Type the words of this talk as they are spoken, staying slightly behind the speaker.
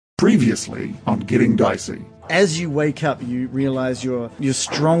Previously on Getting Dicey. As you wake up, you realize you're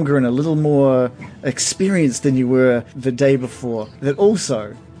stronger and a little more experienced than you were the day before. That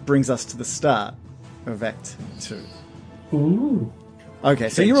also brings us to the start of Act 2. Ooh. Okay,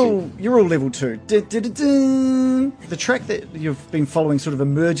 so you're all level 2. The track that you've been following sort of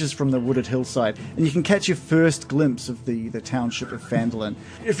emerges from the wooded hillside, and you can catch your first glimpse of the township of Phandalin.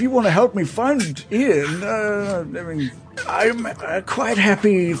 If you want to help me find Ian, I'm quite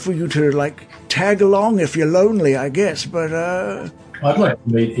happy for you to tag along if you're lonely, I guess. But I'd like to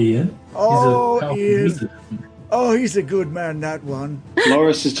meet Ian. Ian. Wizard. Oh, he's a good man, that one.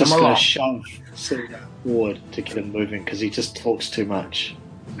 Loris is just going to shove Silver forward to get him moving because he just talks too much.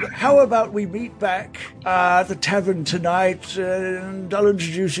 How about we meet back at the tavern tonight, and I'll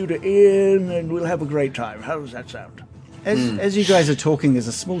introduce you to Ian, and we'll have a great time. How does that sound? As you guys are talking, there's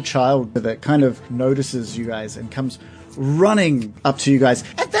a small child that kind of notices you guys and comes running up to you guys.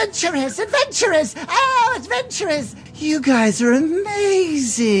 Adventurers! Adventurers! Oh, adventurers! You guys are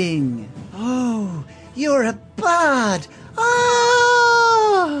amazing! Oh, you're a bard!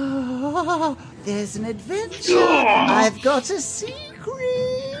 Oh, there's an adventure! I've got a secret!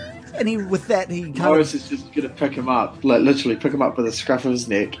 And with that, he Morris is just going to pick him up, literally pick him up by the scruff of his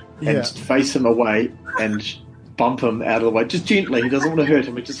neck and face him away and bump him out of the way. Just gently, he doesn't want to hurt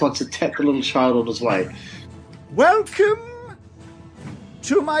him, he just wants to tap the little child on his way. Welcome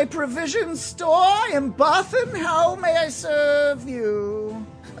to my provision store in Bothan. How may I serve you?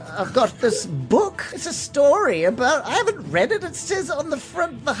 I've got this book. It's a story about... I haven't read it. It says on the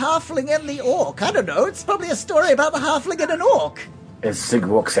front, the halfling and the orc. I don't know. It's probably a story about the halfling and an orc. As Sig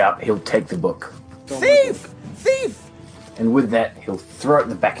walks out, he'll take the book. Thief! Thief! And with that, he'll throw it in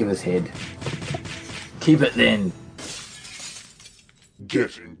the back of his head. Keep it then.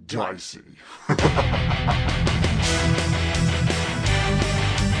 Getting Dicey.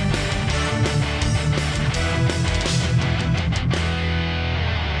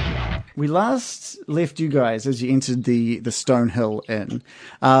 We last left you guys as you entered the Stonehill Inn.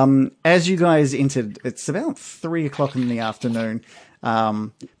 As you guys entered, it's about 3 o'clock in the afternoon.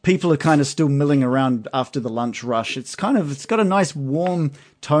 People are kind of still milling around after the lunch rush. It's got a nice warm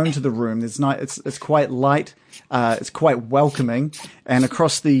tone to the room. It's quite light. It's quite welcoming. And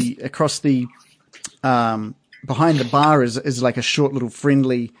across the behind the bar is like a short little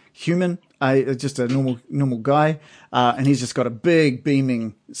friendly human. Just a normal guy, and he's just got a big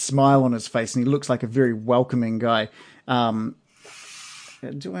beaming smile on his face, and he looks like a very welcoming guy.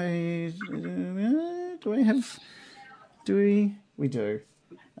 We do.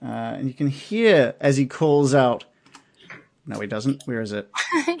 And you can hear as he calls out. No, he doesn't. Where is it?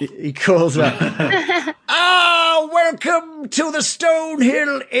 He calls out. Welcome to the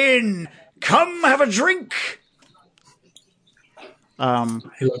Stonehill Inn. Come have a drink.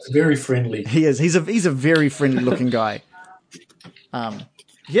 He looks very friendly. He is. He's a very friendly looking guy.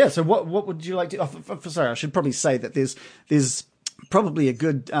 So what would you like to? Sorry, I should probably say that there's probably a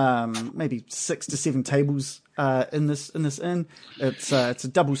good maybe 6 to 7 tables in this inn. It's a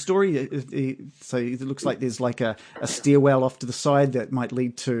double story, so it looks like there's like a stairwell off to the side that might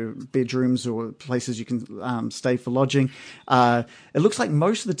lead to bedrooms or places you can stay for lodging. It looks like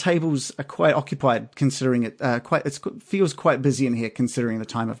most of the tables are quite occupied, considering it feels quite busy in here considering the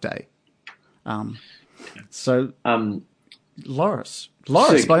time of day. Loris,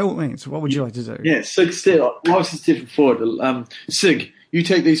 Sig, by all means, what would you like to do? Yeah, Sig, Loris is stepping forward. Sig, you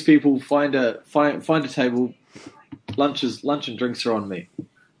take these people, find a table. Lunch and drinks are on me.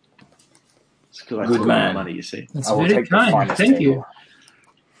 It's because I took my money, you see. That's very kind. Thank you.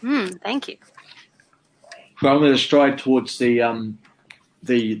 Thank you. So I'm going to stride towards the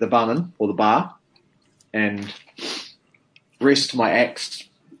barman or the bar and rest my axe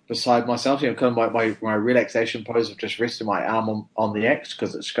beside myself. Kind of my relaxation pose of just resting my arm on the axe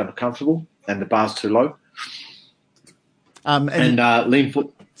because it's kind of comfortable and the bar's too low. And lean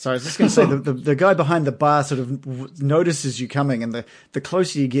forward. So I was just going to say, the guy behind the bar sort of notices you coming, and the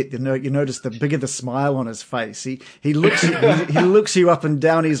closer you get, you notice the bigger the smile on his face. He looks he looks you up and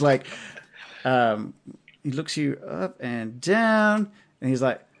down. He's like, he looks you up and down, and he's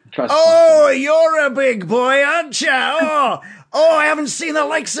like, "Oh, you're a big boy, aren't you? Oh, I haven't seen the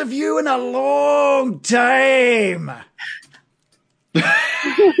likes of you in a long time."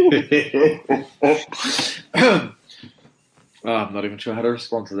 I'm not even sure how to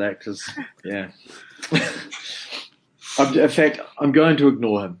respond to that because, yeah. In fact, I'm going to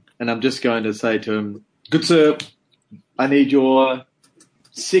ignore him and I'm just going to say to him, "Good sir, I need your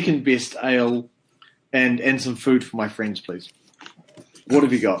second best ale and some food for my friends, please." What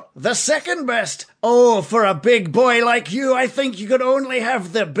have you got? The second best. Oh, for a big boy like you, I think you could only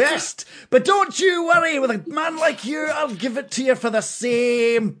have the best. But don't you worry, with a man like you, I'll give it to you for the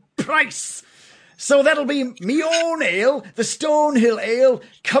same price. So that'll be me own ale, the Stonehill Ale,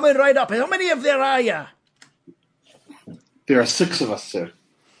 coming right up. How many of there are you? There are 6 of us, sir.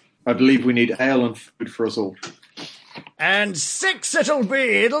 I believe we need ale and food for us all. And 6 it'll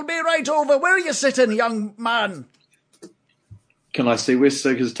be. It'll be right over. Where are you sitting, young man? Can I see where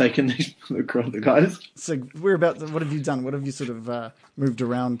Sig has taken the guys? So what have you done? What have you sort of moved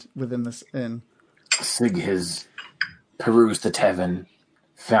around within this inn? Sig has perused the tavern,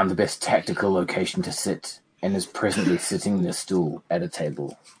 found the best tactical location to sit, and is presently sitting in a stool at a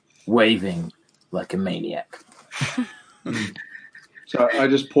table, waving like a maniac. So I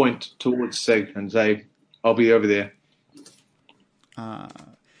just point towards Sig and say, I'll be over there.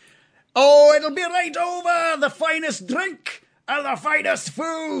 Oh, it'll be right over. The finest drink and the finest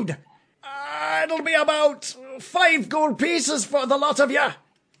food. It'll be about 5 gold pieces for the lot of you.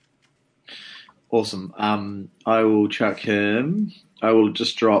 Awesome. I will chuck him. I will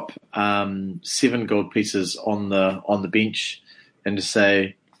just drop 7 gold pieces on the bench and just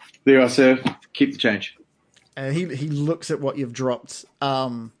say, there you are, sir. Keep the change. He looks at what you've dropped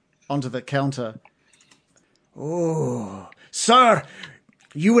onto the counter. Oh, sir,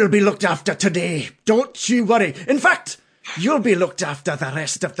 you will be looked after today. Don't you worry. In fact, you'll be looked after the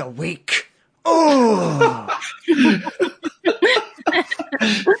rest of the week. Oh!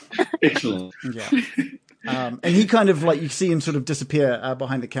 Excellent. Yeah. And he kind of you see him sort of disappear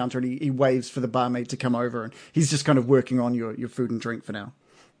behind the counter, and he waves for the barmaid to come over, and he's just kind of working on your food and drink for now.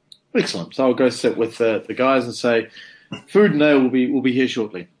 Excellent. So I'll go sit with the guys and say, food and ale will be here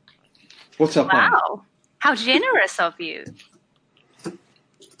shortly. What's our plan? Wow. How generous of you.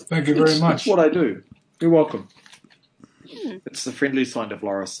 Thank you very much. It's what I do. You're welcome. It's the friendly side of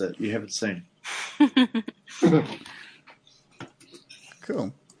Loris that you haven't seen.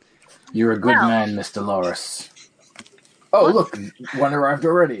 Cool. You're a good man, Mr. Loris. Oh, look, one arrived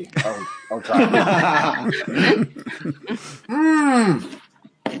already. I'll try.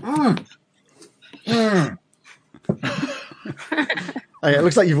 Okay, it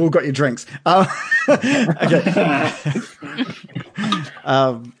looks like you've all got your drinks. Okay.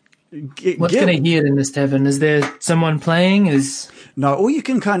 What's going to hear in this tavern? Is there someone playing? No, all you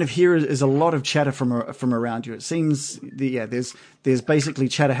can kind of hear is a lot of chatter from around you. It seems, there's basically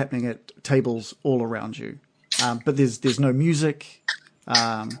chatter happening at tables all around you, but there's no music,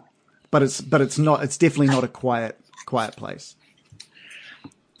 but it's definitely not a quiet place.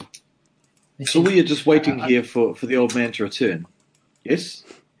 So we are just waiting here for the old man to return. Yes?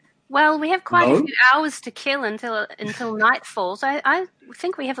 Well, we have quite a few hours to kill until night falls. I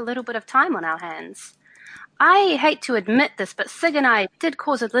think we have a little bit of time on our hands. I hate to admit this, but Sig and I did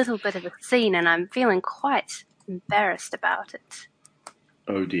cause a little bit of a scene, and I'm feeling quite embarrassed about it.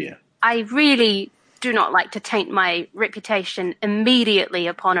 Oh, dear. I really do not like to taint my reputation immediately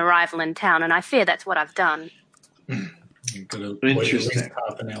upon arrival in town, and I fear that's what I've done. You've got to wait at least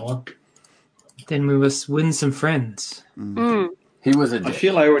half an hour. Then we must win some friends. He was a dick. I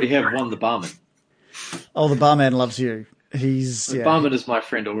feel I already have won the barman. Oh, the barman loves you. The barman is my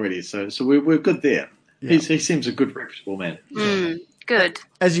friend already, so we're good there. Yeah. He seems a good, reputable man. Good.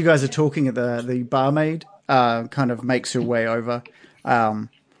 As you guys are talking, the barmaid kind of makes her way over, and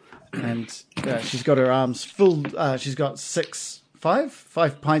she's got her arms full. She's got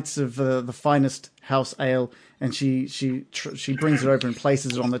five pints of the finest house ale, and she brings it over and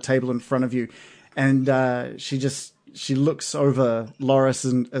places it on the table in front of you, and she looks over Loris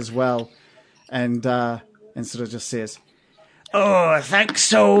as well, and sort of just says, "Oh, thanks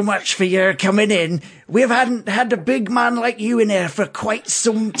so much for your coming in. We hadn't had a big man like you in here for quite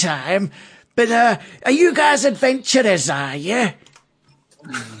some time. But are you guys adventurers, are you?"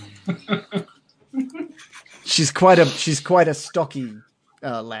 She's quite a stocky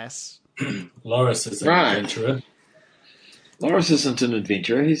lass. Loris is an adventurer. Loris isn't an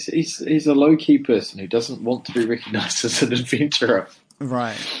adventurer. He's a low key person who doesn't want to be recognised as an adventurer.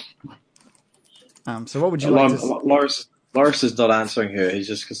 Right. So what would you like to? Loris is not answering her. He's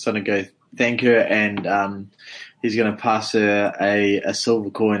just going to go thank her, and he's going to pass her a silver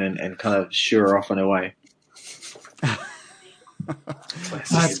coin and kind of shoo her off on her way.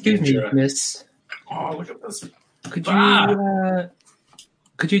 Excuse me, miss. Oh, look at this.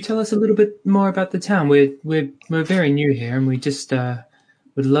 Could you tell us a little bit more about the town? We're very new here, and we just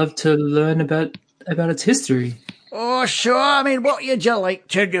would love to learn about its history. Oh, sure. I mean, what would you like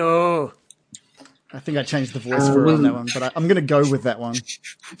to know? I think I changed the voice for her on that one, but I'm going to go with that one.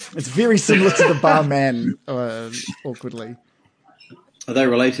 It's very similar to the barman, awkwardly. Are they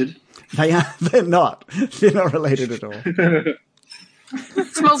related? They're not. They're not related at all.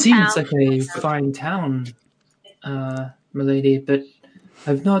 Small Seems town. like a fine town, milady, but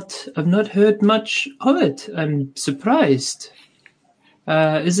I've not heard much of it. I'm surprised.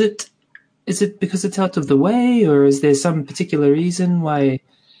 Is it because it's out of the way, or is there some particular reason why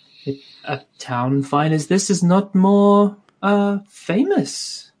a town fine as this is not more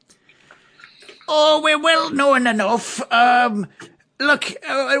famous? Oh, we're well known enough. Look,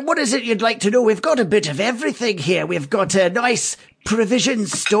 what is it you'd like to know? We've got a bit of everything here. We've got a nice provision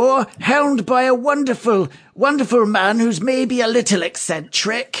store helmed by a wonderful, wonderful man who's maybe a little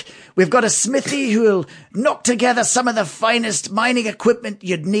eccentric. We've got a smithy who'll knock together some of the finest mining equipment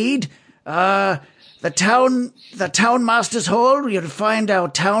you'd need. The town master's hall, you'll find our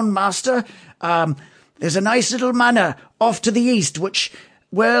town master. There's a nice little manor off to the east, which,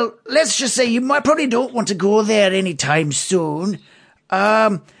 well, let's just say you probably don't want to go there anytime soon.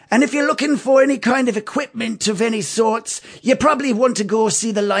 And if you're looking for any kind of equipment of any sorts, you probably want to go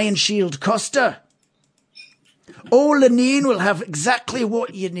see the Lion Shield Costa. Old Lenine will have exactly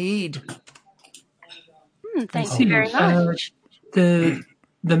what you need. Thank you very much. The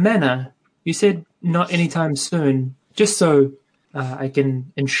manor, you said not anytime soon, just so I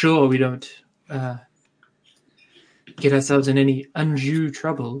can ensure we don't get ourselves in any undue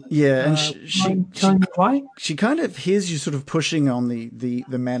trouble. Yeah, and tell me why? she kind of hears you sort of pushing on the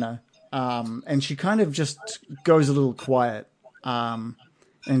manor, and she kind of just goes a little quiet, and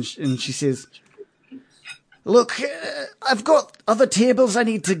she says, "Look, I've got other tables I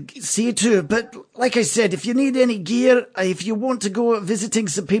need to see to, but like I said, if you need any gear, if you want to go visiting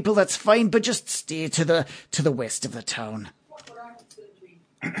some people, that's fine, but just stay to the west of the town."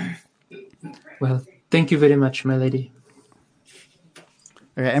 Well, thank you very much, my lady.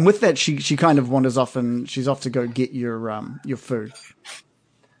 Okay, and with that, she kind of wanders off, and she's off to go get your food.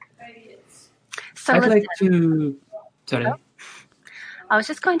 So I'd listen, like to... Sorry. I was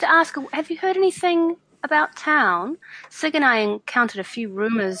just going to ask, have you heard anything about town? Sig and I encountered a few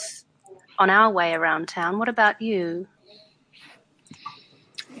rumors on our way around town. What about you?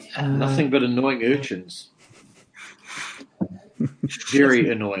 Nothing but annoying urchins. Very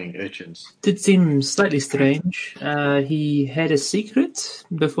annoying urchins. Did seem slightly strange. He had a secret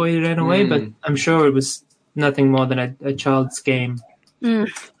before he ran away, but I'm sure it was nothing more than a child's game. And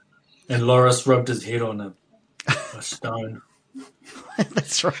Loris rubbed his head on a stone.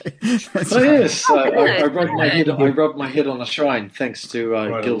 That's right. Yes, I rubbed my head on a shrine thanks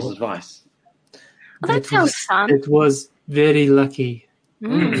to Gil's advice. Well, that sounds fun. It was very lucky.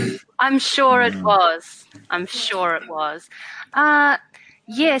 I'm sure it was.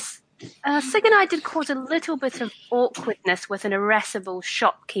 Yes, Sig and I did cause a little bit of awkwardness with an irascible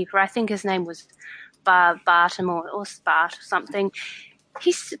shopkeeper. I think his name was Bartum or Spart or something.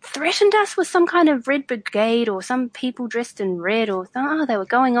 He threatened us with some kind of red brigade or some people dressed in red, or they were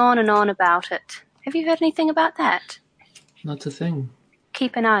going on and on about it. Have you heard anything about that? Not a thing.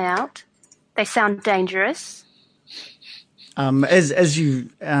 Keep an eye out. They sound dangerous. As you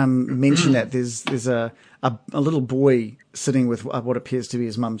mention that, there's a little boy sitting with what appears to be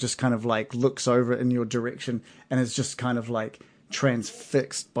his mum, just kind of like looks over in your direction and is just kind of like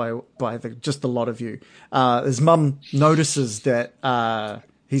transfixed by the lot of you. His mum notices that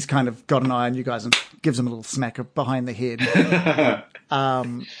he's kind of got an eye on you guys and gives him a little smack behind the head,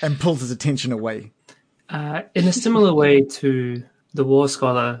 and pulls his attention away. In a similar way to the war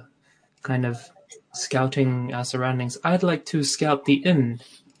scholar kind of scouting our surroundings, I'd like to scout the inn,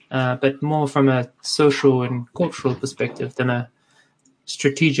 but more from a social and cultural perspective than a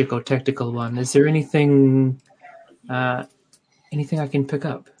strategic or tactical one. Is there anything I can pick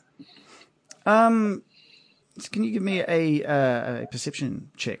up? Can you give me a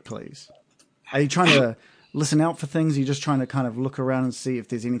perception check, please? Are you trying to listen out for things? Are you just trying to kind of look around and see if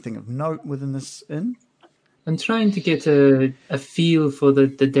there's anything of note within this inn? I'm trying to get a feel for the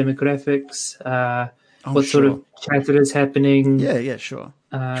demographics, what sort of chatter is happening. Yeah, sure.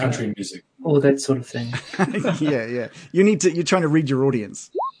 Country music. All that sort of thing. Yeah. You're trying to read your audience.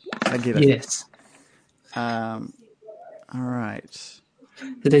 I get it. Yes. All right.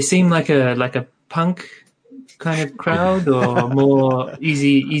 Do they seem like a punk kind of crowd, or more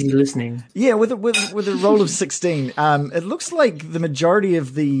easy listening? Yeah, with a roll of 16, it looks like the majority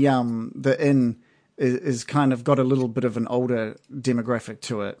of the inn is kind of got a little bit of an older demographic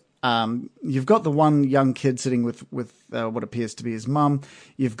to it. You've got the one young kid sitting with what appears to be his mum.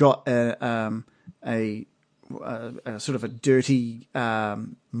 You've got a sort of a dirty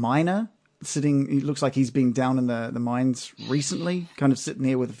miner sitting. He looks like he's been down in the mines recently, kind of sitting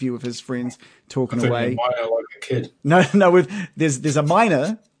there with a few of his friends talking I think away. a miner like a kid. No, there's a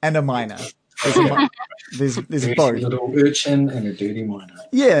miner and a miner. There's There's both. a little urchin and a dirty miner.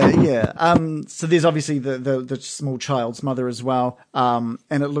 Yeah. So there's obviously the small child's mother as well. And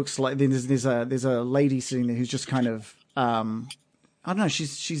it looks like there's a lady sitting there who's just kind of I don't know.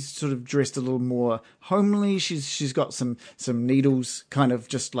 She's sort of dressed a little more homely. She's got some needles kind of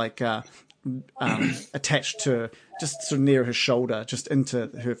just like attached to just sort of near her shoulder, just into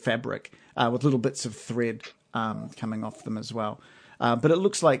her fabric, with little bits of thread coming off them as well. But it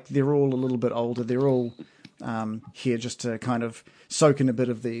looks like they're all a little bit older. They're all here just to kind of soak in a bit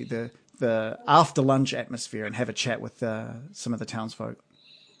of the after lunch atmosphere and have a chat with some of the townsfolk.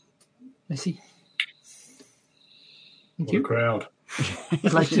 I see. Thank What a you. crowd.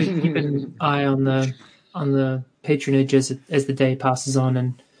 I'd like to keep an eye on the patronage as the day passes on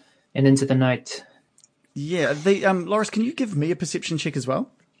and into the night. Yeah, Loris, can you give me a perception check as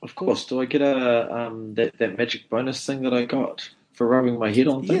well? Of course. Do I get that magic bonus thing that I got for rubbing my head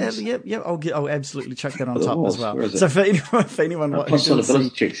on things? Yeah. I'll absolutely chuck that on Oh, top as where well. is it? So for anyone who Plus didn't ability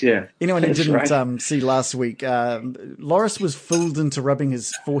see, checks, yeah. anyone who That's didn't right. see last week, Loris was fooled into rubbing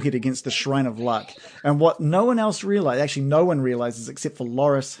his forehead against the Shrine of Luck. And what no one else realized, actually no one realizes except for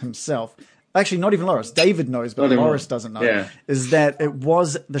Loris himself, actually not even Loris, David knows, but Not even Loris Loris. doesn't know, Yeah. is that it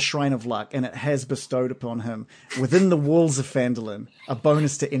was the Shrine of Luck and it has bestowed upon him, within the walls of Phandalin, a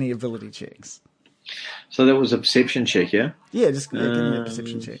bonus to any ability checks. So that was a perception check, yeah? Yeah, just give me a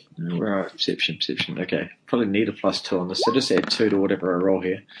perception check. Where are perception? Okay. Probably need a +2 on this. So just add 2 to whatever I roll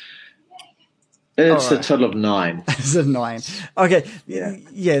here. It's All right. a total of 9. It's a 9. Okay. Yeah.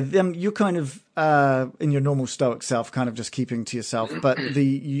 You're kind of in your normal stoic self, kind of just keeping to yourself. But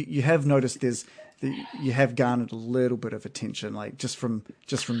you have noticed you have garnered a little bit of attention, like just from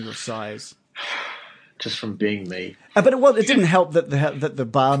your size. Just from being me. But it didn't help that the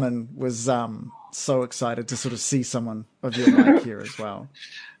barman was so excited to sort of see someone of your like here as well.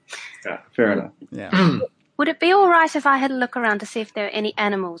 Yeah, fair enough. Yeah. Would it be all right if I had a look around to see if there are any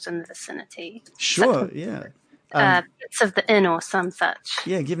animals in the vicinity? Sure. Yeah. Bits of the inn or some such.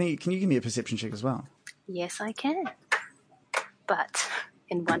 Yeah. Can you give me a perception check as well? Yes, I can. But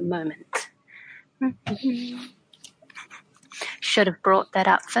in one moment. Should have brought that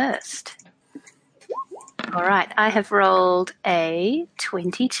up first. All right, I have rolled a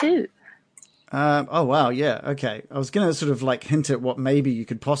 22. Oh wow, yeah, okay. I was going to sort of like hint at what maybe you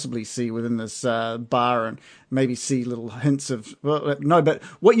could possibly see within this bar, and maybe see little hints of. Well, no, but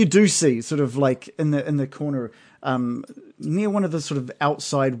what you do see, sort of like in the corner, near one of the sort of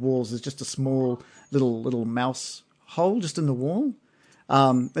outside walls, is just a small little mouse hole just in the wall.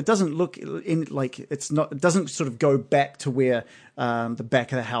 It doesn't look in like it's not. It doesn't sort of go back to where the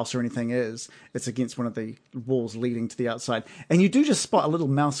back of the house or anything is. It's against one of the walls leading to the outside, and you do just spot a little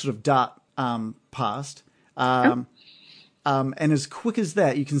mouse sort of dart past. And as quick as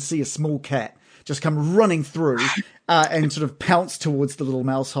that, you can see a small cat just come running through and sort of pounce towards the little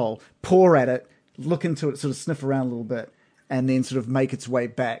mouse hole, paw at it, look into it, sort of sniff around a little bit, and then sort of make its way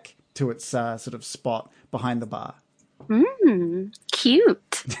back to its sort of spot behind the bar.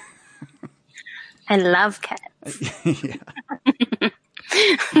 Cute. I love cats. Yeah.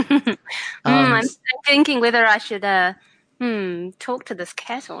 I'm thinking whether I should talk to this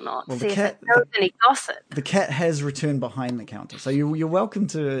cat or not. Well, see if it knows any gossip. The cat has returned behind the counter, so you're welcome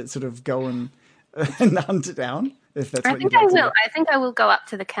to sort of go and hunt it down if that's I what think you'd like I to will. do. I think I will go up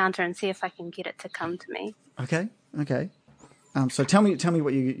to the counter and see if I can get it to come to me. Okay. So tell me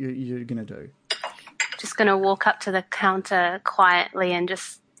what you're gonna do. Just going to walk up to the counter quietly and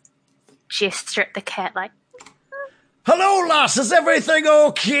just gesture at the cat like, Hello, lass. Is everything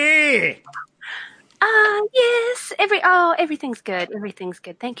okay? yes, everything's good. Everything's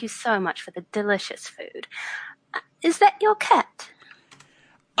good. Thank you so much for the delicious food. Is that your cat?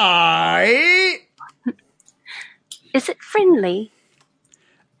 Aye. Is it friendly?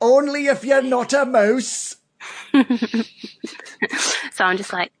 Only if you're not a mouse. So I'm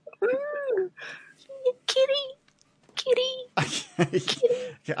just like, kitty.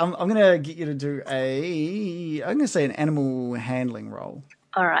 Okay, I'm gonna get you to do I'm gonna say an animal handling roll.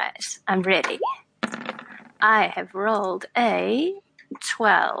 All right, I'm ready. I have rolled a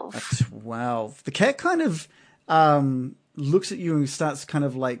 12. 12. The cat kind of looks at you and starts kind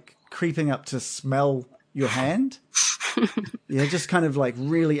of like creeping up to smell your hand. Yeah, just kind of like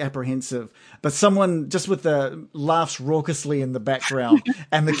really apprehensive. But someone just with the laughs raucously in the background,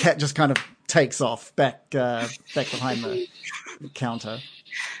 and the cat just kind of takes off back behind the counter.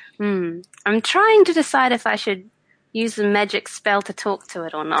 I'm trying to decide if I should use the magic spell to talk to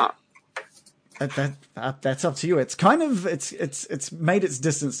it or not. That's up to you. It's kind of it's made its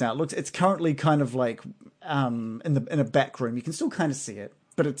distance now. It's currently kind of like in a back room. You can still kind of see it,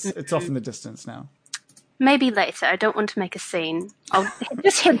 but it's off in the distance now. Maybe later. I don't want to make a scene. I'll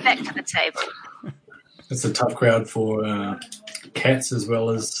just head back to the table. It's a tough crowd for cats as well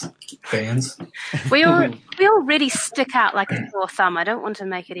as fans. We already stick out like a sore thumb. I don't want to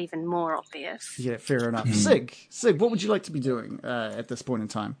make it even more obvious. Yeah, fair enough. Sig, what would you like to be doing at this point in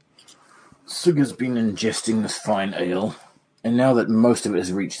time? Sig has been ingesting this fine ale, and now that most of it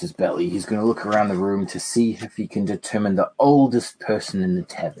has reached his belly, he's going to look around the room to see if he can determine the oldest person in the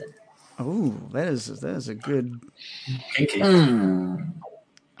tavern. Oh, that is a good. Kinky.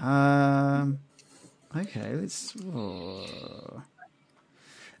 Okay, let's.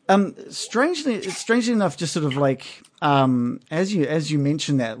 Strangely enough, just sort of like as you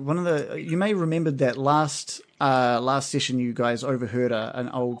mentioned that you may remember that last session you guys overheard an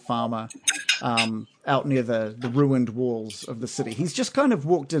old farmer out near the ruined walls of the city. He's just kind of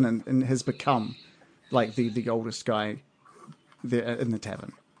walked in and has become like the oldest guy there in the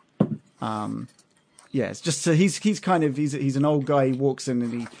tavern. Yeah, it's just so he's an old guy. He walks in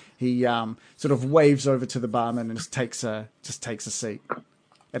and he sort of waves over to the barman and just takes a seat.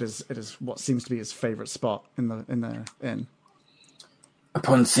 It is what seems to be his favorite spot in the inn.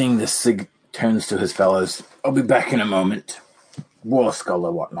 Upon seeing this, Sig turns to his fellows. I'll be back in a moment. War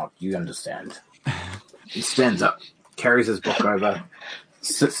scholar, whatnot, you understand. He stands up, carries his book over,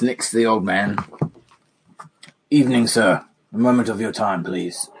 sits next to the old man. Evening, sir. A moment of your time,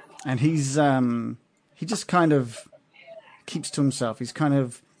 please. And he just kind of keeps to himself. He's kind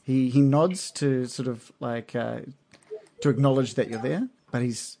of he nods to sort of like to acknowledge that you're there, but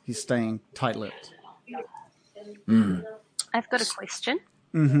he's staying tight-lipped. I've got a question.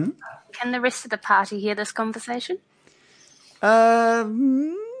 Mm-hmm. Can the rest of the party hear this conversation?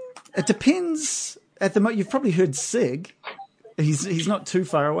 It depends. At the moment, you've probably heard Sig. He's not too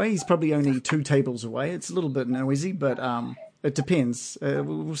far away. He's probably only 2 tables away. It's a little bit noisy, but it depends.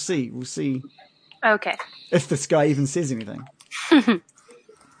 We'll see. We'll see. Okay. If this guy even says anything.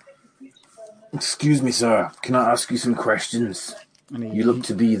 Excuse me, sir. Can I ask you some questions? And You look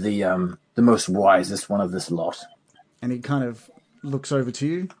to be the most wisest one of this lot. And he kind of looks over to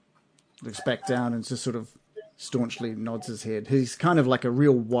you, looks back down, and just sort of staunchly nods his head. He's kind of like a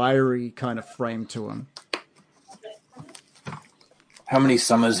real wiry kind of frame to him. How many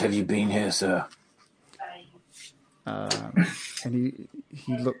summers have you been here, sir? And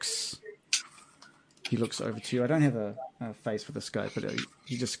he looks over to you. I don't have a face for this guy, but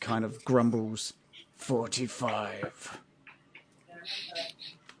he just kind of grumbles, 45.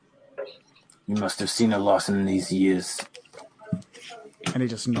 You must have seen a lot in these years. And he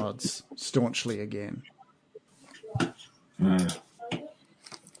just nods staunchly again. Do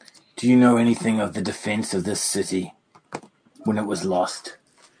you know anything of the defense of this city when it was lost?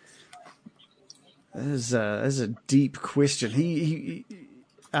 That is a deep question. He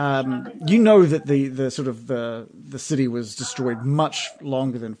you know that the sort of the city was destroyed much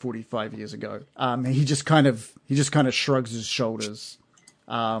longer than 45 years ago. He just kind of shrugs his shoulders,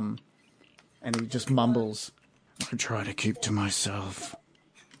 and he just mumbles, "I try to keep to myself."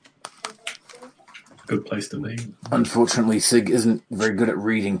 Good place to be. Unfortunately, Sig isn't very good at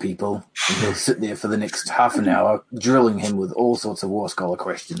reading people, and he'll sit there for the next half an hour drilling him with all sorts of war scholar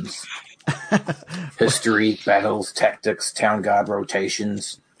questions. History, battles, tactics, town guard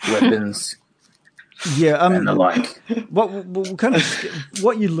rotations, weapons, and the like.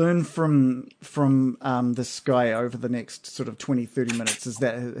 What you learn from this guy over the next sort of 20-30 minutes is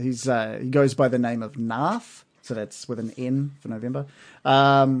that he goes by the name of Narth, so that's with an N for November.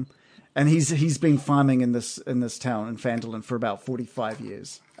 And he's been farming in this town in Phandalin for about 45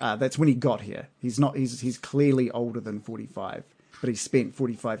 years. That's when he got here. He's clearly older than 45, but he spent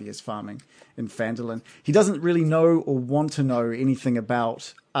 45 years farming in Phandalin. He doesn't really know or want to know anything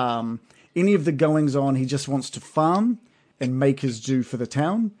about any of the goings on. He just wants to farm and make his due for the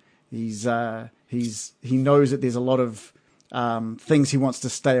town. He knows that there's a lot of things he wants to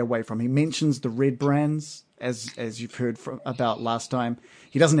stay away from. He mentions the Redbrands, as you've heard about last time.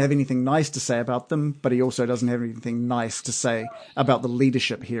 He doesn't have anything nice to say about them, but he also doesn't have anything nice to say about the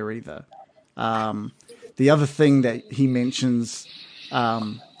leadership here either. The other thing that he mentions,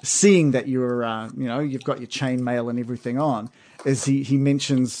 seeing that you've got your chainmail and everything on, is he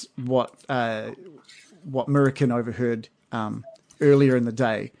mentions what Murikin overheard earlier in the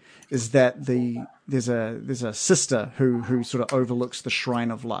day, is that there's a sister who sort of overlooks the Shrine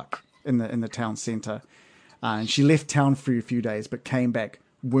of Luck in the town centre. And she left town for a few days, but came back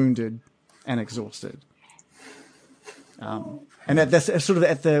wounded and exhausted. And at this sort of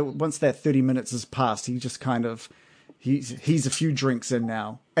at the once that 30 minutes has passed, he just kind of he's a few drinks in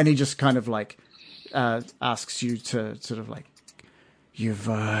now, and he just kind of like asks you to sort of like, you've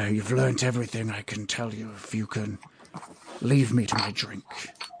learnt everything I can tell you. If you can leave me to my drink,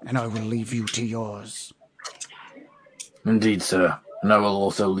 and I will leave you to yours. Indeed, sir. And I will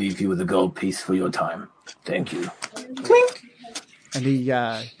also leave you with a gold piece for your time. Thank you. Clink. And he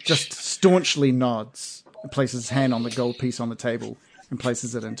just staunchly nods, places his hand on the gold piece on the table, and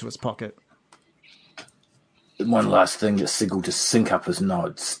places it into his pocket. One last thing, that Sig will just sync up his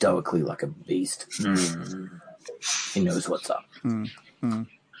nod stoically like a beast. He knows what's up.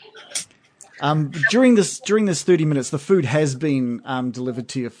 During this 30 minutes, the food has been delivered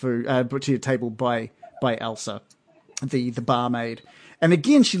to your table by Elsa, the barmaid. And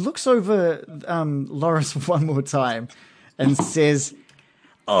again, she looks over Loris one more time and says,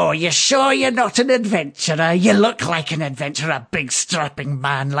 "Oh, you sure you're not an adventurer? You look like an adventurer, a big strapping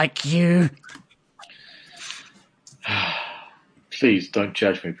man like you." Please don't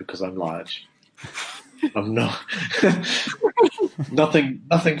judge me because I'm large. I'm not. nothing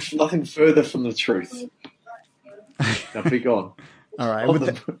further from the truth. Now be gone. All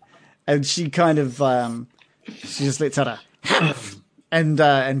right. And she kind of, she just lets out a and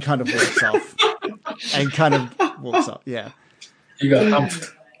kind of walks off. And kind of walks off. Yeah. You got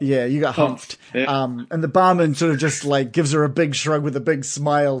humped. Yeah, you got humped. Yeah. And the barman sort of just like gives her a big shrug with a big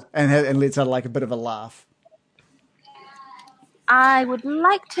smile and lets out like a bit of a laugh. I would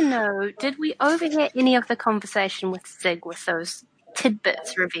like to know, did we overhear any of the conversation with Sig with those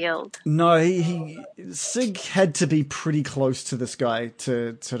tidbits revealed? No, Sig had to be pretty close to this guy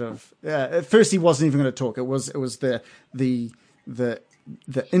to sort of. At first, he wasn't even going to talk. It was the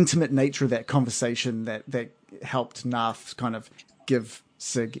intimate nature of that conversation that helped Narf kind of give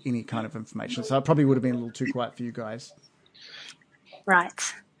Sig any kind of information. So it probably would have been a little too quiet for you guys.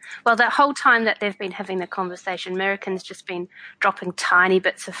 Right. Well, that whole time that they've been having the conversation, American's just been dropping tiny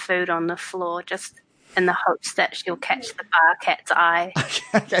bits of food on the floor just in the hopes that she'll catch the bar cat's eye.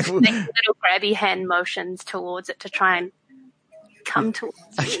 Okay, well, Making little grabby hand motions towards it to try and come towards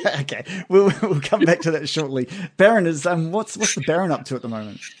it. Okay. We'll come back to that shortly. Baron is what's the Baron up to at the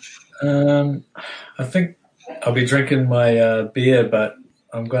moment? I think I'll be drinking my beer, but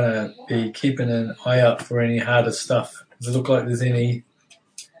I'm gonna be keeping an eye out for any harder stuff. Does it look like there's any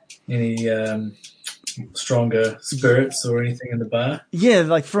stronger spirits or anything in the bar? Yeah,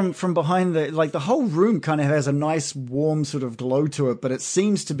 like from behind the whole room kind of has a nice warm sort of glow to it, but it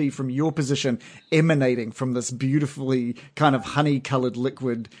seems to be from your position emanating from this beautifully kind of honey-colored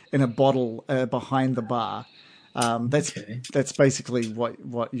liquid in a bottle behind the bar. That's basically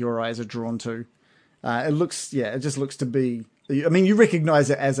what your eyes are drawn to. It just looks to be. I mean, you recognize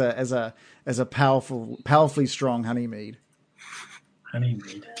it as a powerfully strong honey mead. Honey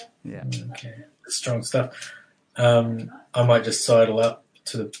mead. Yeah. Okay. Strong stuff. I might just sidle up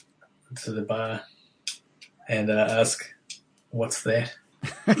to the bar and ask, "What's that?"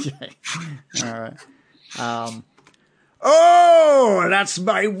 Okay. All right. Oh, that's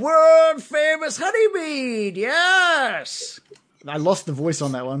my world famous honey mead. Yes. I lost the voice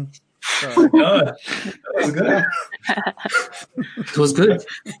on that one. Sorry. God, that was good. It was good.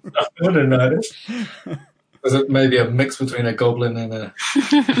 I would have noticed. Was it maybe a mix between a goblin and a?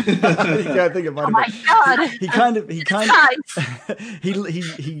 I think it might have been. God. He kind of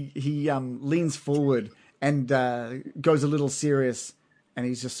he leans forward and goes a little serious, and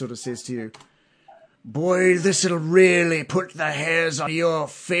he just sort of says to you, "Boy, this'll really put the hairs on your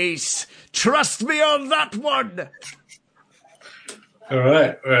face. Trust me on that one." All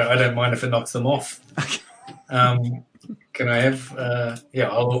right. Well, I don't mind if it knocks them off. Can I have?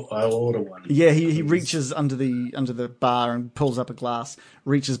 I'll order one. Yeah, he reaches under the bar and pulls up a glass,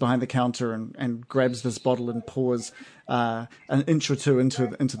 reaches behind the counter and grabs this bottle and pours an inch or two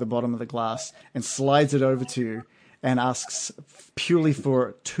into the bottom of the glass and slides it over to you and asks purely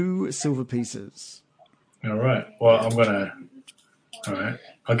for 2 silver pieces. All right. Well, all right.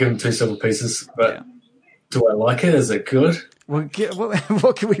 I'll give him 2 silver pieces, but do I like it? Is it good? Well,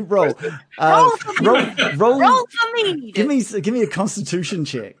 what can we roll? Roll for me. Roll for me. Give me a Constitution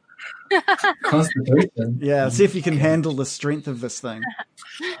check. Constitution. Yeah, see if you can handle the strength of this thing.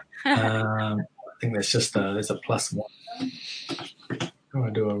 I think there's a +1. How do I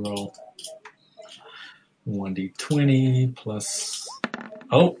do a roll? 1d20 plus.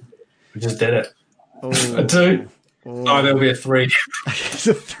 Oh, we just did it. Oh. A 2. Oh, there'll be a 3. It's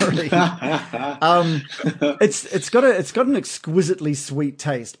a 3. It's got an exquisitely sweet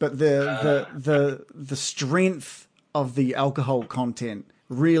taste, but the strength of the alcohol content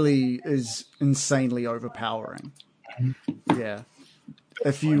really is insanely overpowering. Yeah.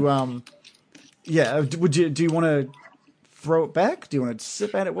 If you do you want to throw it back? Do you want to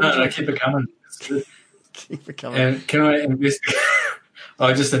sip at it? What would No, you keep it coming. keep it coming? And can I investigate?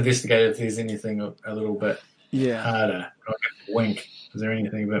 I just investigate if there's anything a little bit harder. I get a wink. Is there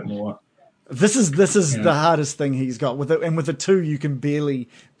anything a bit more? This is the hardest thing he's got with it, and with the 2 you can barely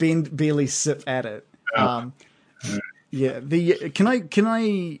sip at it. Yeah. Can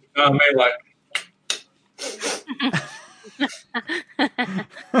I? No, I mean like.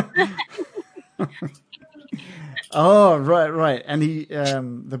 Oh, right. And he,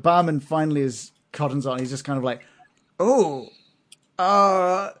 the barman finally is cottons on. He's just kind of like, look,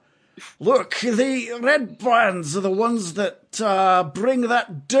 the Redbrands are the ones that bring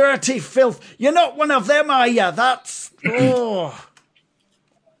that dirty filth. You're not one of them, are you? That's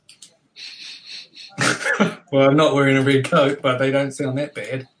Well, I'm not wearing a red coat, but they don't sound that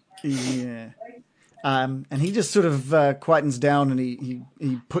bad. Yeah. And he just sort of quietens down, and he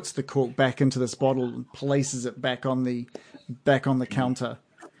puts the cork back into this bottle and places it back on the counter,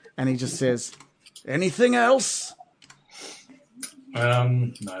 and he just says, "Anything else?"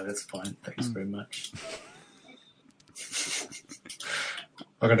 No, that's fine. Thanks very much.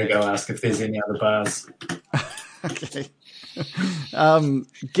 I'm gonna go ask if there's any other bars. Okay.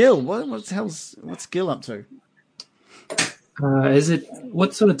 Gil, what's Gil up to?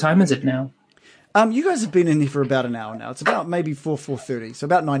 What sort of time is it now? You guys have been in here for about an hour now. It's about maybe 4:30, so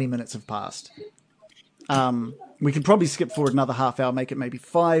about 90 minutes have passed. We could probably skip forward another half hour, make it maybe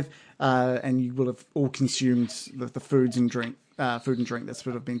 5, and you will have all consumed the food and drink that's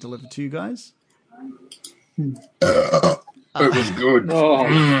sort of been delivered to you guys. It was good.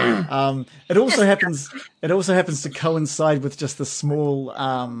 It also happens to coincide with just the small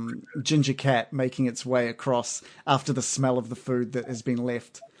ginger cat making its way across after the smell of the food that has been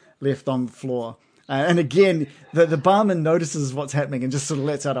left on the floor. And again, the barman notices what's happening and just sort of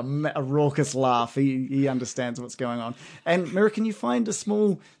lets out a raucous laugh. He understands what's going on. And Mira, can you find a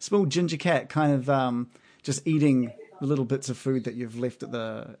small ginger cat kind of just eating the little bits of food that you've left at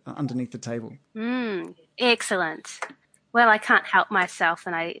underneath the table? Excellent. Well, I can't help myself,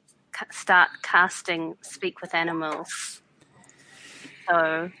 and I start casting Speak with Animals.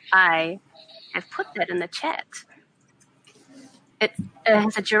 So I have put that in the chat. It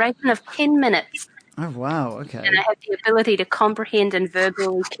has a duration of 10 minutes. Oh, wow. Okay. And I have the ability to comprehend and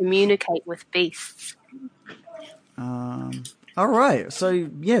verbally communicate with beasts. All right. So,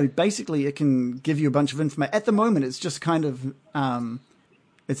 yeah, basically it can give you a bunch of information. At the moment, it's just kind of,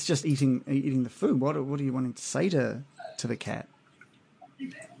 it's just eating the food. What are you wanting to say to the cat?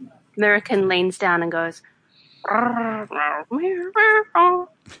 American leans down and goes, and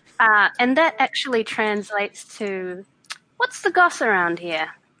that actually translates to, what's the goss around here?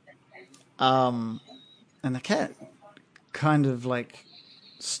 And the cat kind of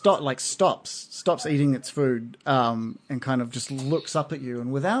stops eating its food, and kind of just looks up at you,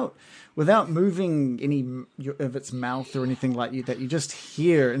 and without moving any of its mouth or anything like that, you just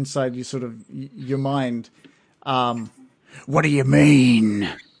hear inside you sort of your mind, what do you mean?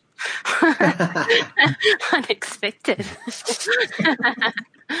 Unexpected.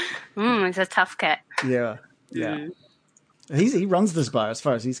 It's a tough cat. Yeah. He runs this bar as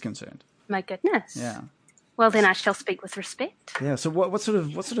far as he's concerned. My goodness. Yeah. Well, then I shall speak with respect. Yeah. So what sort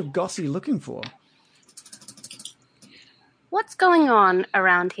of goss are you looking for? What's going on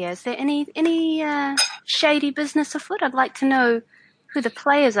around here? Is there any shady business afoot? I'd like to know who the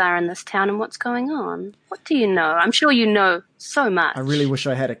players are in this town and what's going on. What do you know? I'm sure you know so much. I really wish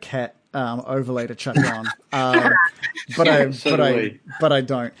I had a cat overlay to chuck on, but I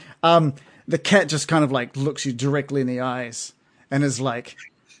don't. The cat just kind of like looks you directly in the eyes and is like,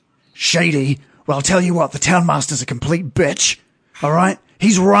 "Shady. Well, I'll tell you what. The townmaster's a complete bitch. All right,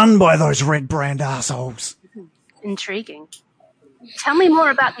 he's run by those Redbrand assholes." Intriguing. Tell me more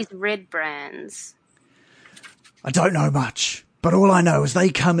about these Redbrands. I don't know much, but all I know is they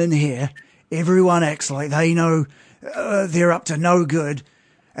come in here, everyone acts like they know they're up to no good,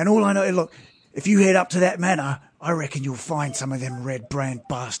 and all I know, look, if you head up to that manor, I reckon you'll find some of them Redbrand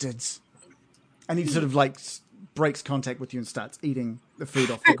bastards. And he sort of like breaks contact with you and starts eating the food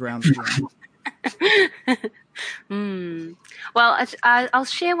off the ground again. Well, I'll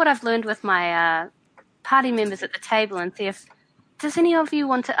share what I've learned with my party members at the table and see if... Does any of you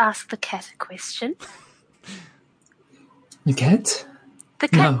want to ask the cat a question? The cat? The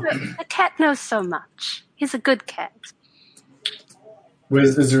cat knows so much. He's a good cat.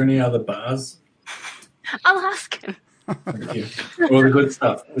 Is there any other bars? I'll ask him. Thank you. All the good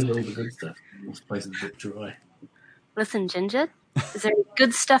stuff. Where's all the good stuff? This place is a bit dry. Listen, Ginger, Is there any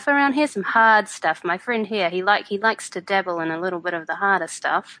good stuff around here? Some hard stuff. My friend here, he likes to dabble in a little bit of the harder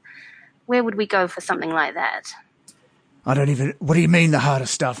stuff. Where would we go for something like that? What do you mean the harder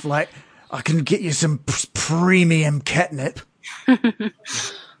stuff? Like, I can get you some premium catnip.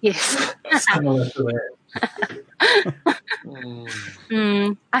 Yes. Similar to that.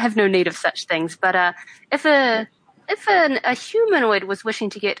 I have no need of such things, but if a humanoid was wishing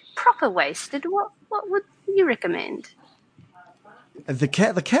to get proper wasted, what would you recommend? The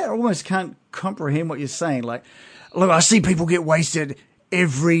cat almost can't comprehend what you're saying. Like, look, I see people get wasted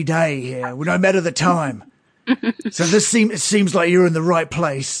every day here, no matter the time. So it seems like you're in the right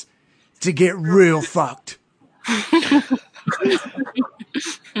place to get real fucked.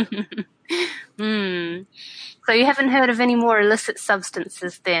 So you haven't heard of any more illicit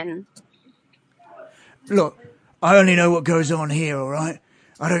substances then? Look, I only know what goes on here, all right?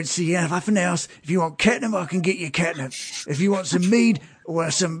 I don't see nothing else. If you want catnip, I can get you catnip. If you want some mead or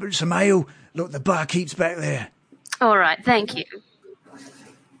some ale, look, the bar keeps back there. All right, thank you.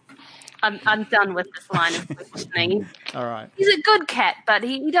 I'm done with this line of questioning. All right. He's a good cat, but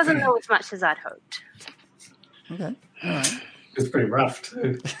he doesn't know as much as I'd hoped. Okay. All right. It's pretty rough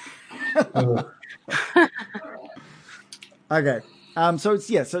too. Okay. So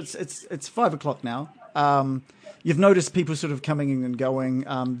it's 5 o'clock now. You've noticed people sort of coming in and going.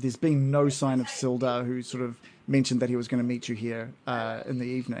 There's been no sign of Sildar, who sort of mentioned that he was going to meet you here in the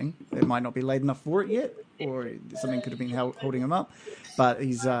evening. It might not be late enough for it yet, or something could have been holding him up. But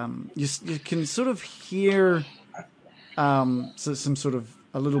he's you can sort of hear some sort of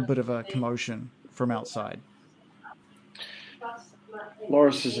a little bit of a commotion from outside.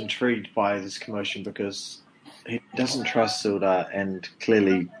 Loris is intrigued by this commotion because he doesn't trust Sildar, and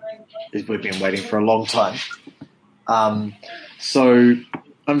clearly we've been waiting for a long time. So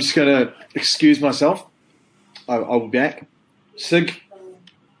I'm just going to excuse myself. I'll be back. Sig,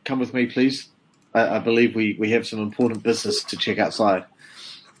 come with me, please. I believe we have some important business to check outside.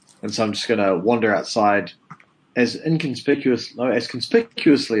 And so I'm just going to wander outside as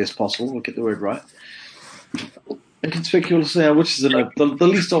conspicuously as possible. We'll get the word right. Inconspicuously, which is the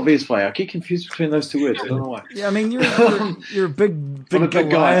least obvious way. I get confused between those two words. I don't know why. Yeah, I mean, you're a big I'm a big guy. I'm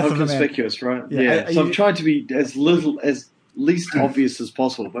Goliath of a man. conspicuous, right? Yeah. So I'm trying to be as least obvious as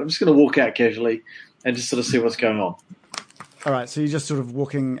possible. But I'm just going to walk out casually and just sort of see what's going on. All right, so you're just sort of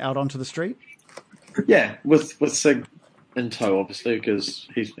walking out onto the street? Yeah, with Sig in tow, obviously, because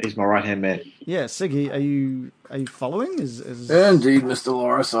he's my right hand man. Yeah, Siggy, are you following? Indeed, Mr.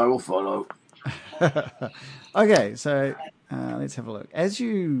 Loris, I will follow. Okay, so let's have a look. As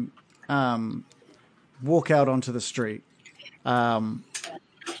you walk out onto the street,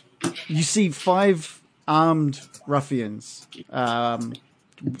 you see 5 armed ruffians,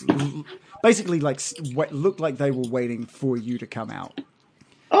 basically look like they were waiting for you to come out.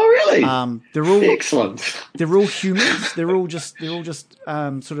 Oh, really? They're all excellent. They're all humans. They're all just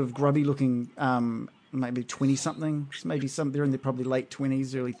sort of grubby looking, maybe 20-something. Maybe they're in their probably late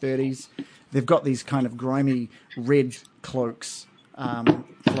 20s, early 30s. They've got these kind of grimy red cloaks. I know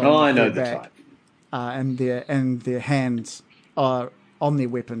the type. And their hands are on their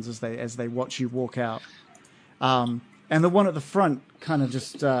weapons as they watch you walk out. And the one at the front kind of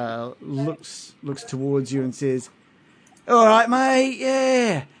just looks towards you and says, "All right, mate.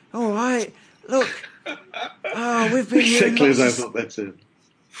 Yeah. All right. Look. Oh, we've been hearing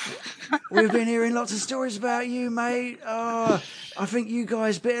We've been hearing lots of stories about you, mate. Oh, I think you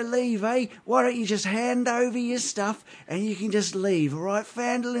guys better leave, eh? Why don't you just hand over your stuff and you can just leave, all right?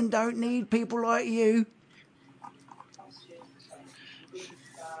 Phandalin don't need people like you."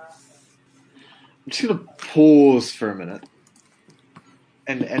 I'm just going to pause for a minute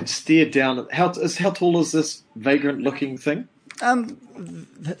and stare down. How tall is this vagrant-looking thing?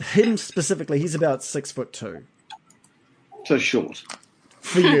 Him specifically, he's about 6'2". So short.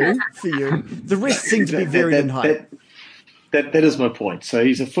 For you. The rest seem to be varied in height. That is my point. So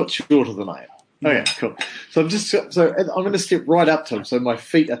he's a foot shorter than I am. Okay, cool. So I'm going to step right up to him, so my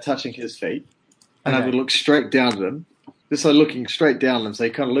feet are touching his feet, and I'm going to look straight down at him. Just like looking straight down at him, so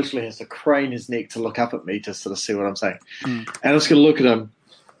he kind of literally has to crane his neck to look up at me to sort of see what I'm saying. And I'm just going to look at him,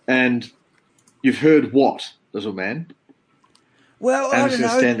 and you've heard what, little man? Well, and I I'm just don't going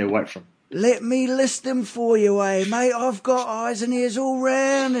to know. stand there and wait for him. Let me list them for you, mate? I've got eyes and ears all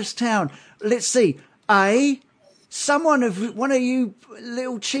round this town. Let's see. One of you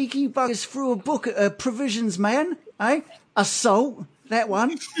little cheeky buggers threw a book at a provisions man, Assault. That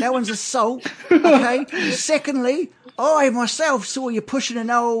one's assault. Okay. Secondly, I myself saw you pushing an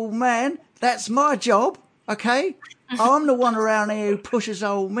old man. That's my job. Okay. I'm the one around here who pushes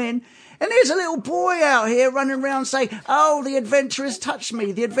old men. And there's a little boy out here running around saying, oh, the adventurers touched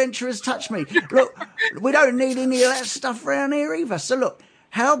me. The adventurers touched me. Look, we don't need any of that stuff around here either. So look,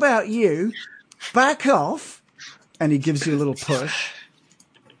 how about you back off? And he gives you a little push.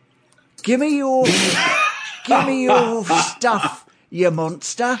 Give me your stuff, you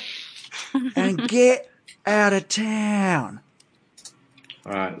monster, and get out of town.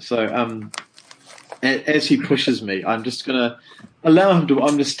 All right. So, as he pushes me, I'm just gonna allow him to.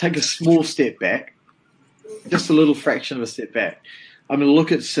 I'm just take a small step back, just a little fraction of a step back. I'm gonna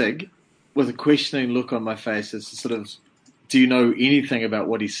look at Sig with a questioning look on my face. It's sort of, do you know anything about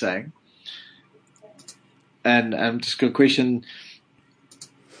what he's saying? And I'm just gonna question.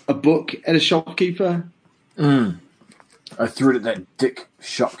 A book at a shopkeeper? I threw it at that dick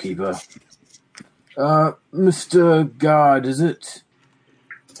shopkeeper. Mr. Guard, is it?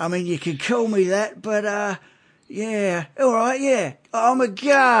 I mean, you could call me that, but, yeah. All right, yeah. I'm a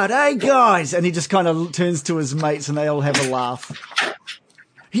guard, hey, guys? And he just kind of turns to his mates and they all have a laugh.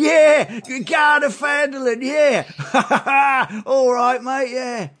 Yeah, guard of Phandalin, yeah. All right, mate,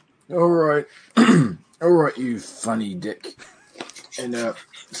 yeah. All right. All right, you funny dick. And,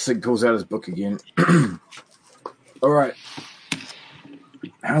 Sig pulls out his book again. All right.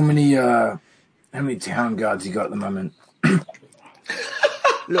 How many town guards you got at the moment?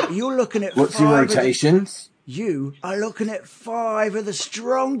 Look, you're looking at What's your rotations? You are looking at 5 of the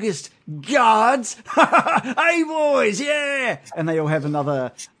strongest guards. Hey, boys, yeah. And they all have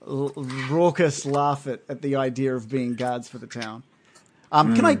another raucous laugh at the idea of being guards for the town.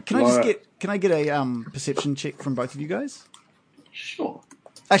 Can I get a perception check from both of you guys? Sure.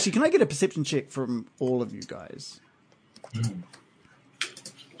 Actually, can I get a perception check from all of you guys?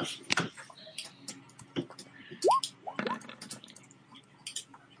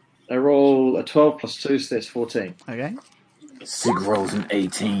 I roll a 12 plus 2, so that's 14. Okay. Sig rolls an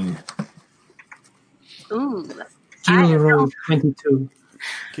 18. Ooh. Jill rolled 22.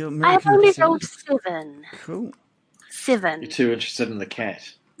 I have only rolled 7. Cool. 7. You're too interested in the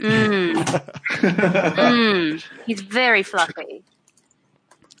cat. He's very fluffy.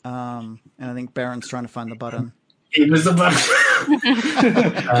 And I think Baron's trying to find the button. He was the button.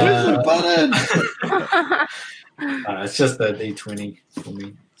 Where's the button? It's just a D20 for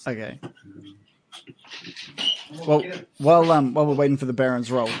me. Okay. Well, while we're waiting for the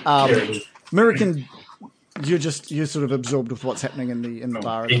Baron's roll, American, you're sort of absorbed with what's happening in the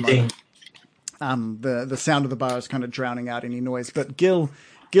bar at the moment. The sound of the bar is kind of drowning out any noise, but Gil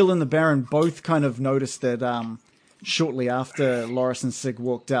and the Baron both kind of noticed that shortly after Loris and Sig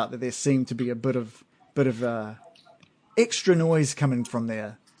walked out, that there seemed to be a bit of extra noise coming from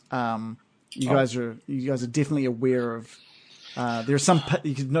there. You guys are definitely aware of. There's some.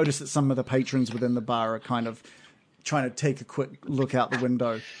 You could notice that some of the patrons within the bar are kind of trying to take a quick look out the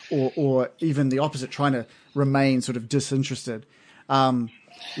window, or even the opposite, trying to remain sort of disinterested.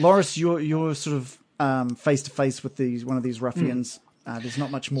 Loris, you're sort of face to face with one of these ruffians. There's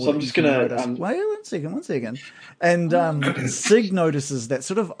not much more. So I'm just gonna wait one second. And Sig notices that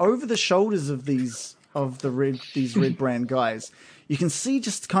sort of over the shoulders of these Redbrand guys, you can see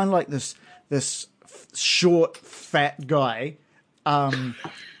just kind of like this short, fat guy.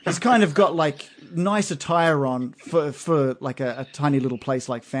 He's kind of got like nice attire on for like a tiny little place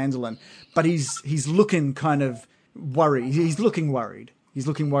like Phandalin, but he's looking kind of worried. He's looking worried. He's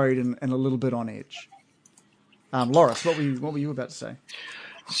looking worried and a little bit on edge. Loris, what were you about to say?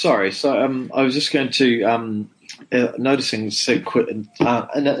 Sorry, so I was just going to noticing Sig and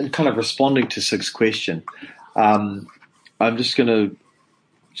kind of responding to Sig's question. I'm just going to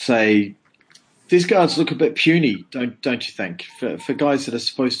say these guards look a bit puny, don't you think? For guys that are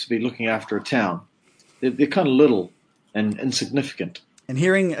supposed to be looking after a town, they're kind of little and insignificant. And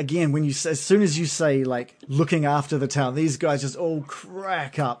hearing again as soon as you say like looking after the town, these guys just all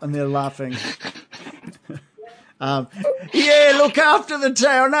crack up and they're laughing. Yeah, look after the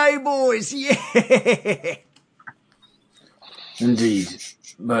town, eh, boys? Yeah. Indeed,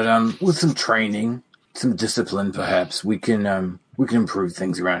 but with some training, some discipline, perhaps we can improve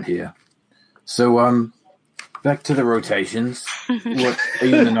things around here. So, back to the rotations. What are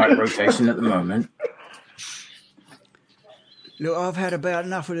you in the night rotation at the moment? Look, I've had about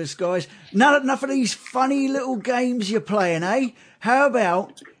enough of this, guys. Not enough of these funny little games you're playing, eh? How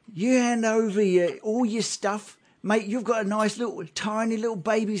about you hand over all your stuff? Mate, you've got a nice little, tiny little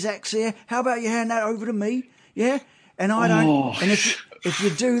baby's axe here. How about you hand that over to me? Yeah? And I don't... Oh. And if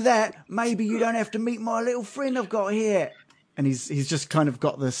you do that, maybe you don't have to meet my little friend I've got here. And he's just kind of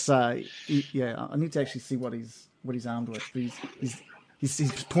got this... I need to actually see what he's armed with. He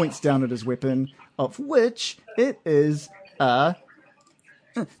points down at his weapon, of which it is a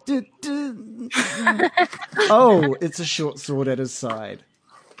Oh, it's a short sword at his side.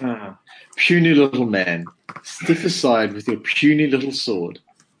 Puny little man, step aside with your puny little sword,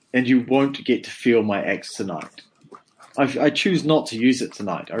 and you won't get to feel my axe tonight. I choose not to use it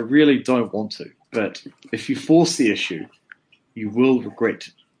tonight. I really don't want to, but if you force the issue, you will regret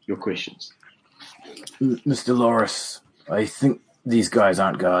your questions. Mr. Loris, I think these guys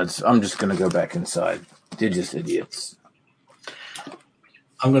aren't guards. I'm just going to go back inside. They're just idiots.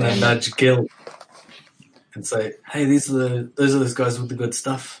 I'm going to nudge Gil and say, "Hey, those are those guys with the good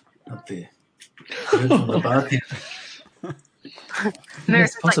stuff up there." I heard from the bartender.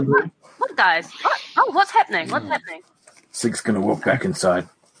 Yes, possibly. Like, what guys? What? Oh, what's happening? What's happening? Sig's going to walk back inside.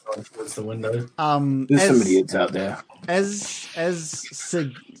 Going towards the window. There's some idiots out there. As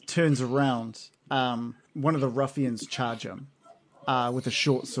Sig turns around, one of the ruffians charge him with a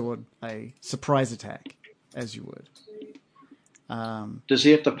short sword, a surprise attack, as you would. Does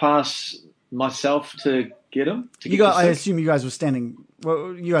he have to pass myself to get him? I assume you guys were standing.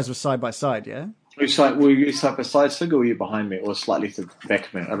 Well, you guys were side by side, yeah. Were you side by side, Sig, or were you behind me, or slightly to the back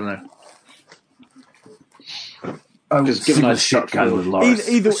of me? I don't know. Because given I shotgun with Loris.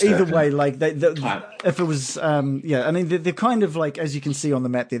 Either way, like if it was, I mean, they're kind of like, as you can see on the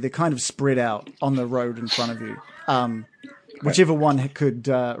map there, they're kind of spread out on the road in front of you. Whichever one could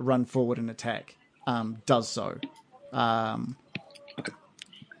run forward and attack does so. And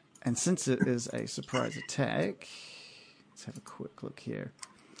since it is a surprise attack, let's have a quick look here.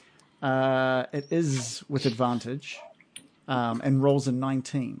 It is with advantage and rolls a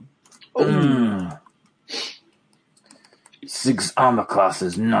 19. Sig's armor class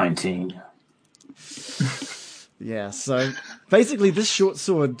is 19. Yeah, so basically this short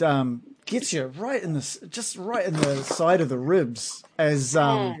sword gets you right in the side of the ribs as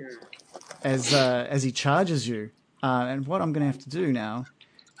he charges you. And what I'm going to have to do now.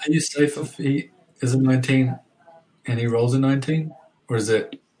 Are you safe if he is a 19 and he rolls a 19? Or is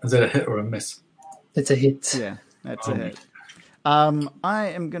that a hit or a miss? It's a hit. Yeah, that's a hit. I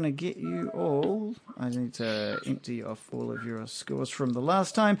am going to get you all. I need to empty off all of your scores from the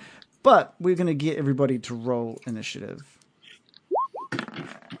last time, but we're going to get everybody to roll initiative.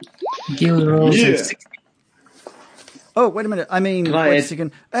 Gil rolls a 60. Oh, wait a minute. I mean, wait a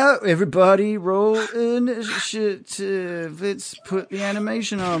second. Oh, everybody roll initiative. Let's put the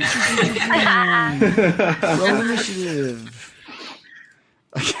animation on. Roll initiative.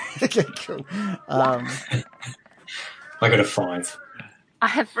 Okay, cool. I got a 5. I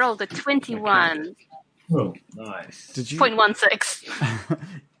have rolled a 21. Oh, nice. Did you? 0.16.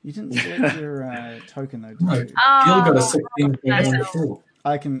 You didn't select your token, though, did No, you? Gil got a 16.14.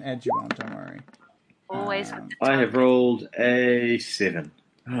 I can add you on, don't worry. Always. I have rolled a 7.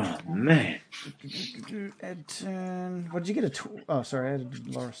 Oh, man. Add turn. What did you get? Oh, sorry, I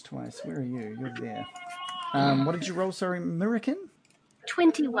added Loris twice. Where are you? You're there. What did you roll? Sorry, American?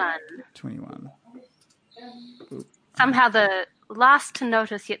 21. 21. Ooh. Somehow the last to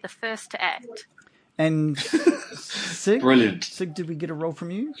notice, yet the first to act. And Sig? Brilliant. Sig, did we get a roll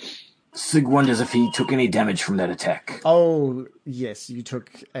from you? Sig wonders if he took any damage from that attack. Oh, yes, you took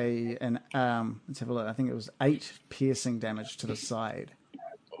let's have a look. I think it was 8 piercing damage to the side.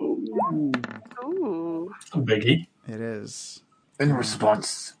 Ooh. A biggie. It is. In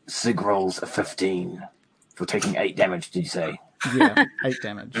response, Sig rolls a 15 for taking 8 damage, did you say? Yeah, 8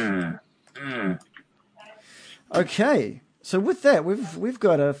 damage. Okay, so with that, we've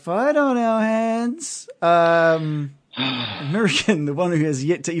got a fight on our hands. American, the one who has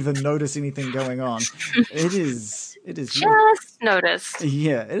yet to even notice anything going on. It is Just noticed.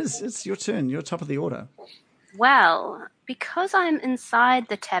 Yeah, it is. It's your turn. You're top of the order. Well, because I'm inside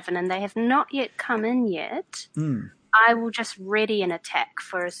the tavern and they have not yet come in yet, I will just ready an attack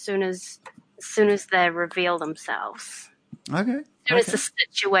for as soon as they reveal themselves. Okay. As soon as the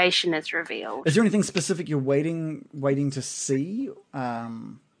situation is revealed. Is there anything specific you're waiting to see?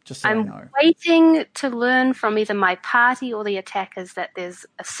 Just so I know. I'm waiting to learn from either my party or the attackers that there's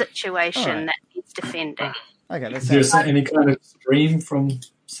a situation that needs defending. Okay, Is there any kind of stream from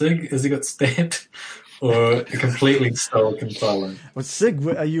Sig? Has he got stabbed? Or completely stoic and silent? Well, Sig,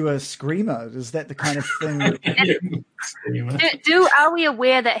 are you a screamer? Is that the kind of thing? Are we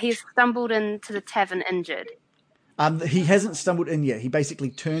aware that he's stumbled into the tavern injured? He hasn't stumbled in yet. He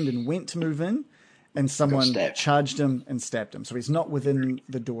basically turned and went to move in, and someone charged him and stabbed him. So he's not within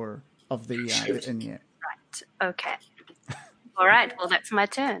the door of the inn yet. Right. Okay. All right. Well, that's my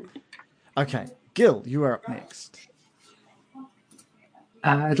turn. Okay. Gil, you are up next.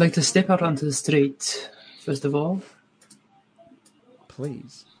 I'd like to step out onto the street, first of all.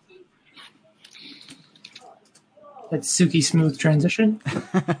 Please. that silky smooth transition.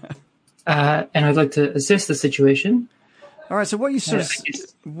 And I'd like to assess the situation. All right. So what you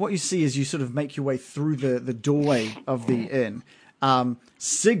see is you sort of make your way through the doorway of the inn.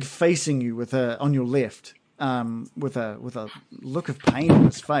 Sig facing you on your left, with a look of pain on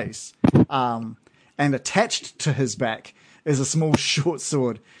his face, and attached to his back is a small short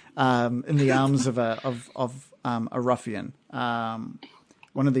sword in the arms of a ruffian.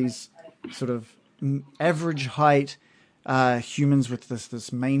 One of these sort of average height humans with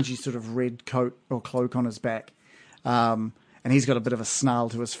this mangy sort of red coat or cloak on his back. And he's got a bit of a snarl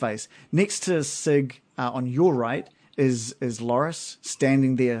to his face. Next to Sig, on your right, is Loris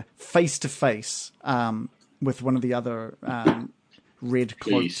standing there face to face with one of the other red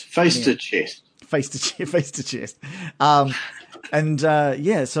cloaked face to chest. Face to chest. So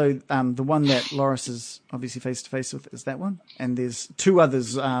the one that Loris is obviously face to face with is that one, and there's two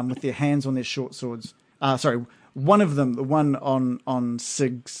others with their hands on their short swords. One of them, the one on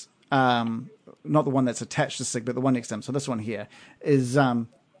Sig's, not the one that's attached to Sig, but the one next to him. So this one here is. No,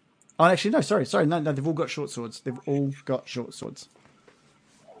 they've all got short swords.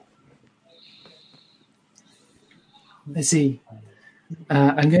 I see.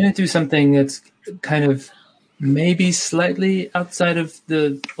 I'm going to do something that's kind of maybe slightly outside of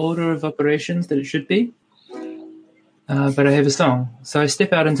the order of operations that it should be. But I have a song. So I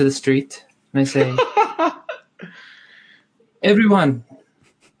step out into the street and I say, everyone,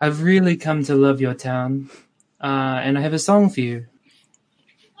 I've really come to love your town. And I have a song for you.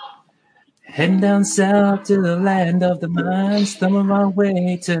 Heading down south to the land of the mines, thumbing my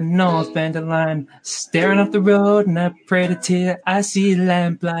way to North Phandalin, staring up the road and I pray to tear, I see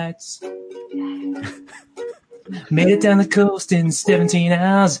lamplights. Made it down the coast in 17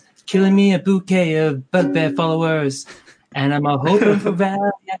 hours, killing me a bouquet of bugbear followers, and I'm a hoping for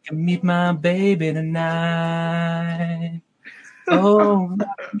rally I can meet my baby tonight. Oh,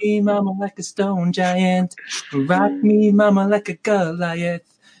 rock me, mama, like a stone giant, rock me, mama, like a Goliath.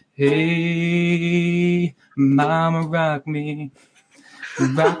 Hey, mama, rock me,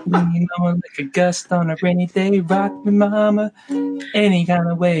 mama, like a gust on a rainy day. Rock me, mama, any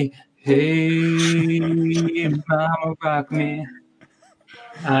kind of way. Hey, mama, rock me.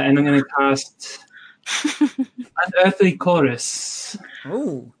 And I'm going to cast Unearthly Chorus.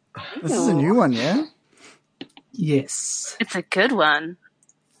 Oh, this is a new one, yeah? Yes. It's a good one.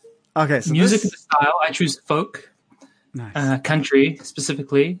 Okay, so music is the style. I choose folk. Nice. Country,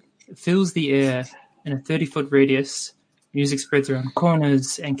 specifically. It fills the air in a 30-foot radius. Music spreads around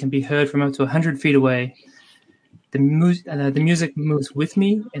corners and can be heard from up to 100 feet away. The music moves with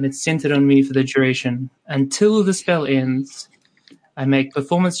me, and it's centered on me for the duration. Until the spell ends, I make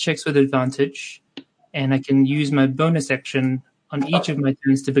performance checks with advantage, and I can use my bonus action on each of my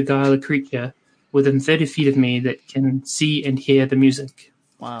turns to beguile a creature within 30 feet of me that can see and hear the music.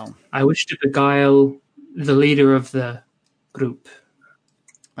 Wow. I wish to beguile the leader of the group.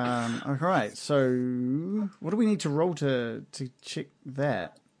 All right. So, what do we need to roll to check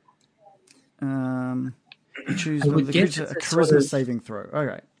that? Choose one of the creature, a charisma saving throw. All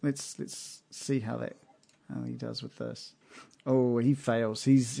right. Let's see how he does with this. Oh, he fails.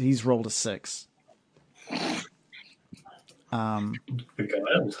 He's rolled a 6.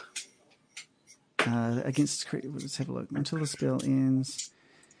 Beguiled. Against, let's have a look. Until the spell ends,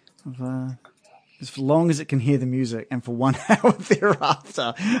 as long as it can hear the music, and for 1 hour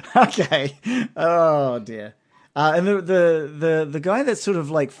thereafter. Okay. Oh dear. And the guy that's sort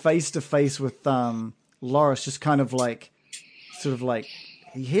of like face to face with Loris just kind of like,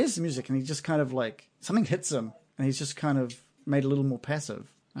 he hears the music and he just kind of like something hits him and he's just kind of made a little more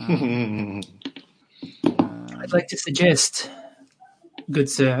passive. I'd like to suggest, good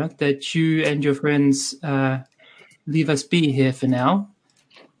sir, that you and your friends leave us be here for now.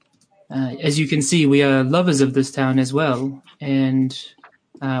 As you can see, we are lovers of this town as well, and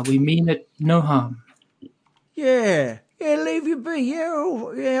we mean it no harm. Yeah, leave you be.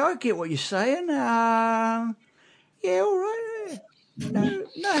 Yeah, I get what you're saying. Yeah, all right. No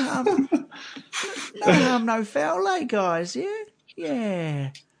harm. No harm, no foul, eh, guys?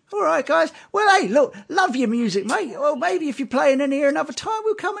 Yeah. All right, guys. Well, hey, look, love your music, mate. Well, maybe if you're playing in here another time,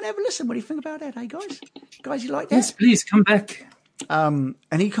 we'll come and have a listen. What do you think about that, hey, guys? Guys, you like that? Yes, please come back. And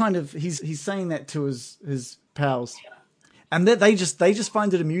he kind of he's saying that to his pals, and they just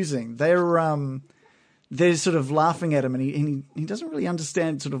find it amusing. They're sort of laughing at him, and he doesn't really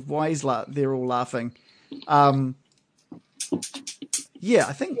understand sort of why they're all laughing. Yeah,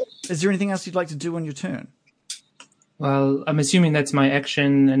 I think. Is there anything else you'd like to do on your turn? Well, I'm assuming that's my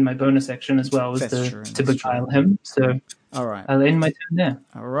action and my bonus action as well, is to beguile him. So all right, I'll end my turn there.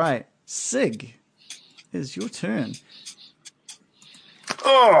 All right, Sig. is your turn.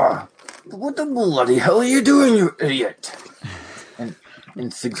 Oh, what the bloody hell are you doing, you idiot? And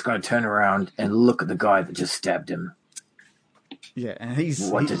Sig's going to turn around and look at the guy that just stabbed him. Yeah, and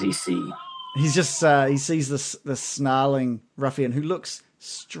What does he see? He's just he sees this snarling ruffian who looks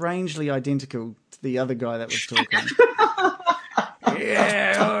strangely identical to the other guy that was talking.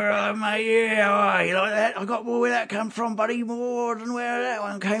 Yeah, all right, mate. Yeah, all right. You like that? I got more where that come from, buddy. More than where that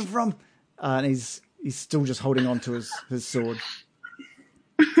one came from. And he's still just holding on to his sword.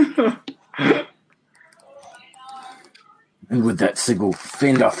 And with that, Sig will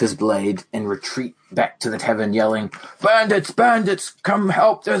fend off his blade and retreat back to the tavern, yelling, "Bandits! Bandits! Come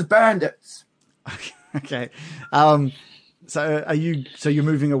help! There's bandits!" Okay. So you're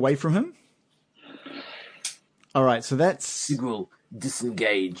moving away from him? All right. So that's Sig will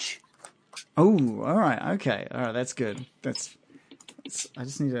disengage. Oh, all right. Okay. All right. That's good. I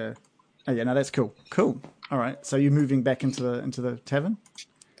just need to. Oh yeah. No, that's cool. Cool. All right. So you're moving back into the tavern.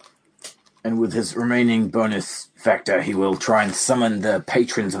 And with his remaining bonus factor, he will try and summon the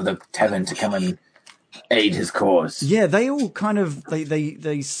patrons of the tavern to come and aid his cause. Yeah, they all kind of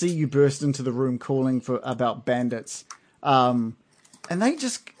they see you burst into the room calling about bandits, and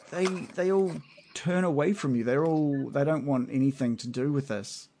they all turn away from you. They don't want anything to do with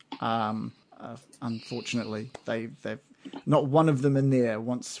this. Unfortunately, they've not one of them in there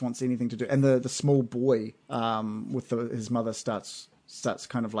wants anything to do. And the small boy with his mother starts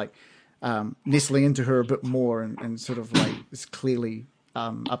kind of like. Nestling into her a bit more and sort of like is clearly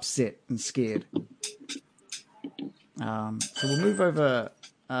upset and scared. So we'll move over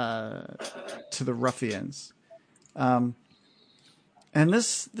to the ruffians. And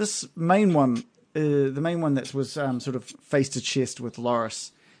this main one, the main one that was sort of face to chest with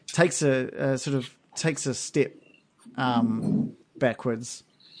Loris, takes a step backwards,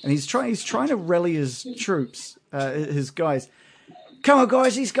 and he's trying to rally his troops, his guys. Come on,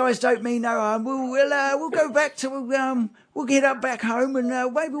 guys! These guys don't mean no harm. We'll go back to we'll get up back home, and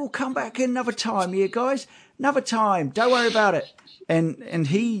maybe we'll come back another time. Here, guys, another time. Don't worry about it. And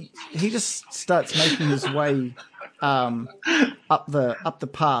he just starts making his way up the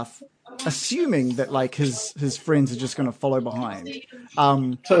path, assuming that like his friends are just going to follow behind.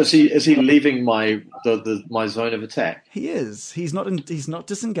 So is he leaving my zone of attack? He is. He's not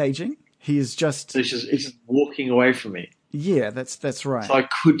disengaging. He is just. So he's just walking away from me. Yeah, that's right. So I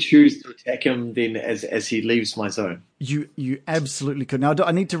could choose to attack him then as he leaves my zone. You absolutely could. Now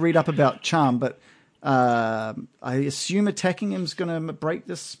I need to read up about charm, but I assume attacking him is going to break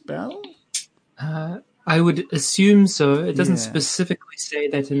the spell. I would assume so. It doesn't specifically say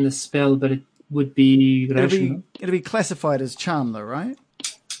that in the spell, but it would be rational. It'll be classified as charm, though, right?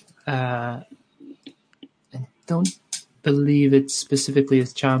 I don't believe it specifically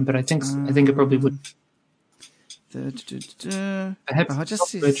as charm, but I think it probably would.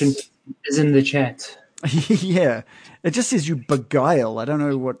 Perhaps merchant is in the chat. Yeah, it just says you beguile. I don't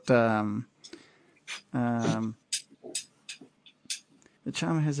know what. The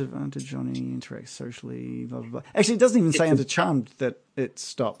charm has advantage on any interact socially. Blah blah blah. Actually, it doesn't even say under charmed that it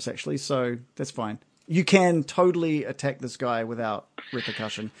stops. Actually, so that's fine. You can totally attack this guy without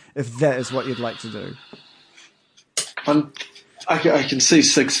repercussion if that is what you'd like to do. I can see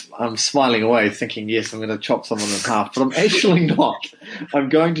Six smiling away, thinking, yes, I'm going to chop someone in half, but I'm actually not. I'm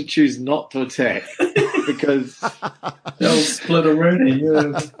going to choose not to attack because... They'll split already,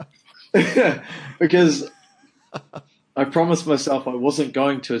 yeah. Because I promised myself I wasn't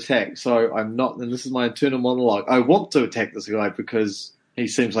going to attack, so I'm not, and this is my internal monologue. I want to attack this guy because he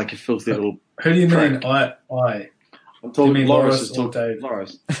seems like a filthy little... Who do you prick. mean, I? I'm talking Loris Loris. or Dave?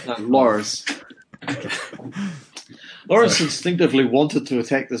 Loris. No, Loris. Loris instinctively wanted to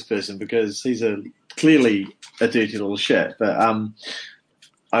attack this person because he's clearly a dirty little shit. But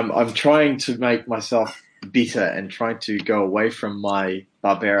I'm trying to make myself better and trying to go away from my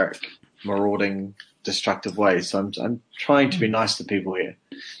barbaric, marauding, destructive ways. So I'm trying to be nice to people here,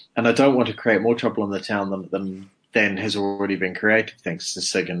 and I don't want to create more trouble in the town than has already been created thanks to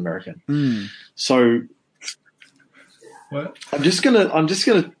Sig and American. So What? I'm just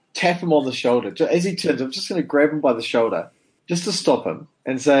gonna tap him on the shoulder. As he turns, I'm just going to grab him by the shoulder just to stop him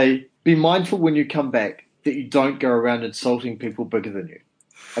and say, be mindful when you come back that you don't go around insulting people bigger than you.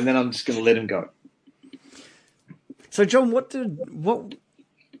 And then I'm just going to let him go. So, John, what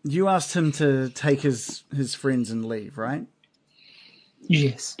you asked him to take his friends and leave, right?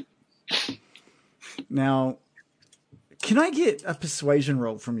 Yes. Now, can I get a persuasion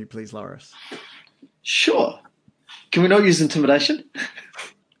roll from you, please, Loris? Sure. Can we not use intimidation?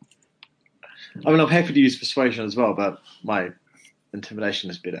 I mean, I'm happy to use persuasion as well, but my intimidation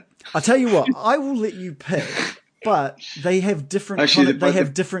is better. I tell you what, I will let you pick, but they have different. Actually, They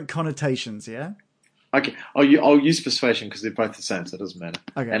have different connotations. Yeah. Okay, I'll use persuasion because they're both the same, so it doesn't matter.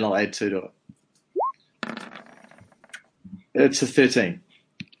 Okay. And I'll add 2 to it. It's a 13.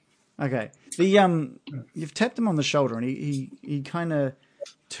 Okay. You've tapped him on the shoulder, and he kind of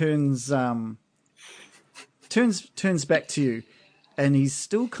turns back to you, and he's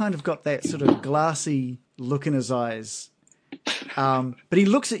still kind of got that sort of glassy look in his eyes. But he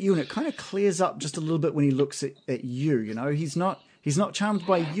looks at you, and it kind of clears up just a little bit when he looks at you. You know, he's not charmed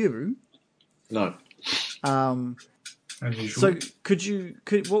by you. No. So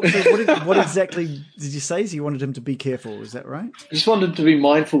what exactly did you say? So you wanted him to be careful, is that right? I just wanted to be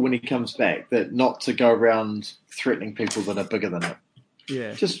mindful when he comes back that not to go around threatening people that are bigger than him.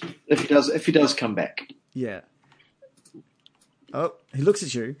 Yeah. Just if he does come back. Yeah. Oh, he looks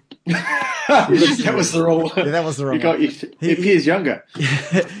at you. That was the wrong one. Yeah, that was the wrong one. He appears younger.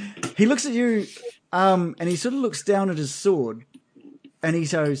 He looks at you, and he sort of looks down at his sword, and he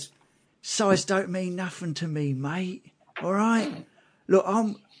goes, "Size don't mean nothing to me, mate. All right? Look,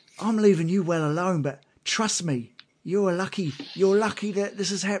 I'm leaving you well alone, but trust me, you're lucky that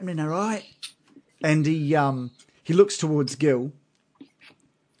this is happening, all right?" And he looks towards Gil,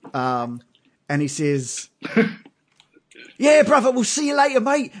 and he says, "Yeah, brother, we'll see you later,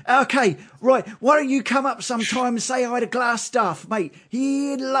 mate. Okay, right, why don't you come up sometime and say hi to Glass Stuff, mate?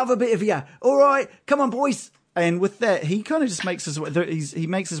 He'd love a bit of you. All right, come on, boys." And with that, he kind of just makes his way. He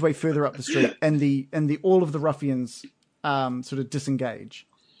makes his way further up the street, and the all of the ruffians sort of disengage,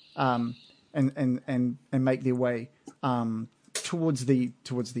 and make their way towards the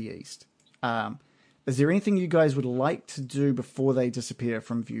east. Is there anything you guys would like to do before they disappear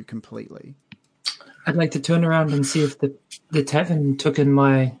from view completely? I'd like to turn around and see if the tavern took in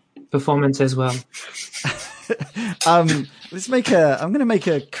my performance as well. I'm going to make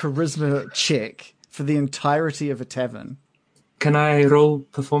a charisma check for the entirety of a tavern. Can I roll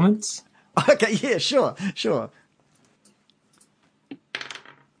performance? Okay, yeah, sure.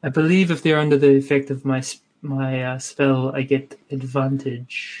 I believe if they're under the effect of my spell, I get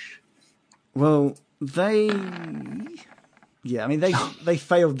advantage. Well, they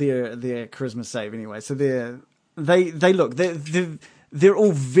failed their charisma save anyway, so they're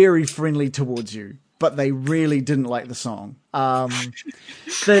all very friendly towards you, but they really didn't like the song.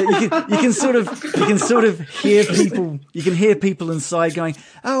 You can sort of hear people. You can hear people inside going,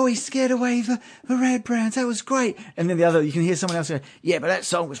 "Oh, he scared away the Redbrands. That was great." And then you can hear someone else go, "Yeah, but that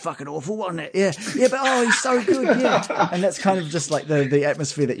song was fucking awful, wasn't it? Yeah, but oh, he's so good, yeah." And that's kind of just like the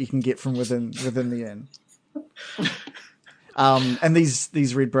atmosphere that you can get from within the inn. And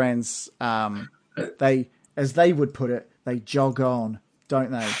these Redbrands, as they would put it, they jog on,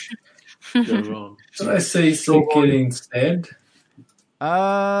 don't they? Did I see Sid getting stabbed?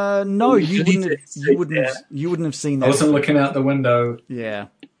 No, you wouldn't have seen that. I wasn't looking out the window. Yeah,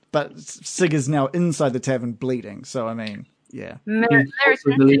 but Sig is now inside the tavern bleeding. So I mean, yeah.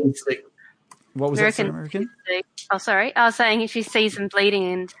 American. What was that, American? Oh, sorry. I was saying she sees him bleeding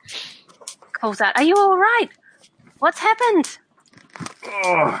and calls out, "Are you all right? What's happened?"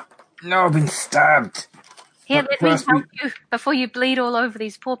 Oh, no, I've been stabbed. Here, let me help you before you bleed all over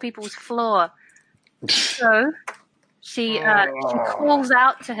these poor people's floor. So she calls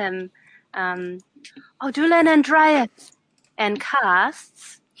out to him, "Odulan Andreas," and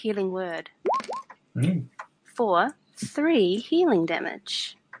casts Healing Word for 3 healing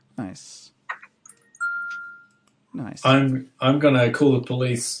damage. Nice. I'm gonna call the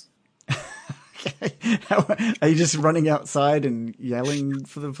police. Okay. Are you just running outside and yelling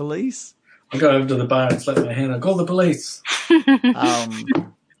for the police? I go over to the bar and slap my hand. I call the police.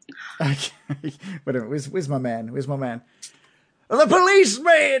 Okay. Wait a minute. Where's my man? The police,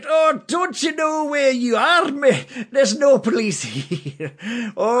 mate! Oh, don't you know where you are, mate? There's no police here.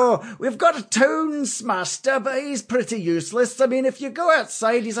 Oh, we've got a townsmaster, but he's pretty useless. I mean, if you go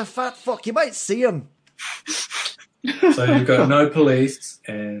outside, he's a fat fuck. You might see him. So you've got no police,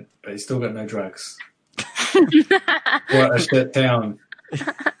 but you still got no drugs. What a shit town.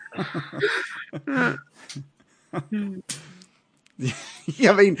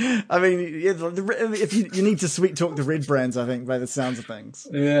 Yeah, I mean, if you need to sweet talk the Redbrands, I think by the sounds of things.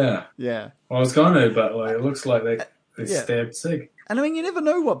 Yeah. Well, I was going to, but it looks like they stabbed Sig. And I mean, you never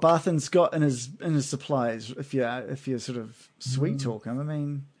know what Barthen's got in his supplies if you sort of sweet talk him. I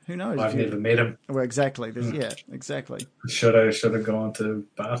mean, who knows? I've never met him. Well, exactly. Yeah, exactly. Should have gone to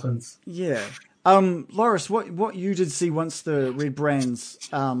Barthen's. Yeah. Loris, what you did see once the Redbrands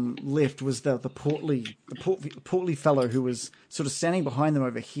left was the portly fellow who was sort of standing behind them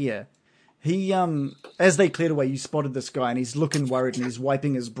over here, He, as they cleared away, you spotted this guy, and he's looking worried, and he's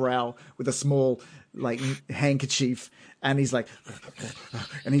wiping his brow with a small, like, handkerchief, and he's like,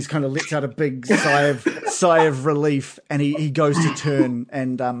 and he's kind of lets out a big sigh of relief, and he goes to turn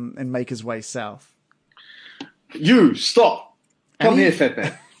and make his way south. You stop! Come here, fat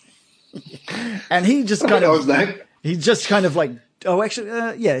man. And he just kind That of, was name. he just kind of like, oh, actually,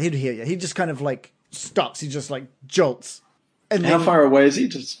 yeah, he'd hear you. He just kind of like stops. He just like jolts. And How far away is he?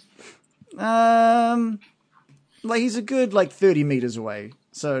 Just like he's a good like 30 meters away.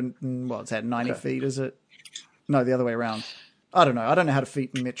 So what's that? 90 feet? Is it? No, the other way around. I don't know. I don't know how to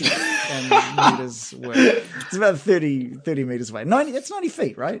feet and metric and meters work. It's about 30 meters away. 90. It's 90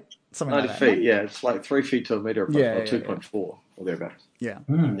 feet, right? Something 90 like that. feet. Yeah, it's like 3 feet to a meter, or 2.4 or thereabouts. Yeah.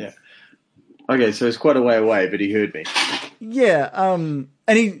 Yeah. Okay, so it's quite a way away, but he heard me. Yeah. And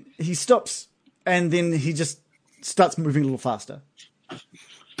he stops, and then he just starts moving a little faster.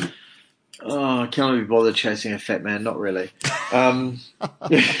 Oh, can't be bothered chasing a fat man. Not really.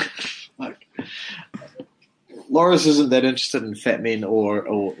 Loris isn't that interested in fat men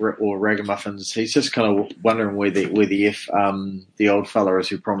or ragamuffins. He's just kind of wondering where the old fella is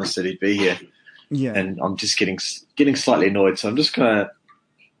who promised that he'd be here. Yeah. And I'm just getting slightly annoyed. So I'm just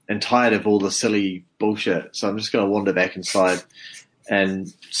and tired of all the silly bullshit. So I'm just going to wander back inside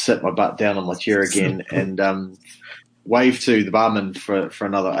and sit my butt down on my chair again and wave to the barman for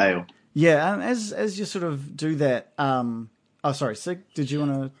another ale. Yeah, as you sort of do that, sorry, Sig, did you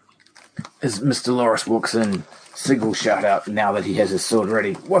want to... As Mr. Loris walks in, Sig will shout out now that he has his sword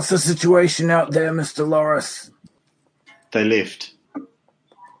ready. What's the situation out there, Mr. Loris? They left.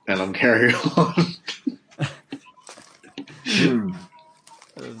 And I'm carrying on.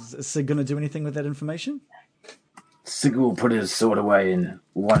 Is Sig going to do anything with that information? Sig will put his sword away and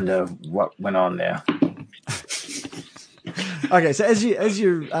wonder what went on there. Okay, so as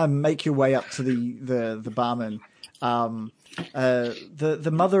you make your way up to the barman, the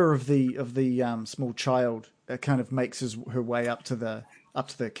mother of the small child kind of makes her way up to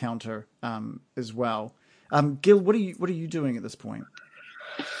the counter as well. Gil, what are you doing at this point?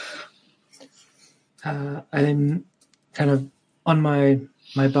 I'm kind of on my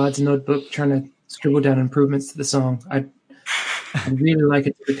bard's notebook trying to scribble down improvements to the song. I'd really like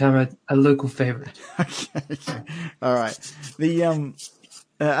it to become a local favorite. Okay. All right.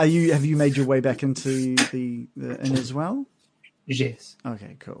 Have you made your way back into the inn as well? Yes.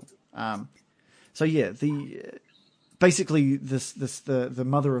 Okay, cool. So yeah, basically the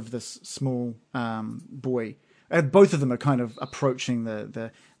mother of this small boy, both of them are kind of approaching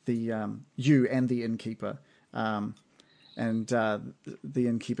the you and the innkeeper, and the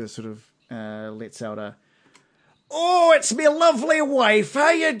innkeeper sort of lets out a, "Oh, it's me lovely wife.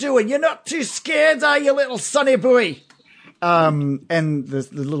 How you doing? You're not too scared, are you, little sonny boy?" And the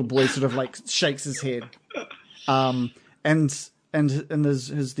little boy sort of like shakes his head. And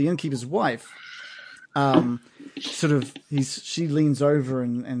there's the innkeeper's wife. She leans over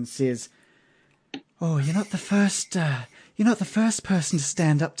and says, "Oh, you're not the first person to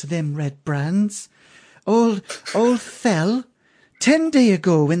stand up to them Redbrands. Old Fell, 10 days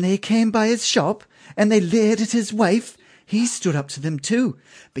ago when they came by his shop and they laid at his wife, he stood up to them too.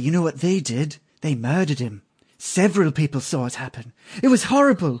 But you know what they did? They murdered him. Several people saw it happen. It was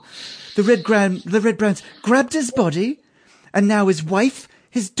horrible. The Redbrands grabbed his body, and now his wife,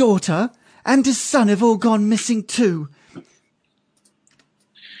 his daughter, and his son have all gone missing too."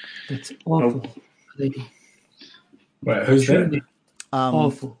 That's awful, lady. Wait, who's that?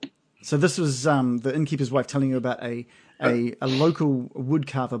 Awful. So this was the innkeeper's wife telling you about a local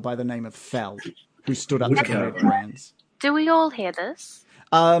woodcarver by the name of Fell, who stood up to the Redbrands. Do we all hear this?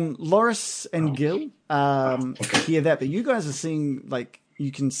 Loris and Gil hear that, but you guys are seeing, like,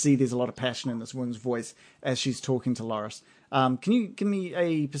 you can see there's a lot of passion in this woman's voice as she's talking to Loris. Can you give me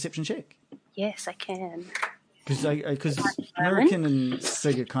a perception check? Yes, I can. Because American and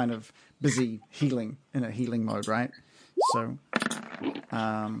Sig are kind of busy healing in a healing mode, right? So,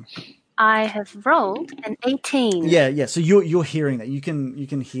 I have rolled an 18. Yeah. So you're hearing that. You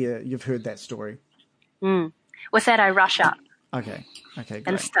can hear. You've heard that story. With that, I rush up. Okay, great.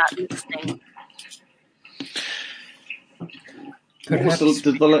 And start listening. Perhaps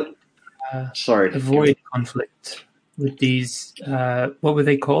sorry. avoid conflict with these. What were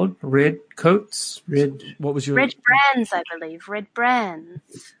they called? Red coats? What was your Redbrands, I believe. Redbrands.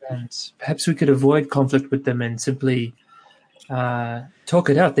 Perhaps we could avoid conflict with them and simply talk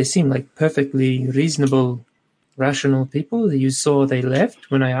it out. They seem like perfectly reasonable, rational people. You saw they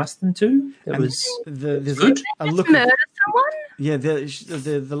left when I asked them to. There's a look. Murder someone? Yeah,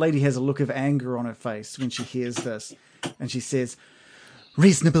 the lady has a look of anger on her face when she hears this, and she says,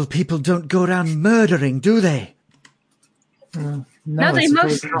 reasonable people don't go around murdering, do they? No, they I most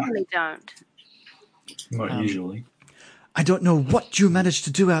suppose not. certainly don't. Not usually. I don't know what you managed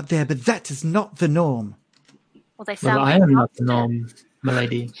to do out there, but that is not the norm. Well, they Well, sound I like am not the norm,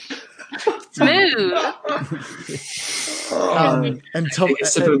 milady. smooth. And Tom, Take a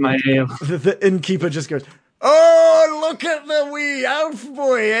sip of my ale. the innkeeper just goes, "Oh, look at the wee elf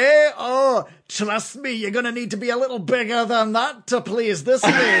boy, eh? Oh, trust me, you're going to need to be a little bigger than that to please this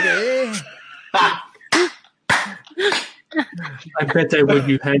lady." I bet I would,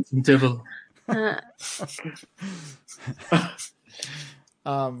 you handsome devil.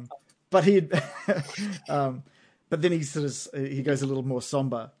 But he, but then he sort of he goes a little more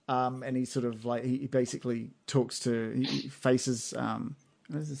somber, and he sort of like he basically he faces.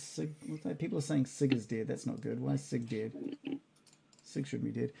 What is this? Sig? What's that? People are saying Sig is dead. That's not good. Why is Sig dead? Sig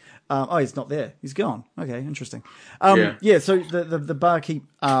shouldn't be dead. Oh, he's not there. He's gone. Okay, interesting. Yeah. So the barkeep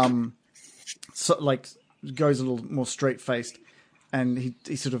goes a little more straight faced, and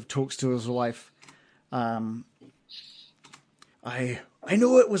he sort of talks to his wife. I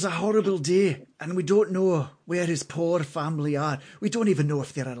know it was a horrible day, and we don't know where his poor family are. We don't even know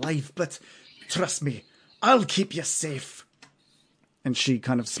if they're alive, but trust me, I'll keep you safe. And she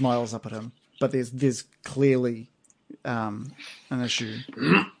kind of smiles up at him, but there's clearly an issue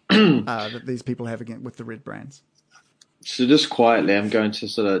that these people have again with the Redbrands. So just quietly, I'm going to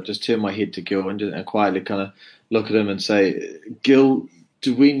sort of just turn my head to Gil and quietly kind of look at him and say, Gil,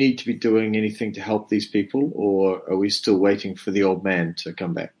 do we need to be doing anything to help these people, or are we still waiting for the old man to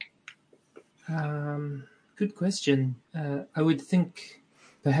come back? Good question. I would think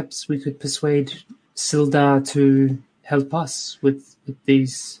perhaps we could persuade Sildar to help us with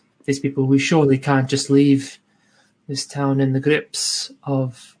these people. We surely can't just leave this town in the grips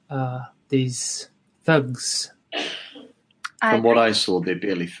of these thugs. From what I saw, they're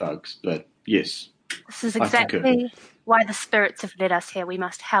barely thugs, but yes. This is exactly why the spirits have led us here. We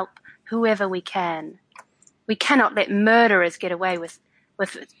must help whoever we can. We cannot let murderers get away with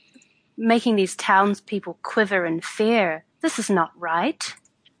making these townspeople quiver in fear. This is not right.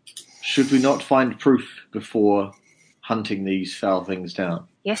 Should we not find proof before hunting these foul things down?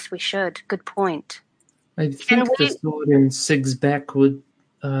 Yes, we should. Good point. I think the sword in Sig's back would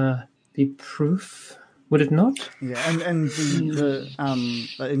be proof. Would it not? Yeah, and the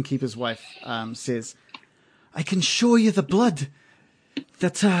innkeeper's wife says, "I can show you the blood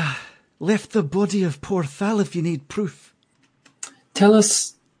that left the body of poor Thal if you need proof." Tell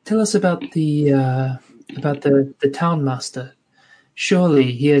us about the town master.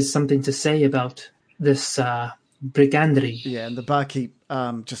 Surely he has something to say about this brigandry. Yeah, and the barkeep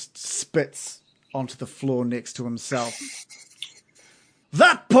just spits onto the floor next to himself.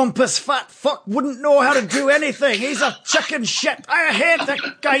 "That pompous fat fuck wouldn't know how to do anything. He's a chicken shit. I hate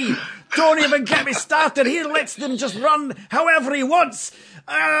that guy. Don't even get me started. He lets them just run however he wants.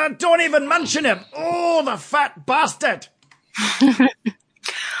 Don't even mention him. Oh, the fat bastard."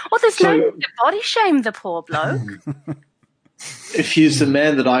 Well, there's no need to body shame the poor bloke. If he's the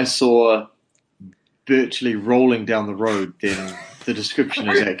man that I saw virtually rolling down the road, then the description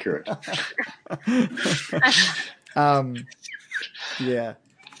is accurate. Yeah.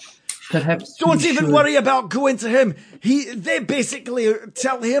 Perhaps don't even worry about going to him. They basically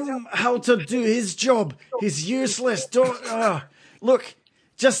tell him how to do his job. He's useless. Don't look.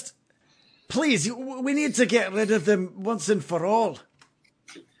 Just please, we need to get rid of them once and for all.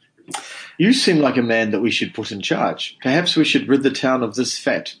 You seem like a man that we should put in charge. Perhaps we should rid the town of this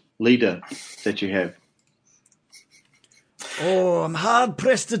fat leader that you have. Oh, I'm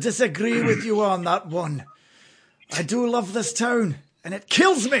hard-pressed to disagree with you on that one. I do love this town, and it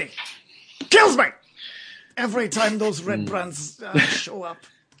kills me. Kills me! Every time those Redbrands show up.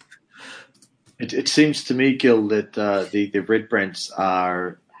 It seems to me, Gil, that the Redbrands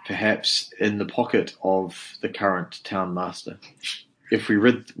are perhaps in the pocket of the current town master. If we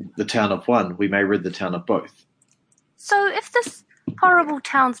rid the town of one, we may rid the town of both. So if this horrible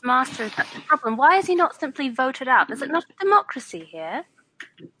town's master is such a problem, why is he not simply voted out? Is it not a democracy here?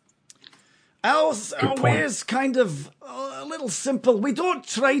 Our way's kind of a little simple. We don't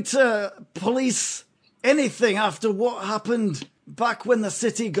try to police anything after what happened back when the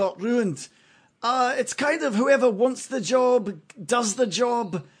city got ruined. It's kind of whoever wants the job does the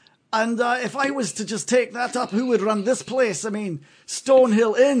job. And if I was to just take that up, who would run this place? I mean,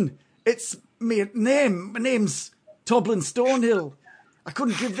 Stonehill Inn. It's my name. My name's Toblin Stonehill. I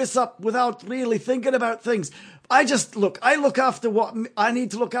couldn't give this up without really thinking about things. I look after what I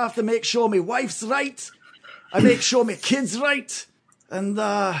need to look after, make sure my wife's right. I make sure my kid's right. And,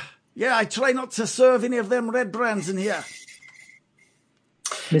 I try not to serve any of them Redbrands in here.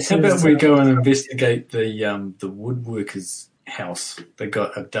 How about we go and investigate the woodworker's house that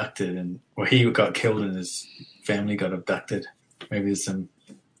got abducted he got killed and his family got abducted. Maybe there's some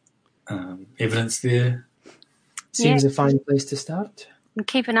evidence there. Seems a fine place to start. And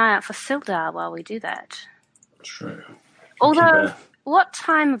keep an eye out for Sildar while we do that. True. Although, what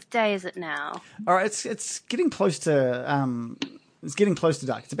time of day is it now? All right, it's getting close to dark.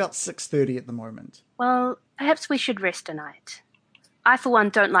 It's about 6:30 at the moment. Well, perhaps we should rest a night. I, for one,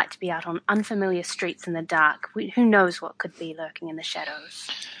 don't like to be out on unfamiliar streets in the dark. Who knows what could be lurking in the shadows?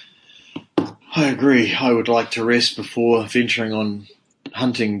 I agree. I would like to rest before venturing on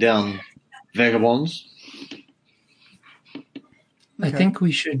hunting down vagabonds. I think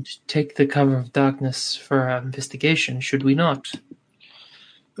we should take the cover of darkness for our investigation, should we not?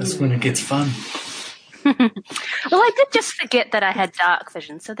 That's when it gets fun. Well, I did just forget that I had dark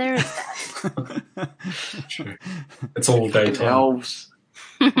vision, so there is that. True. It's all daytime. Elves.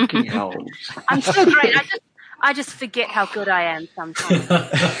 Fucking elves. I'm so great. I just forget how good I am sometimes.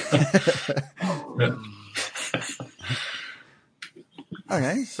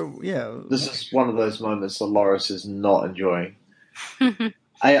 Okay, so yeah. This is one of those moments that Loris is not enjoying.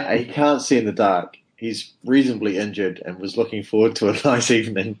 I can't see in the dark. He's reasonably injured and was looking forward to a nice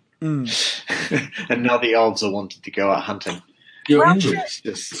evening. And now the elves are wanting to go out hunting. You're injured.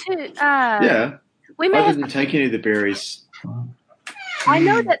 Yeah. I didn't take any of the berries. I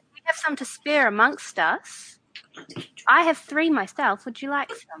know that we have some to spare amongst us. I have 3 myself. Would you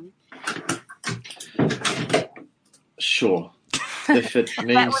like some? Sure. If it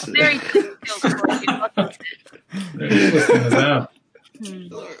means That was very difficult for you, wasn't it?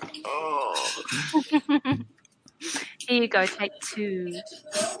 Here you go. Take 2.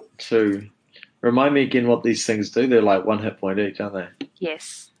 2. Remind me again what these things do. They're like 1 hit point each, aren't they?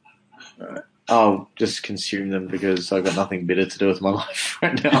 Yes. I'll just consume them because I've got nothing better to do with my life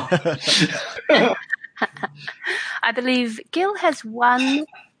right now. I believe Gil has 1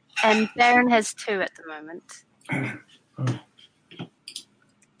 and Baron has 2 at the moment.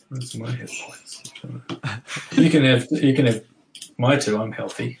 That's my hit points. You can have my 2. I'm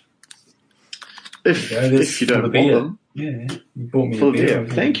healthy. If you don't want them. Yeah, you bought me a beer.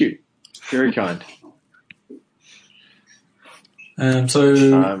 Thank you. Very kind.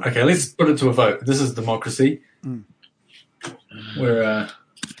 Okay, let's put it to a vote. This is democracy. We're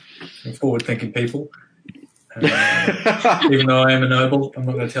forward-thinking people. Even though I am a noble, I'm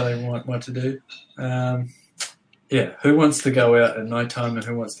not going to tell everyone what to do. Who wants to go out at night time and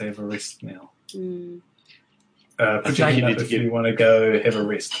who wants to have a rest now? Put your hand up if you want to go have a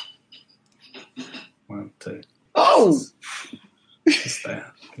rest. 1, 2. Oh! Stay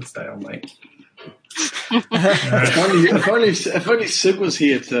on, mate. If only Sig was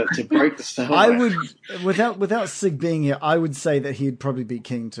here to break the stalemate. I would, without Sig being here, I would say that he'd probably be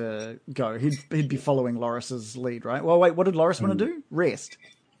keen to go. He'd be following Loris's lead, right? Well, wait, what did Loris want to do? Rest.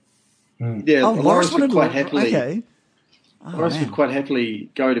 Yeah, Loris would quite happily. Okay. Loris would quite happily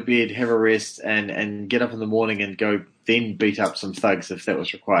go to bed, have a rest, and get up in the morning and go then beat up some thugs if that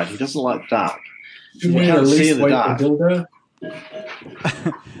was required. He doesn't like dark. You can't see in the dark.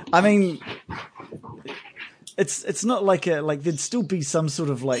 I mean, it's not like there'd still be some sort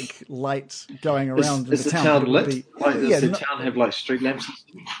of like light going around in the town. Town lit? Does the town have like street lamps?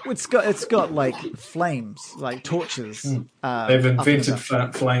 It's got like flames, like torches. They've invented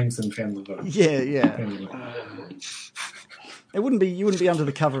flames in Phandelver. Yeah. You wouldn't be under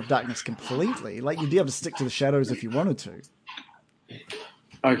the cover of darkness completely. Like you'd be able to stick to the shadows if you wanted to.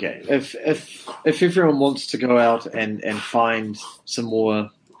 Okay, if everyone wants to go out and find some more,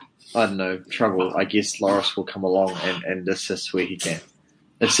 I don't know, trouble, I guess Loris will come along and assist where he can.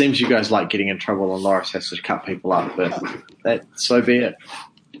 It seems you guys like getting in trouble and Loris has to cut people up, but so be it.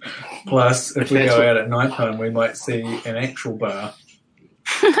 Plus, if we go out at night time, we might see an actual bar.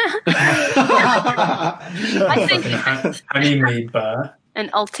 I think honeymead bar. an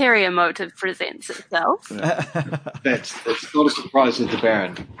ulterior motive presents itself. That's not a surprise with the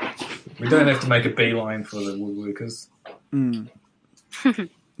Baron. We don't have to make a beeline for the woodworkers.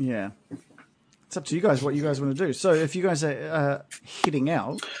 Yeah. It's up to you guys what you guys want to do. So if you guys are heading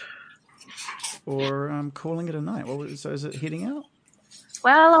out or calling it a night, so is it heading out?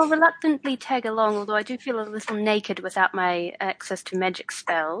 Well, I'll reluctantly tag along, although I do feel a little naked without my access to magic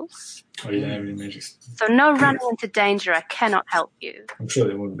spells. Oh, you don't have any magic spells. So no running into danger. I cannot help you. I'm sure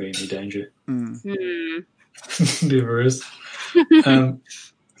there wouldn't be any danger. Never is.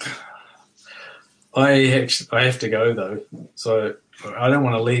 I have to go, though. So I don't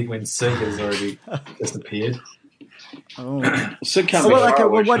want to leave when Sig has already disappeared. Oh. Sid can't Oh, be well, okay. far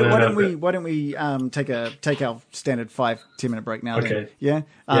Well, away. why don't we take our standard 5-10 minute break now? Then, Okay. yeah.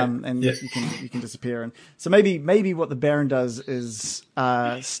 And Yeah. you can disappear. And so maybe what the Baron does is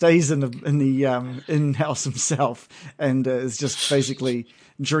stays in the in-house himself and is just basically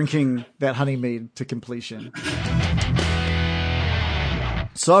drinking that honey mead to completion.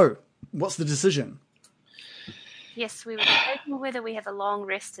 So, what's the decision? Yes, we were debating whether we have a long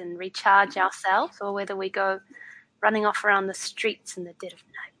rest and recharge ourselves, or whether we go running off around the streets in the dead of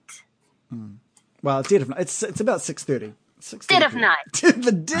night. Well, dead of night. It's about 6:30. Dead of night.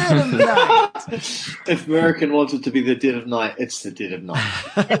 The dead of night. If American wants it to be the dead of night, it's the dead of night.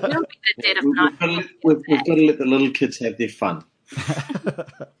 It will be the dead of night. We've got to let the little kids have their fun.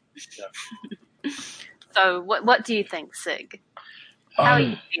 So, what do you think, Sig? How are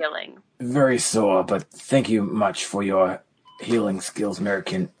you feeling? Very sore, but thank you much for your healing skills,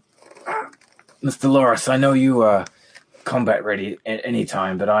 American. Mr. Loris, I know you are combat ready at any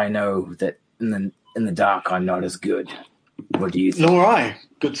time, but I know that in the dark I'm not as good. What do you think? Nor I.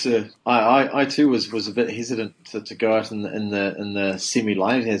 Good to. I too was a bit hesitant to go out in the semi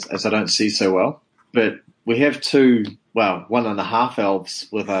light as I don't see so well. But we have 1.5 elves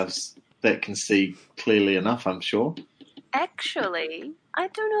with us that can see clearly enough, I'm sure. Actually, I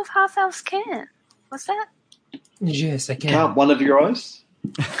don't know if half elves can. What's that? Yes, I can. Can't one of your eyes?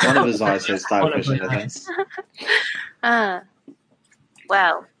 One of his eyes has dark One of vision, my I think. eyes.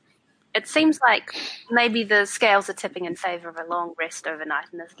 Well, it seems like maybe the scales are tipping in favor of a long rest overnight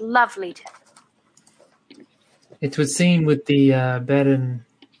in this lovely town. It would seem with the Baron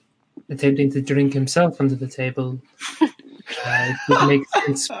attempting to drink himself under the table, it would make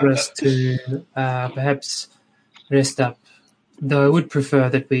sense for us to perhaps rest up. Though I would prefer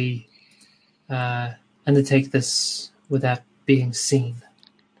that we undertake this without being seen.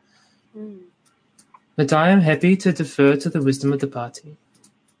 But I am happy to defer to the wisdom of the party.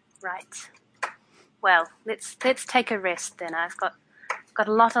 Right. Well, let's take a rest then. I've got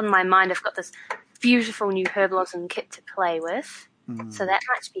a lot on my mind. I've got this beautiful new herbalism kit to play with, so that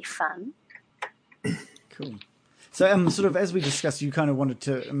might be fun. Cool. So, sort of as we discussed, you kind of wanted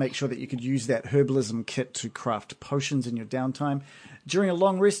to make sure that you could use that herbalism kit to craft potions in your downtime. During a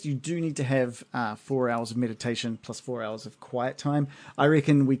long rest, you do need to have 4 hours of meditation plus 4 hours of quiet time. I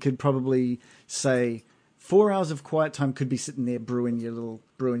reckon we could probably say 4 hours of quiet time could be sitting there brewing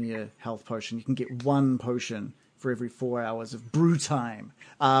your health potion. You can get 1 potion for every 4 hours of brew time.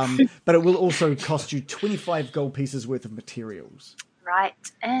 But it will also cost you 25 gold pieces worth of materials. Right.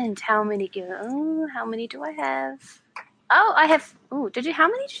 And how many do I have? Oh, I have. Oh, how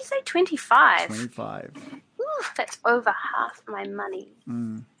many did you say? 25. 25. Ooh, that's over half my money.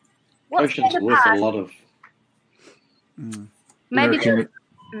 Potion's worth a lot of. Maybe.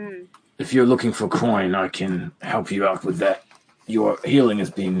 If you're looking for coin, I can help you out with that. Your healing has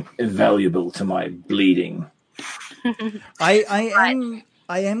been invaluable to my bleeding. I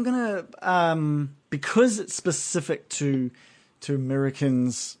am gonna because it's specific to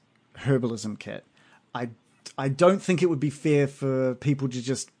Americans' herbalism kit. I don't think it would be fair for people to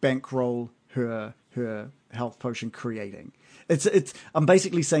just bankroll her health potion creating. I'm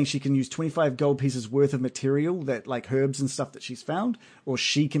basically saying she can use 25 gold pieces worth of material, that like herbs and stuff that she's found, or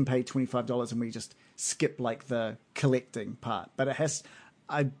she can pay $25 and we just skip like the collecting part. But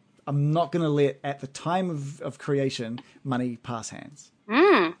I'm not going to let, at the time of creation, money pass hands.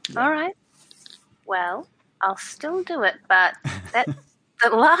 All right. Well, I'll still do it, but that's the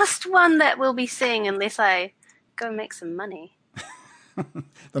last one that we'll be seeing unless I go make some money.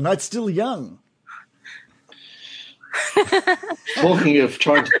 The night's still young. Talking of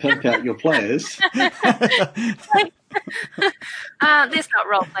trying to pimp out your players. Let's not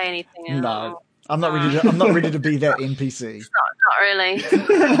roleplay anything. No, I'm not ready to be that NPC. Not really.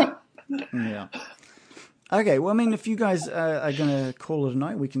 Yeah. Okay, well, I mean, if you guys are going to call it a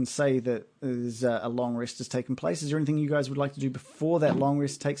night, we can say that there's a long rest has taken place. Is there anything you guys would like to do before that long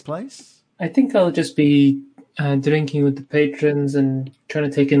rest takes place? I think I'll just be drinking with the patrons and trying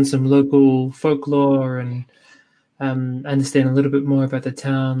to take in some local folklore and understand a little bit more about the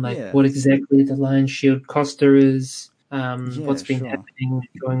town, like what exactly the Lion Shield Costa is, what's been happening,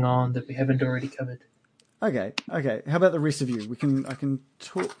 going on that we haven't already covered. Okay. How about the rest of you? I can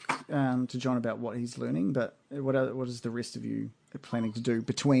talk to John about what he's learning, but what is the rest of you planning to do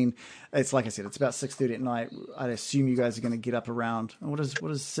between? It's like I said, it's about 6:30 at night. I'd assume you guys are going to get up around. What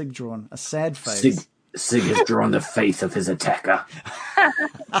is Sig drawn? A sad face. Sig has drawn the face of his attacker.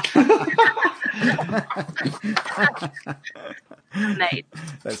 Mate.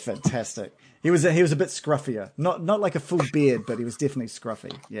 That's fantastic. He was a bit scruffier, not like a full beard, but he was definitely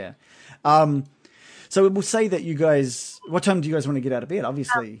scruffy. Yeah. So we'll say that you guys. What time do you guys want to get out of bed?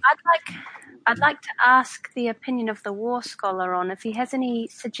 Obviously, I'd like to ask the opinion of the war scholar on if he has any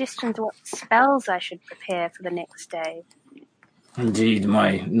suggestions what spells I should prepare for the next day. Indeed,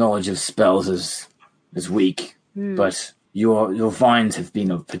 my knowledge of spells is weak, but your vines have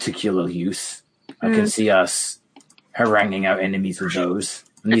been of particular use. I can see us haranguing our enemies with those.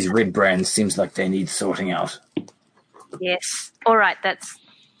 And these Redbrands seems like they need sorting out. Yes. All right.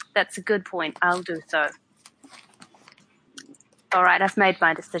 That's a good point. I'll do so. All right. I've made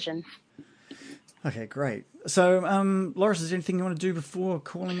my decision. Okay, great. So, Loris, is there anything you want to do before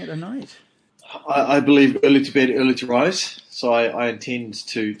calling it a night? I believe early to bed, early to rise. So I intend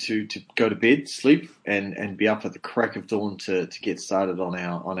to go to bed, sleep, and be up at the crack of dawn to get started on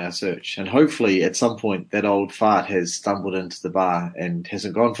our search. And hopefully, at some point, that old fart has stumbled into the bar and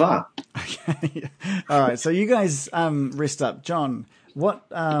hasn't gone far. Okay. All right. So you guys rest up. John, what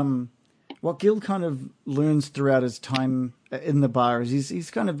Gil kind of learns throughout his time in the bar is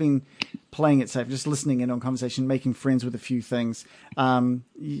he's kind of been playing it safe, just listening in on conversation, making friends with a few things.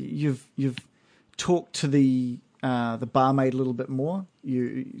 You've talked to the barmaid a little bit more.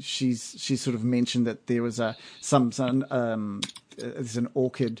 She's sort of mentioned that there was there's an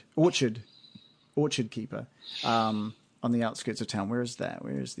orchard keeper on the outskirts of town. Where is that?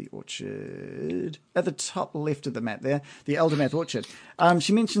 Where is the orchard? At the top left of the map there, the Eldermath Orchard.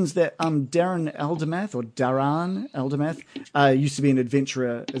 She mentions that Daran Eldermath used to be an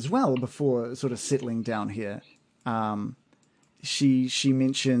adventurer as well before sort of settling down here. She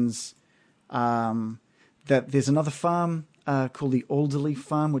mentions that there's another farm called the Alderley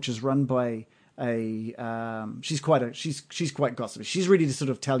Farm, which is run by she's quite gossipy. She's ready to sort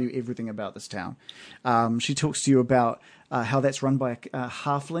of tell you everything about this town. She talks to you about how that's run by a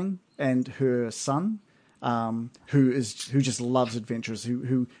halfling and her son, who just loves adventures,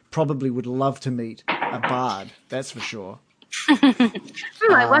 who probably would love to meet a bard. That's for sure.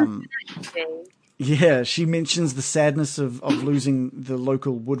 Yeah, she mentions the sadness of losing the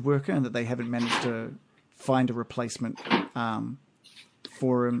local woodworker and that they haven't managed to find a replacement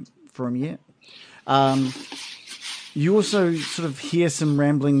for him yet. You also sort of hear some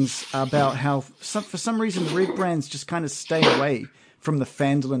ramblings about how, for some reason, the Redbrands just kind of stay away from the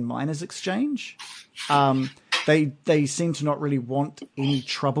Phandalin Miners Exchange. They seem to not really want any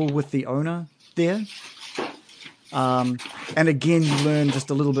trouble with the owner there. And again, you learn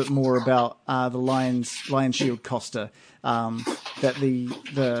just a little bit more about the Lion Shield Costa. That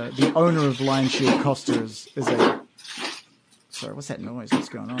the owner of Lion Shield Costa is a... Sorry, what's that noise? What's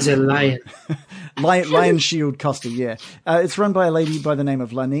going on? It's a lion. Lion Shield Costa, yeah. It's run by a lady by the name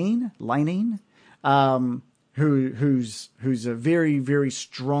of Linene, who's a very, very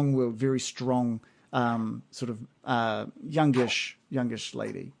strong-willed, very strong sort of youngish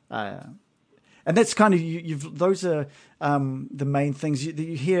lady. And that's kind of those are the main things. You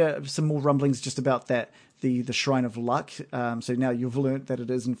hear some more rumblings just about that the Shrine of Luck. So now you've learnt that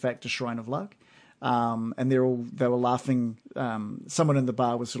it is in fact a Shrine of Luck. And they were laughing. Someone in the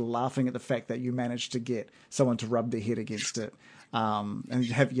bar was sort of laughing at the fact that you managed to get someone to rub their head against it, and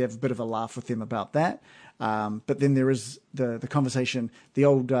you have a bit of a laugh with them about that. But then there is the conversation,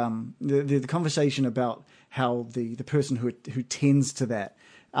 the conversation about how the person who tends to that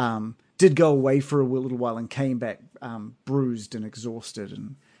did go away for a little while and came back bruised and exhausted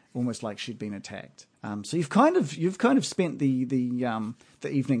and almost like she'd been attacked. So you've kind of spent the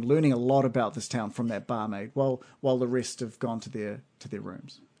evening learning a lot about this town from that barmaid, while the rest have gone to their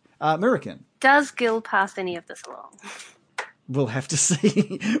rooms. American. Does Gil pass any of this along? We'll have to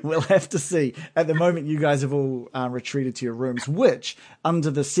see. We'll have to see. At the moment, you guys have all retreated to your rooms, which, under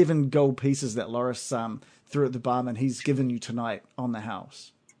the 7 gold pieces that Loris threw at the barman, he's given you tonight on the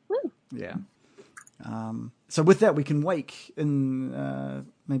house. Woo. Yeah. So with that, we can wake in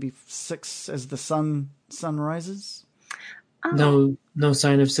maybe 6 as the sun rises. Oh. No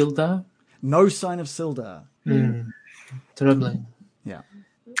sign of Sildar? No sign of Sildar. Troubling. Yeah.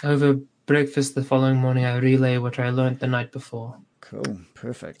 Over breakfast the following morning, I relay what I learned the night before. Cool.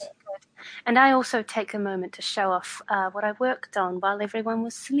 Perfect. And I also take a moment to show off what I worked on while everyone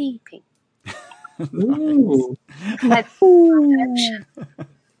was sleeping. Ooh.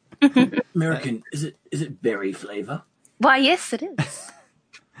 American, is it berry flavor? Why, yes, it is.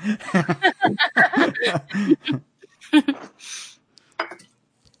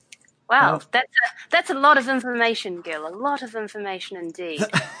 Wow, that's a lot of information, Gil. A lot of information indeed.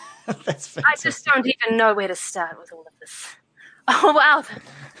 That's fantastic. I just don't even know where to start with all of this. Oh, wow.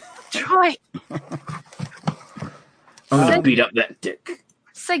 Troy. I'm going to beat up that dick.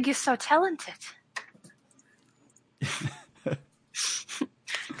 Sig, you're so talented.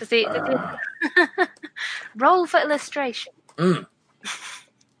 Because Roll for illustration.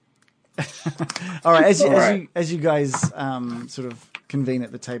 All right, as you guys sort of convene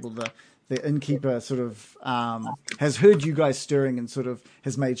at the table, the innkeeper sort of has heard you guys stirring and sort of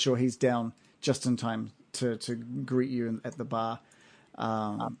has made sure he's down just in time to greet you at the bar,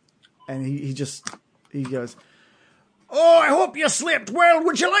 and he goes, "Oh, I hope you slept well.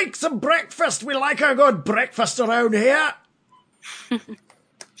 Would you like some breakfast? We like a good breakfast around here."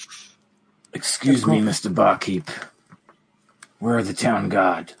 Excuse me, Mr. Barkeep. Where are the town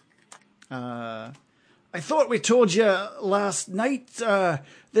guard? I thought we told you last night.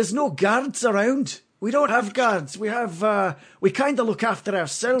 There's no guards around. We don't have guards. We have. We kind of look after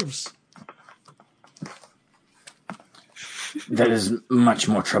ourselves. That is much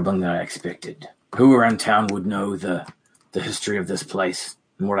more troubling than I expected. Who around town would know the history of this place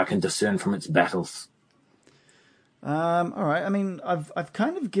and what I can discern from its battles? All right. I mean, I've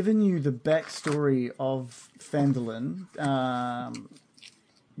kind of given you the backstory of Phandalin.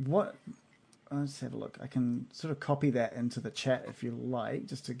 What? Let's have a look. I can sort of copy that into the chat if you like,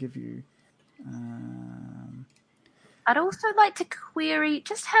 just to give you. I'd also like to query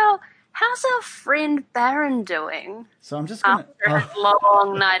just how's our friend Baron doing? So I'm just gonna after a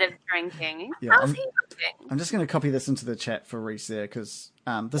long night of drinking. Yeah, how's he looking? I'm just going to copy this into the chat for Reese there because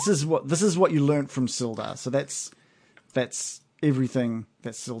this is what you learnt from Sildar. So that's everything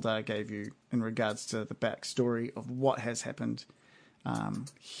that Sildar gave you in regards to the backstory of what has happened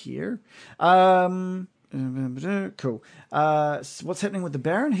here. Cool. So what's happening with the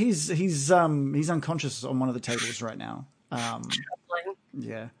Baron? He's unconscious on one of the tables right now.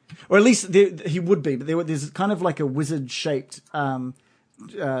 Yeah, or at least he would be. But there's kind of like a wizard-shaped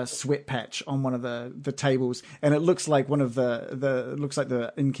sweat patch on one of the tables, and it looks like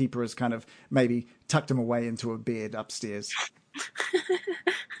the innkeeper has kind of maybe tucked him away into a bed upstairs.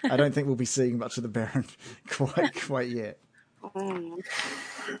 I don't think we'll be seeing much of the Baron quite yet.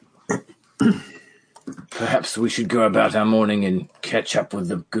 Perhaps we should go about our morning and catch up with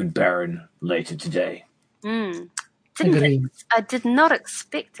the good Baron later today. I did not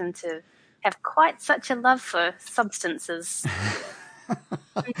expect him to have quite such a love for substances.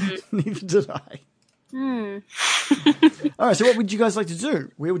 Neither did I. All right, so what would you guys like to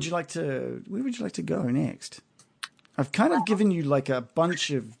do? Where would you like to go next? I've kind of given you like a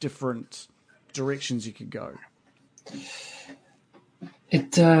bunch of different directions you could go.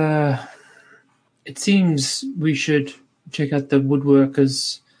 It seems we should check out the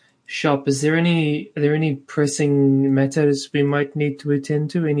woodworker's shop. Are there any pressing matters we might need to attend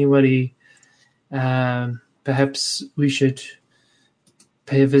to? Anybody? Perhaps we should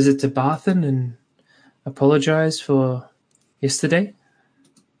pay a visit to Barthen and apologize for yesterday.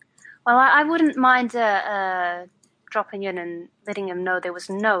 Well, I wouldn't mind dropping in and letting him know there was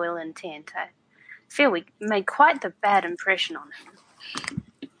no ill intent. I feel we made quite the bad impression on him.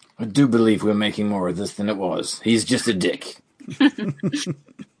 I do believe we're making more of this than it was. He's just a dick.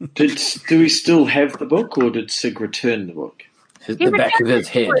 Do we still have the book, or did Sig return the book? The back of his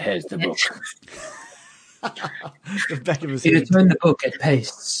head has the book. The back of his He head. returned the book at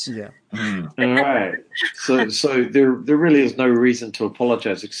pastes. Yeah. All right. So there really is no reason to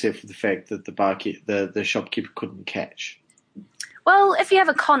apologise except for the fact that the shopkeeper couldn't catch. Well, if you have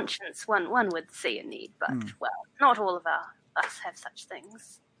a conscience, one would see a need, but well, not all of us have such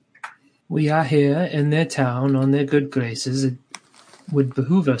things. We are here in their town on their good graces. It would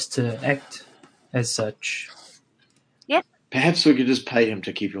behoove us to act as such. Yep. Perhaps we could just pay him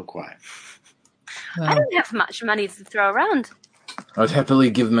to keep him quiet. I don't have much money to throw around. I'd happily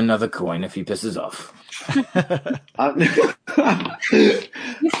give him another coin if he pisses off. I'm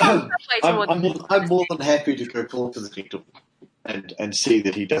more than happy to go talk to the gentleman and see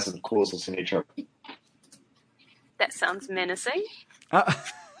that he doesn't cause us any trouble. That sounds menacing.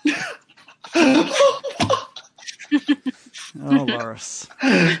 Oh, Loris.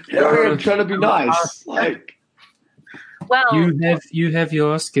 I'm trying to be nice. Well, you have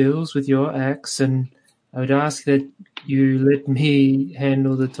your skills with your axe, and I would ask that you let me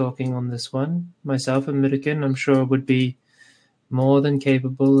handle the talking on this one. Myself and Middikin, I'm sure, would be more than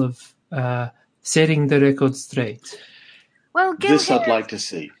capable of setting the record straight. well, Gil This here, I'd like to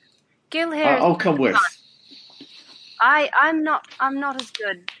see. Gil here. I'll come with. I'm not as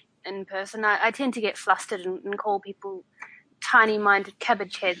good in person. I tend to get flustered and call people tiny-minded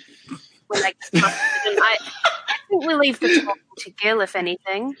cabbage heads when they get flustered. And I think we'll leave the talk to Gil, if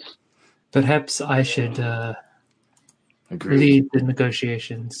anything. Perhaps I should Agreed. lead the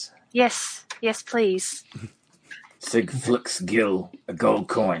negotiations. Yes, please. Sig flicks Gil a gold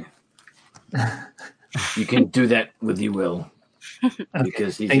coin. You can do that with your will.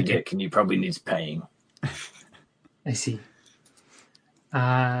 Because he's a dick and he probably needs paying. I see.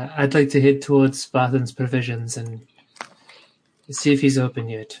 I'd like to head towards Barthen's Provisions and see if he's open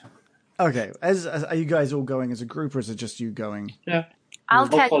yet. Okay. Are you guys all going as a group, or is it just you going? Yeah. I'll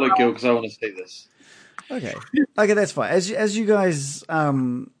I'll follow along. Gil because I want to see this. Okay. Okay, that's fine. As you guys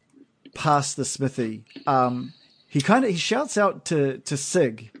pass the smithy, he shouts out to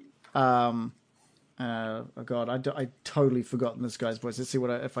Sig. Oh God, I totally forgotten this guy's voice. Let's see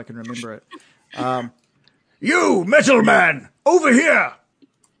if I can remember it. You, metal man, over here!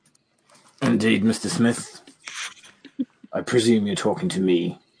 Indeed, Mr. Smith. I presume you're talking to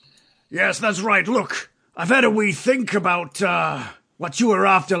me. Yes, that's right. Look, I've had a wee think about what you were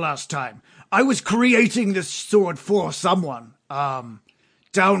after last time. I was creating this sword for someone. Down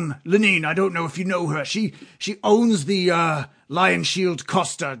Lenine, I don't know if you know her. She owns the Lion Shield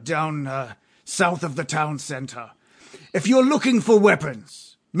Costa down south of the town center. If you're looking for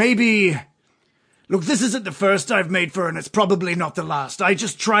weapons, maybe... Look, this isn't the first I've made for her, and it's probably not the last. I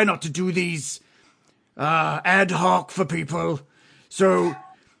just try not to do these ad hoc for people. So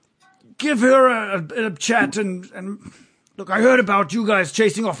give her a chat and look, I heard about you guys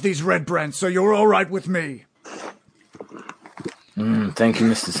chasing off these Redbrands, so you're all right with me. Thank you,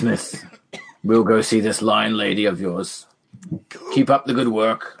 Mr. Smith. We'll go see this lion lady of yours. Keep up the good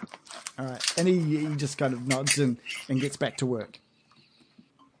work. All right. And he just kind of nods and gets back to work.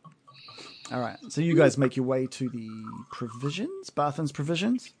 All right. So you guys make your way to the provisions, Barthen's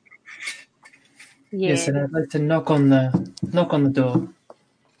Provisions. Yeah. Yes, and I'd like to knock on the door.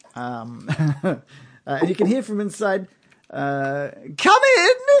 And you can hear from inside, come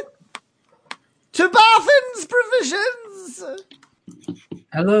in to Barthen's Provisions.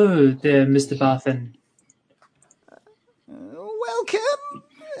 Hello there, Mr. Barthen. Welcome.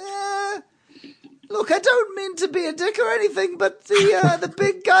 Look, I don't mean to be a dick or anything, but the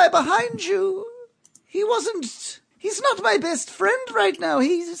big guy behind you, he's not my best friend right now.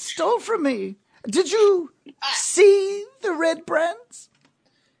 He stole from me. Did you see the Redbrands?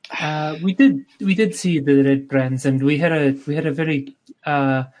 We did see the Redbrands, and we had a very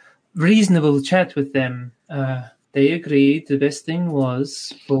reasonable chat with them. They agreed the best thing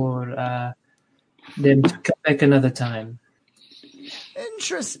was for them to come back another time.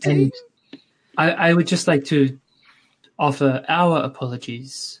 Interesting. And I would just like to offer our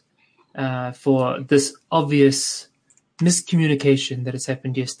apologies for this obvious miscommunication that has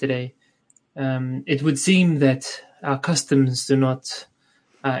happened yesterday. It would seem that our customs do not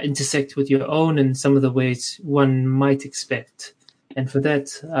intersect with your own in some of the ways one might expect. And for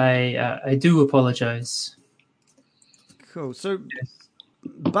that, I do apologize. Cool. So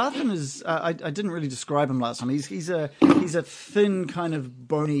Barthen is. I didn't really describe him last time. He's a thin, kind of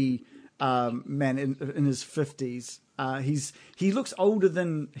bony man in his 50s. He looks older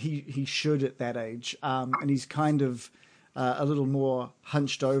than he should at that age, and he's kind of a little more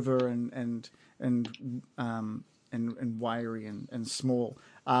hunched over and wiry and small.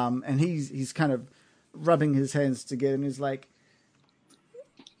 And he's kind of rubbing his hands together, and he's like,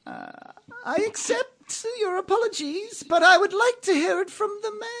 I accept your apologies, but I would like to hear it from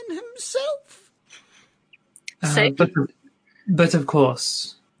the man himself. But of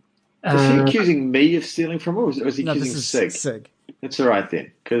course. Is he accusing me of stealing from her, or is he accusing Sig? Sig. It's all right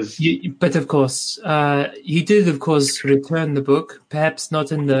then, because... But of course, he did, of course, return the book, perhaps not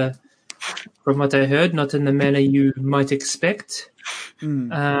from what I heard, not in the manner you might expect.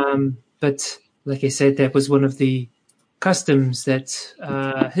 But like I said, that was one of the customs that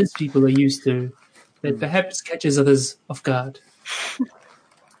his people are used to, that perhaps catches others off guard.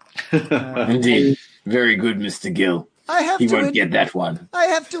 Indeed. Very good, Mr. Gill. He won't get that one. I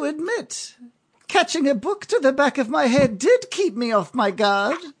have to admit, catching a book to the back of my head did keep me off my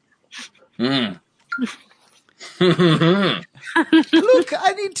guard. Look, I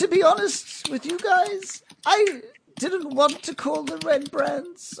need to be honest with you guys. I didn't want to call the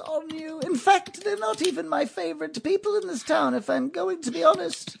Redbrands on you. In fact, they're not even my favorite people in this town, if I'm going to be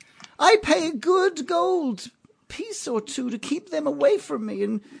honest. I pay a good gold piece or two to keep them away from me,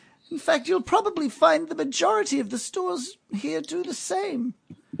 and in fact, you'll probably find the majority of the stores here do the same.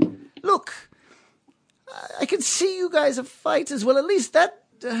 Look, I can see you guys are fighters. Well, at least that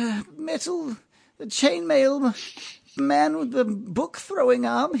chainmail man with the book-throwing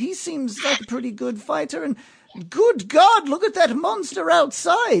arm, he seems like a pretty good fighter. And good God, look at that monster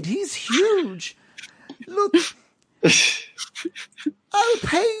outside. He's huge. Look, I'll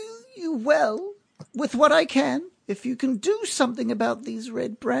pay you well with what I can. If you can do something about these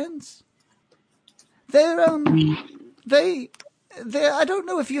Redbrands. They're I don't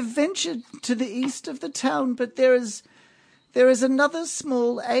know if you've ventured to the east of the town, but there is another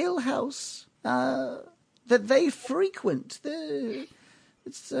small ale house that that they frequent. I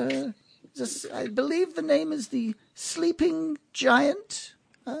believe the name is the Sleeping Giant.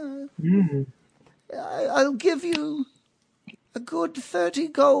 I'll give you a good 30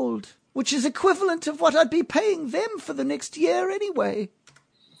 gold, which is equivalent of what I'd be paying them for the next year anyway.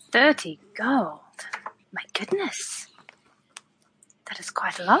 30 gold? My goodness. That is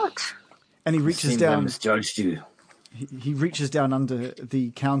quite a lot. And he reaches down. I misjudged you. He reaches down under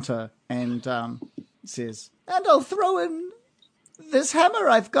the counter and says, "And I'll throw in this hammer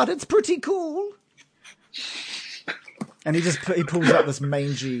I've got. It's pretty cool." And he pulls out this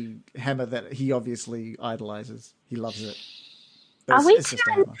mangy hammer that he obviously idolizes. He loves it. Are we to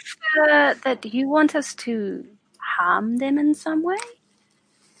infer that you want us to harm them in some way?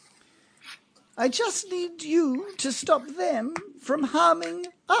 I just need you to stop them from harming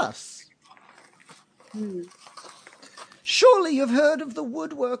us. Surely you've heard of the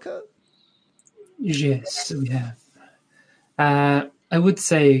woodworker? Yes, we have. I would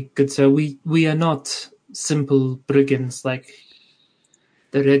say, good sir, we are not simple brigands like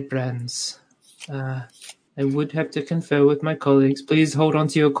the Redbrands. I would have to confer with my colleagues. Please hold on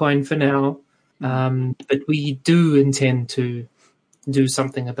to your coin for now. But we do intend to do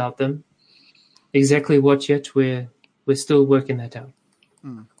something about them. Exactly what yet? We're still working that out.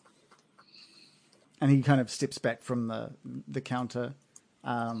 And he kind of steps back from the counter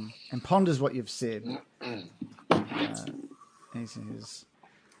and ponders what you've said. He says,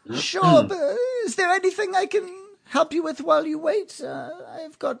 "Sure, but is there anything I can help you with while you wait?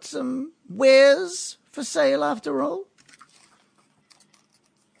 I've got some wares for sale after all."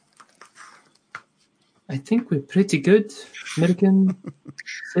 I think we're pretty good. American.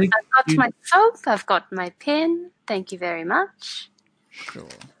 I've got my soap. I've got my pen. Thank you very much. Sure.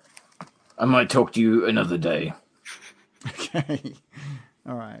 I might talk to you another day. Okay.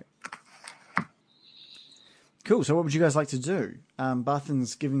 All right. Cool. So what would you guys like to do?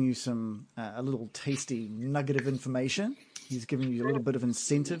 Barthen's giving you a little tasty nugget of information. He's giving you a little bit of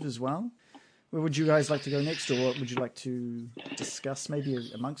incentive as well. Where would you guys like to go next, or what would you like to discuss maybe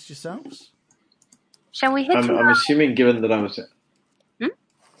amongst yourselves? Shall we hit I'm assuming, given that I was...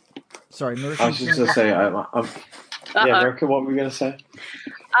 Sorry, Marika. I was just going to say... Marika, what were we going to say?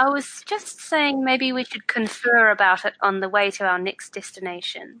 I was just saying maybe we should confer about it on the way to our next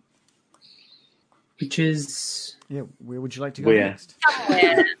destination. Which is... Yeah, where would you like to go Where? next?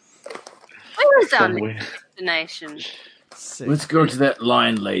 Somewhere. Where is our next destination? Let's go to that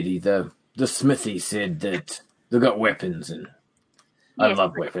lion lady. The smithy said that they got weapons, and I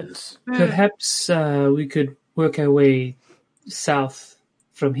love weapons. Perhaps we could work our way south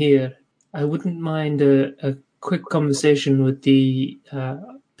from here. I wouldn't mind a quick conversation with the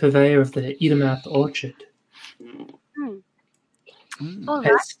purveyor of the Edomath Orchard.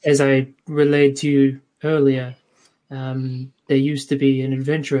 As I relayed to you earlier, there used to be an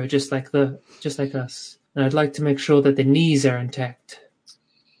adventurer just like us, and I'd like to make sure that the knees are intact.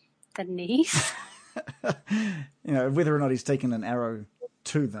 The knees? Whether or not he's taken an arrow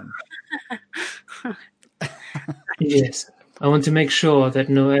to them. Yes, I want to make sure that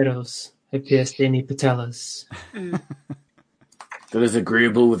no arrows have pierced any patellas. That is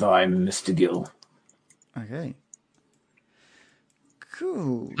agreeable with Mr. Gill. Okay.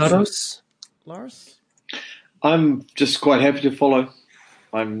 Cool. Lars? I'm just quite happy to follow.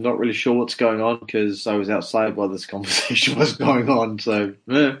 I'm not really sure what's going on because I was outside while this conversation was going on. So,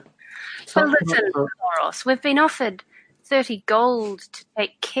 So listen, Loros, we've been offered 30 gold to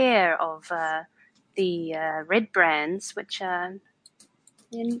take care of the Redbrands, which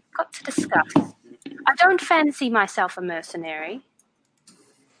we've got to discuss. I don't fancy myself a mercenary,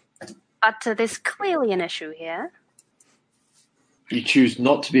 but there's clearly an issue here. You choose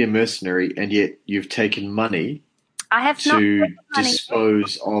not to be a mercenary, and yet you've taken money I have to not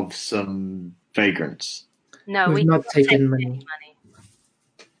dispose of some vagrants. No, we've not taken money.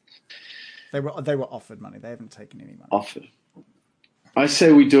 They were offered money. They haven't taken any money. Offered. I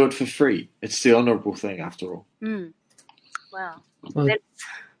say we do it for free. It's the honourable thing, after all. Well, that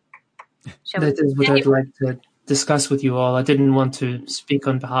is what I'd like to discuss with you all. I didn't want to speak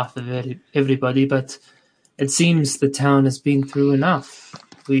on behalf of everybody, but it seems the town has been through enough.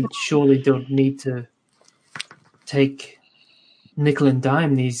 We surely don't need to take nickel and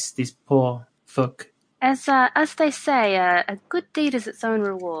dime these poor folk. As they say, a good deed is its own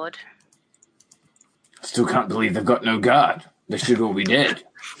reward. Still can't believe they've got no guard. They should all be dead.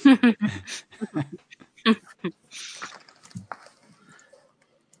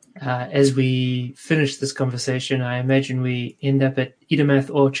 As we finish this conversation, I imagine we end up at Edomath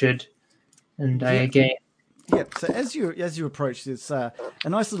Orchard, and I again Yeah. So as you approach, there's a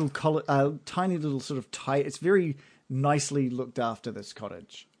nice little tiny little sort of tight. It's very nicely looked after, this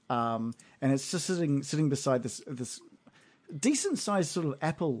cottage, and it's just sitting beside this decent sized sort of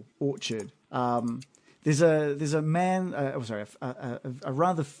apple orchard. There's a man, a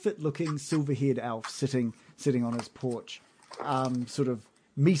rather fit looking silver haired elf sitting on his porch, sort of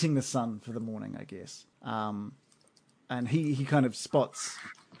meeting the sun for the morning, I guess. And he kind of spots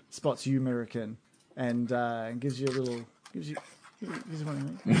you, American, and gives you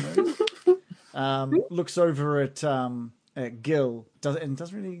one. Looks over at Gil,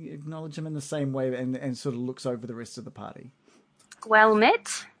 doesn't really acknowledge him in the same way, and sort of looks over the rest of the party. Well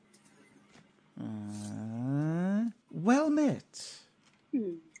met. Well met.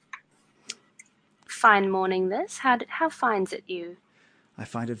 Fine morning this. How finds it you? I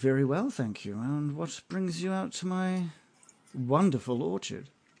find it very well, thank you. And what brings you out to my wonderful orchard?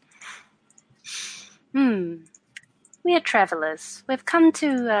 We are travellers. We've come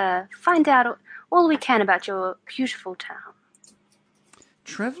to find out all we can about your beautiful town.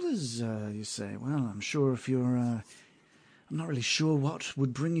 Travellers, you say? Well, I'm sure if you're... I'm not really sure what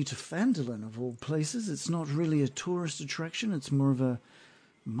would bring you to Phandalin, of all places. It's not really a tourist attraction. It's more of a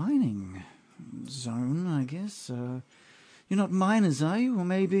mining zone, I guess. You're not miners, are you? Or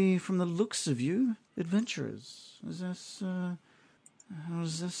maybe, from the looks of you, adventurers. Is this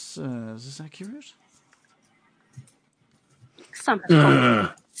accurate? Some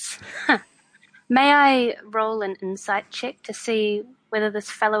have May I roll an insight check to see whether this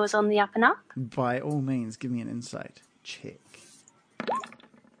fellow is on the up and up? By all means, give me an insight check.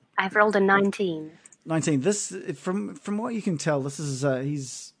 I've rolled a 19. 19. This, from what you can tell, this is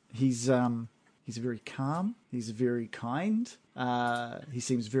he's very calm. He's very kind. He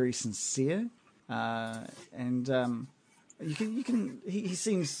seems very sincere, and he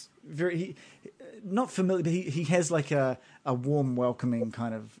seems very not familiar, but he has like a warm, welcoming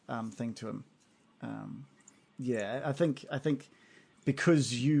kind of thing to him. I think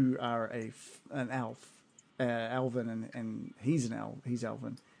because you are an elf, elven, and he's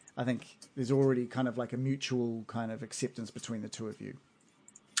elven. I think there's already kind of like a mutual kind of acceptance between the two of you.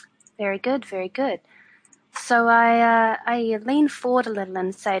 Very good, very good. So I lean forward a little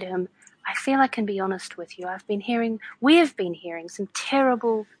and say to him, I feel I can be honest with you. We've been hearing some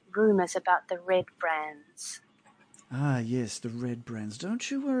terrible rumours about the Redbrands. Ah, yes, the Redbrands.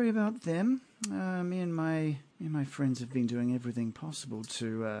 Don't you worry about them. Me and my friends have been doing everything possible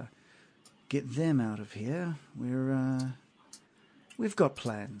to get them out of here. We've got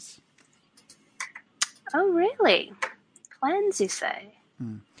plans. Oh, really? Plans, you say?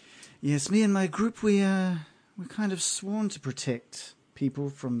 Yes, me and my group, we're kind of sworn to protect people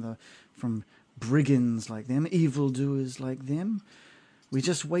from brigands like them, evildoers like them. We're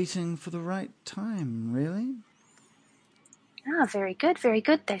just waiting for the right time, really. Ah, very good, very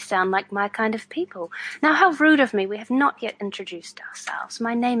good. They sound like my kind of people. Now, how rude of me. We have not yet introduced ourselves.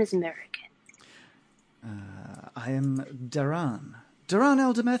 My name is American. I am Daran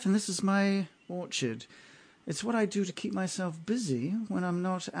Eldermeth, and this is my orchard. It's what I do to keep myself busy when I'm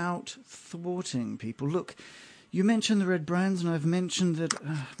not out thwarting people. Look, you mentioned the Redbrands, and I've mentioned that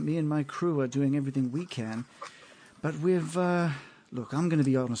me and my crew are doing everything we can. But we've... look, I'm going to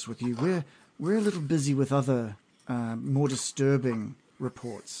be honest with you. We're a little busy with other more disturbing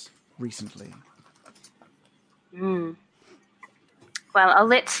reports recently. Well, I'll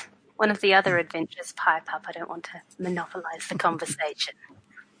let one of the other adventurers pipe up. I don't want to monopolize the conversation.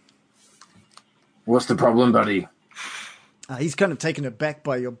 What's the problem, buddy? He's kind of taken aback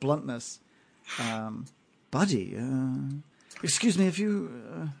by your bluntness. Buddy, excuse me, if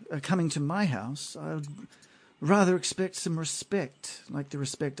you are coming to my house, I'd rather expect some respect, like the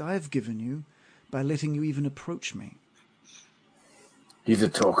respect I've given you, by letting you even approach me. He's a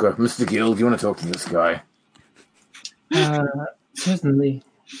talker. Mr. Gill, do you want to talk to this guy? Certainly.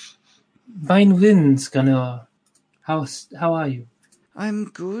 Fine winds, Gunnar. How are you? I'm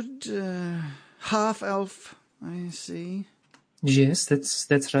good. Half elf, I see. Yes,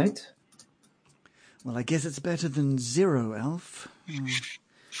 that's right. Well, I guess it's better than zero elf.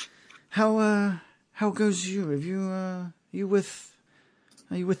 How goes you? Have you are you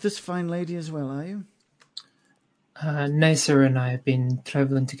with this fine lady as well, are you? Nicer and I have been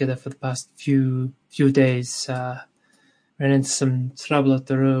traveling together for the past few days. Ran into some trouble at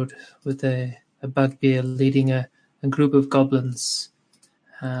the road with a bugbear leading a group of goblins.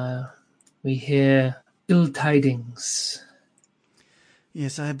 We hear ill tidings.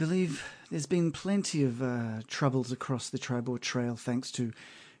 Yes, I believe there's been plenty of troubles across the Tribord Trail thanks to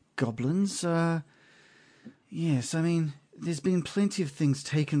goblins. Yes, I mean, there's been plenty of things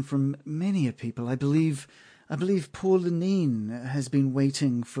taken from many a people. I believe I believe poor Lenine has been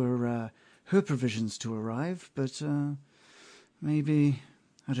waiting for her provisions to arrive, but maybe,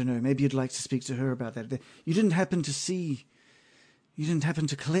 I don't know, maybe you'd like to speak to her about that. You didn't happen to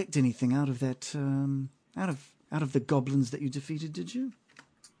collect anything out of that, out of the goblins that you defeated, did you?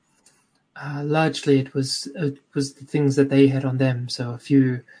 Largely, it was the things that they had on them. So a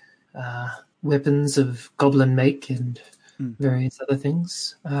few weapons of goblin make and various other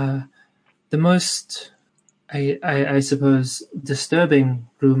things. The most, I suppose, disturbing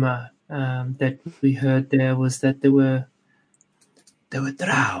rumor that we heard there was that there were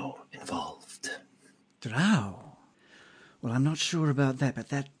drow involved. Drow? Well, I'm not sure about that,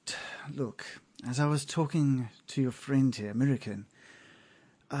 but look, as I was talking to your friend here, American,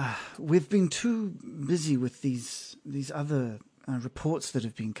 we've been too busy with these other reports that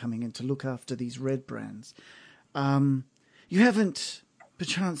have been coming in to look after these Redbrands. You haven't,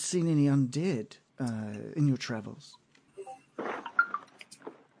 perchance, seen any undead in your travels?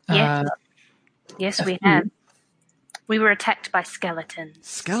 Yes, we have. We were attacked by skeletons.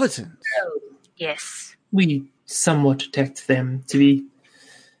 Skeletons? Yes. We somewhat attacked them, to be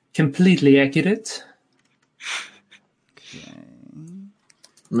completely accurate. Okay.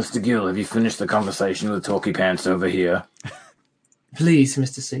 Mr. Gill, have you finished the conversation with Talkie Pants over here? Please,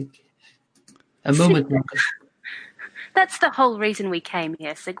 Mr. Sig. A moment longer. That's the whole reason we came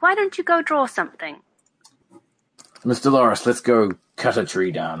here, Sig. Why don't you go draw something? Mr. Loris, let's go cut a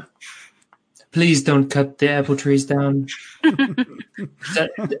tree down. Please don't cut the apple trees down.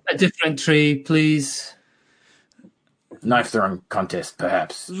 A different tree, please. Knife throwing contest,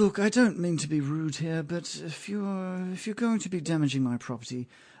 perhaps. Look, I don't mean to be rude here, but if you're going to be damaging my property,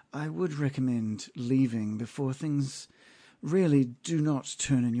 I would recommend leaving before things really do not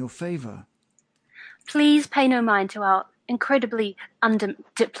turn in your favour. Please pay no mind to our incredibly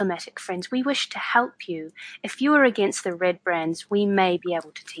undiplomatic friends. We wish to help you. If you are against the Redbrands, we may be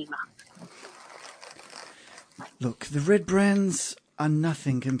able to team up. Look, the Redbrands are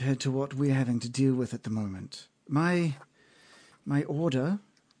nothing compared to what we're having to deal with at the moment. My order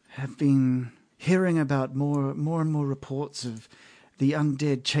have been hearing about more and more reports of the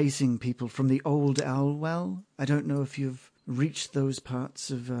undead chasing people from the old owl well. I don't know if you've reached those parts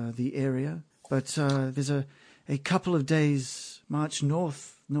of the area, but there's a couple of days march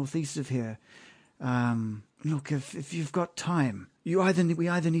northeast of here. Look, if you've got time, we either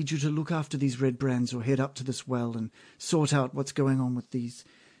need you to look after these Redbrands or head up to this well and sort out what's going on with the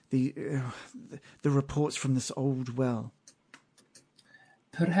reports from this old well.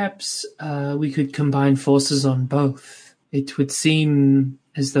 Perhaps we could combine forces on both. It would seem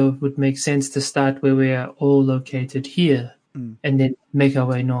as though it would make sense to start where we are all located here and then make our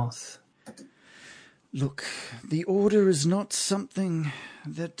way north. Look, the Order is not something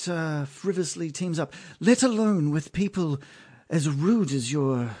that frivolously teams up, let alone with people as rude as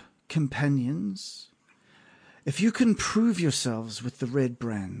your companions. If you can prove yourselves with the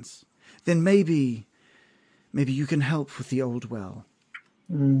Redbrands, then maybe you can help with the old well.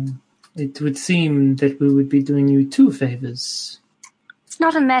 It would seem that we would be doing you two favors. It's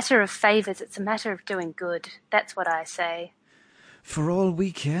not a matter of favors, it's a matter of doing good. That's what I say. For all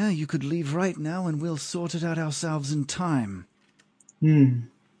we care, you could leave right now and we'll sort it out ourselves in time.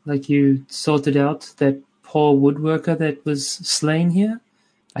 Like you sorted out that poor woodworker that was slain here?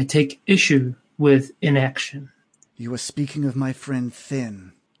 I take issue with inaction. You are speaking of my friend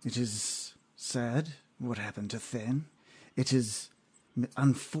Thin. It is sad what happened to Thin. It is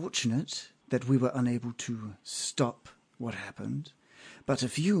unfortunate that we were unable to stop what happened. But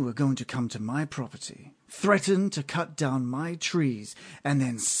if you are going to come to my property, threaten to cut down my trees, and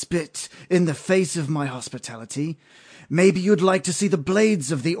then spit in the face of my hospitality, maybe you'd like to see the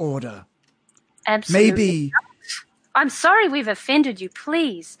blades of the Order. Absolutely. Maybe. I'm sorry we've offended you,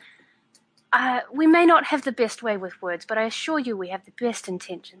 please. We may not have the best way with words, but I assure you we have the best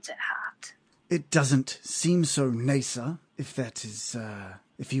intentions at heart. It doesn't seem so, Nasa,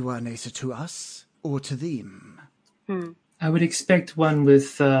 if you are Nasa to us or to them. I would expect one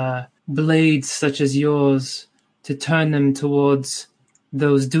with blades such as yours to turn them towards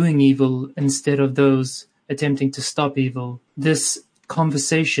those doing evil instead of those attempting to stop evil. This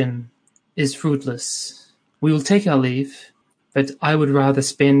conversation is fruitless. We will take our leave, but I would rather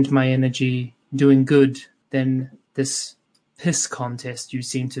spend my energy doing good than this piss contest you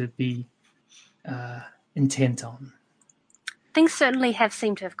seem to be intent on. Things certainly have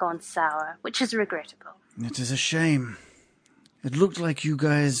seemed to have gone sour, which is regrettable. It is a shame. It looked like you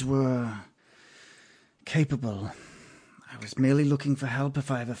guys were capable. I was merely looking for help.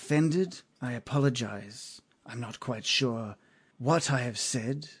 If I have offended, I apologize. I'm not quite sure what I have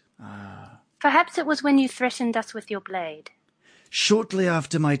said. Perhaps it was when you threatened us with your blade. Shortly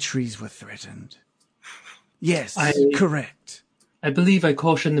after my trees were threatened. Yes, correct. I believe I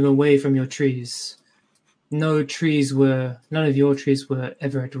cautioned them away from your trees. None of your trees were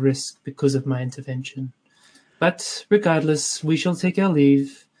ever at risk because of my intervention. But regardless, we shall take our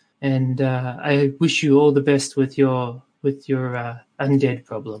leave, and I wish you all the best with your undead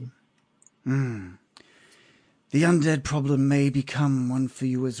problem. The undead problem may become one for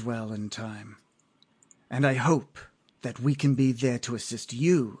you as well in time. And I hope that we can be there to assist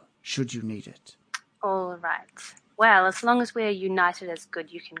you, should you need it. All right. Well, as long as we're united as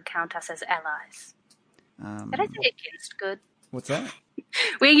good, you can count us as allies. Did I say against good? What's that?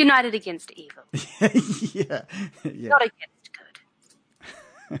 We're united against evil. Yeah. Not against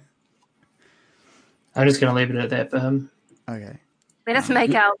good. I'm just going to leave it at that for him. Okay. Let us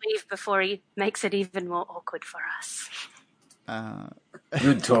make our leave before he makes it even more awkward for us.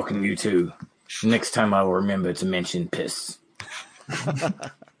 Good talking, you two. Next time I'll remember to mention piss.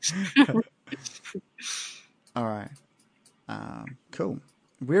 All right. Cool.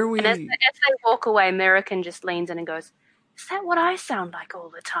 Where are we? And as they walk away, American just leans in and goes, "Is that what I sound like all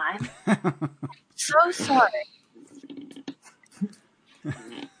the time? So sorry."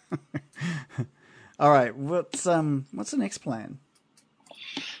 All right. What's the next plan?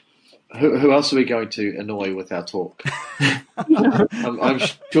 Who else are we going to annoy with our talk? I'm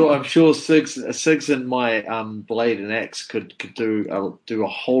sure Sigs and my blade and axe could do a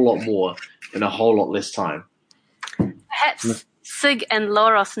whole lot more in a whole lot less time. Perhaps Sig and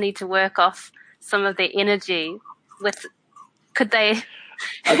Loros need to work off some of their energy with. Could they?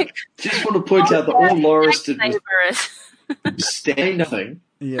 I just want to point out that all Loris did was stand nothing,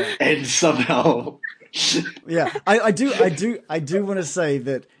 and somehow, I do want to say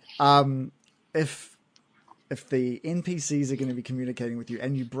that if the NPCs are going to be communicating with you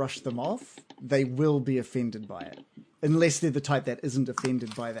and you brush them off, they will be offended by it. Unless they're the type that isn't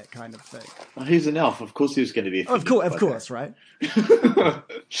offended by that kind of thing. Well, he's an elf. Of course he's going to be offended. Of course, right?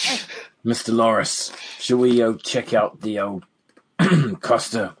 Mr. Loris, shall we check out the old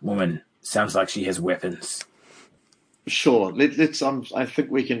Costa woman? Sounds like she has weapons. Sure. Let's. I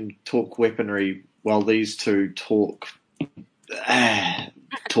think we can talk weaponry while these two talk.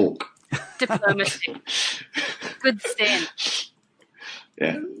 Diplomacy. Good stand.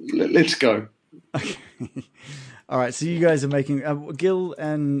 Yeah. Let's go. Okay. All right, so you guys are making Gil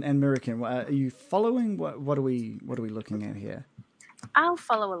and Mirakin. Are you following? What are we looking at here? I'll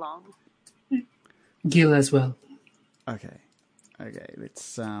follow along. Gil as well. Okay.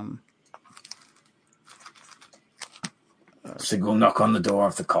 Let's Sig will knock on the door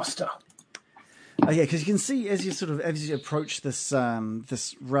of the Costa. Oh yeah, because you can see as you approach this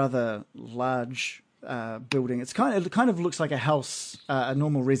this rather large building. It kind of looks like a house, a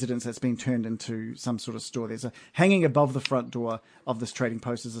normal residence that's been turned into some sort of store. There's hanging above the front door of this trading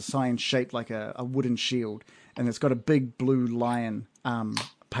post is a sign shaped like a wooden shield, and it's got a big blue lion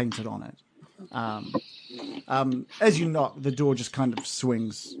painted on it. As you knock, the door just kind of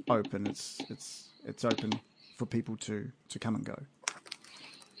swings open. It's open for people to come and go.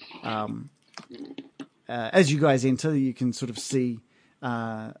 As you guys enter, you can sort of see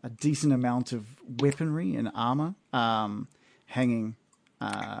a decent amount of weaponry and armor hanging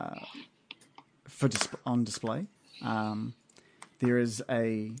on display. There is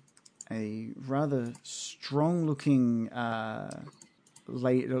a rather strong-looking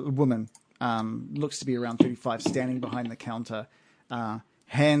woman, looks to be around 35, standing behind the counter,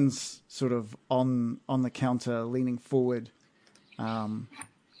 hands sort of on the counter, leaning forward,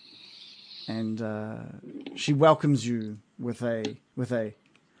 and she welcomes you with a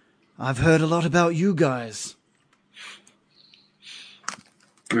 "I've heard a lot about you guys."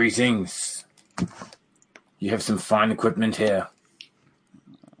 Greetings. You have some fine equipment here.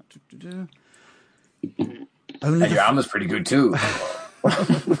 And your armor's pretty good too.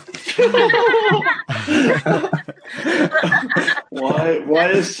 Why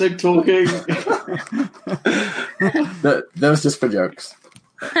is Sig talking? That was just for jokes.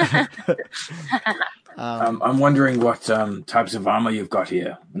 I'm wondering what types of armor you've got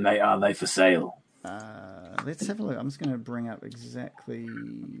here, and are they for sale? Let's have a look. I'm just going to bring up exactly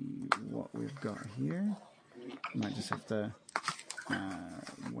what we've got here. Might just have to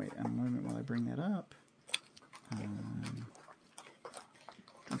wait a moment while I bring that up.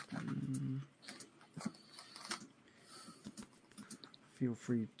 Feel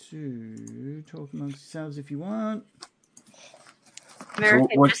free to talk amongst yourselves if you want.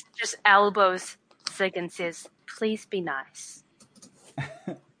 American just elbows Sig and says, "Please be nice."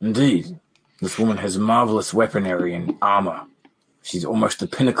 Indeed. This woman has marvelous weaponry and armor. She's almost the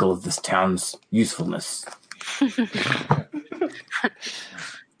pinnacle of this town's usefulness.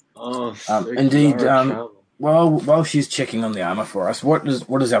 Indeed. While she's checking on the armor for us, what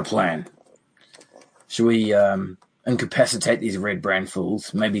is our plan? Should we incapacitate these Redbrand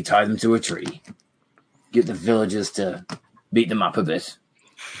fools? Maybe tie them to a tree, get the villagers to beat them up a bit,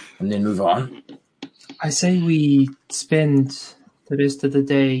 and then move on? I say we spend the rest of the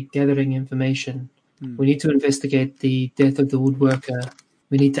day gathering information. We need to investigate the death of the woodworker.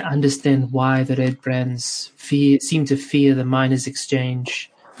 We need to understand why the Redbrands seem to fear the miners'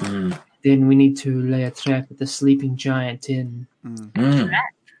 exchange. Then we need to lay a trap at the sleeping giant inn.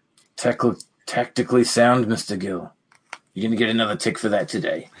 Tactically sound, Mr. Gill. You're going to get another tick for that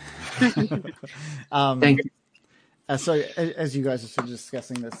today. Thank you. So, as you guys are sort of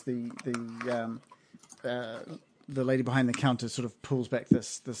discussing this, the lady behind the counter sort of pulls back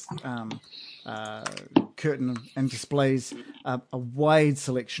this curtain and displays a wide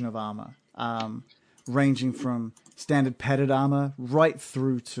selection of armor, ranging from standard padded armor right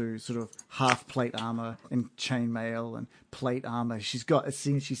through to sort of half plate armor and chainmail and plate armor. She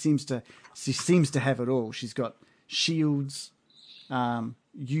seems to have it all. She's got shields.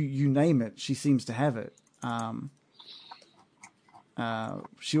 You name it, she seems to have it.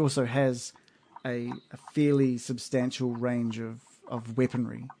 She also has a fairly substantial range of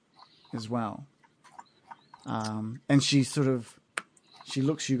weaponry as well. And she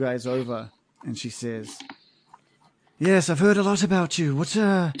looks you guys over and she says, "Yes, I've heard a lot about you.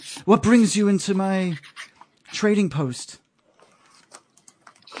 What brings you into my trading post?"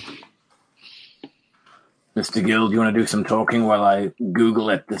 Mr. Gill, do you want to do some talking while I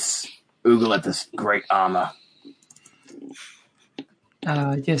oogle at this great armor?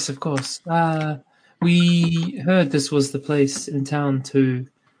 Yes, of course. We heard this was the place in town to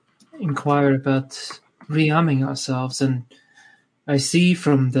inquire about rearming ourselves, and I see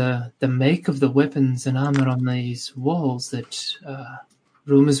from the make of the weapons and armor on these walls that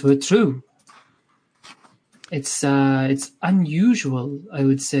rumors were true. It's unusual, I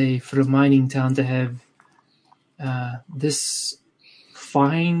would say, for a mining town to have this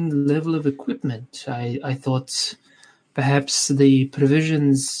fine level of equipment. I thought perhaps the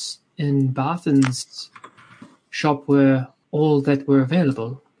provisions in Barthen's shop were all that were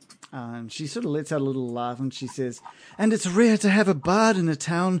available. And she sort of lets out a little laugh and she says, "And it's rare to have a bard in a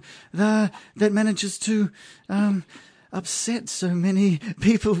town that manages to upset so many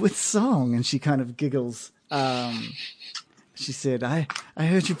people with song." And she kind of giggles. She said, I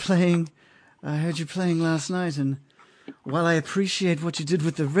heard you playing last night, and while I appreciate what you did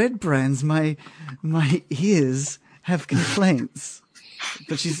with the Redbrands, my ears have complaints."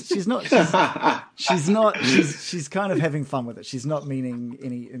 But she's kind of having fun with it. She's not meaning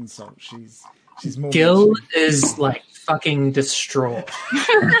any insult. She's more. Gil is like fucking distraught.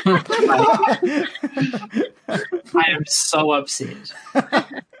 I am so upset.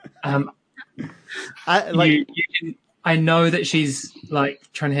 I know that she's like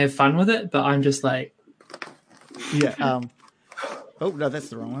trying to have fun with it, but I'm just like, yeah. Oh no, that's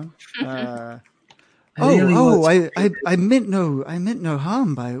the wrong one. I meant no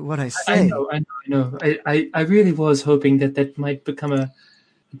harm by what I say. I know. I really was hoping that might become a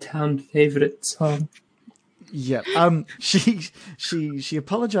town favorite song. Yeah. She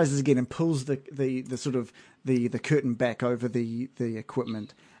apologizes again and pulls the sort of the curtain back over the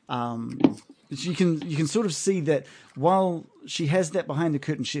equipment. You can sort of see that while she has that behind the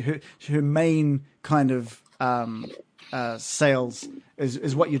curtain, her main kind of sales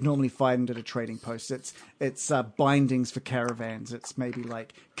is what you'd normally find at a trading post. It's bindings for caravans. It's maybe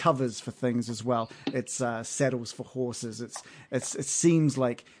like covers for things as well. It's saddles for horses. It seems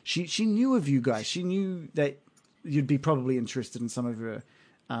like she knew of you guys. She knew that you'd be probably interested in some of her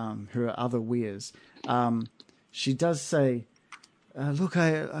other wares. She does say, "Look,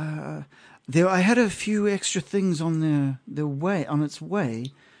 I had a few extra things on its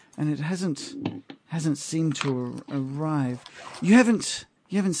way, and it hasn't seemed to arrive. You haven't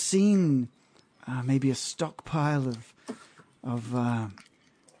seen maybe a stockpile of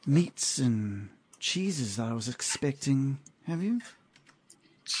meats and cheeses that I was expecting, have you?"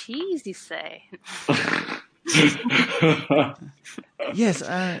 Cheese, you say? Yes.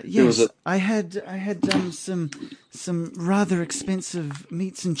 I had some rather expensive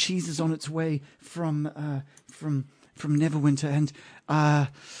meats and cheeses on its way from Neverwinter, and I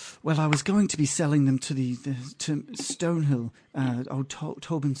was going to be selling them to Stonehill, old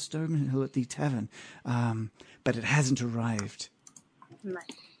Tobin Stonehill at the tavern, but it hasn't arrived.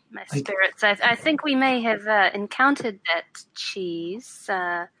 My spirits. I think we may have encountered that cheese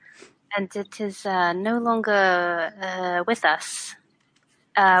and it is no longer with us.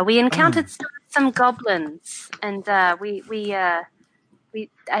 We encountered some goblins, and we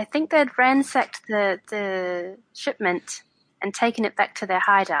I think they'd ransacked the shipment and taken it back to their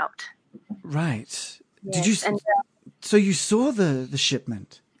hideout. Right. Yes, Did you? So you saw the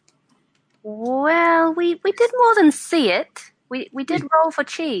shipment? Well, we did more than see it. We did roll for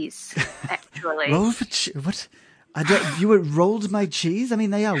cheese, actually. Roll for what? You were rolled my cheese? I mean,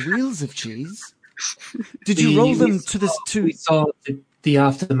 they are wheels of cheese. Did you roll them to this? We saw the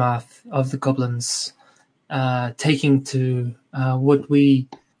aftermath of the goblins taking to what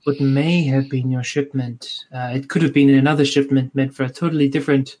may have been your shipment. It could have been another shipment meant for a totally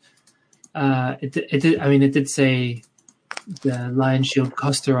different. It did say the Lion Shield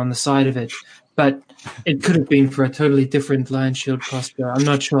Coster on the side of it, but it could have been for a totally different Lion Shield Coster. I'm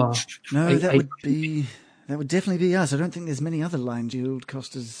not sure. No, that would definitely be us. I don't think there's many other Lion Shield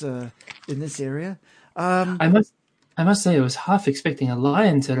Costers in this area. I must say, I was half expecting a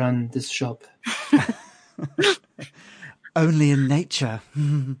lion to run this shop. Only in nature.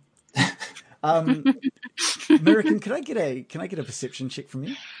 American, can I get a perception check from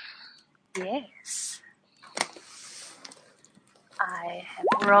you? Yes. I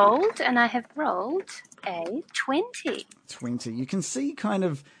have rolled a 20. 20. You can see kind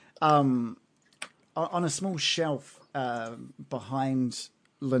of on a small shelf behind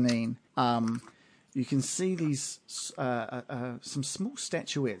Lenine, you can see these some small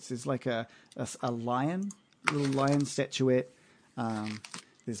statuettes. There's like a lion, little lion statuette.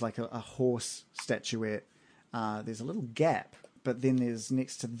 There's like a horse statuette. There's a little gap, but then there's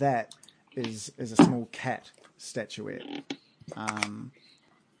next to that is a small cat statuette.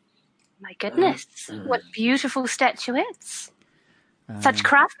 My goodness, what beautiful statuettes! Such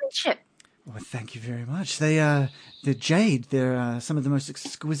craftsmanship. Well, thank you very much. They're jade. They're some of the most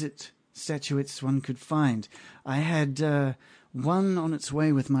exquisite statuettes one could find. I had one on its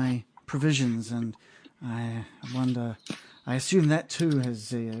way with my provisions, and I wonder. I assume that too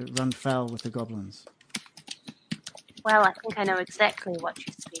has run foul with the goblins. Well, I think I know exactly what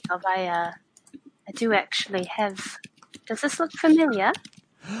you speak of. I do actually have. Does this look familiar?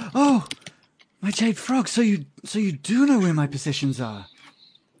 Oh, my jade frog! So you do know where my possessions are?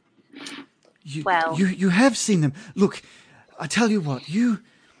 You have seen them. Look, I tell you what.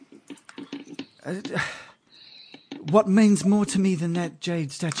 What means more to me than that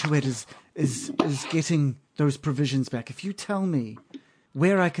jade statuette is getting those provisions back. If you tell me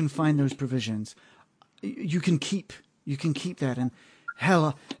where I can find those provisions, you can keep that. And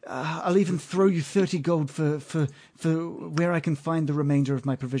hell, I'll even throw you 30 gold for where I can find the remainder of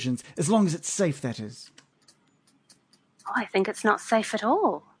my provisions, as long as it's safe, that is. Oh, I think it's not safe at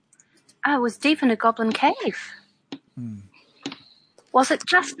all. I was deep in a goblin cave. Was it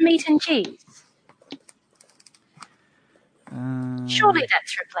just meat and cheese? Surely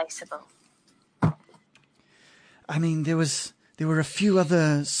that's replaceable. I mean, there were a few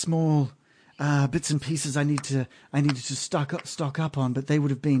other small bits and pieces I needed to stock up on, but they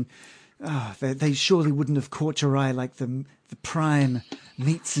would have been. They surely wouldn't have caught your eye like the prime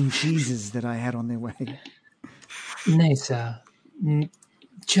meats and cheeses that I had on their way. Nay, sir.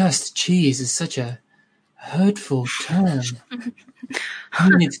 Just cheese is such a hurtful term. I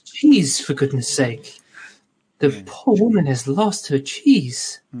mean, it's cheese, for goodness sake. The poor woman has lost her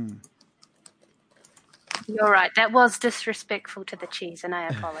cheese. You're right. That was disrespectful to the cheese, and I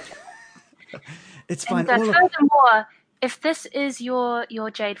apologize. It's fine. And furthermore, if this is your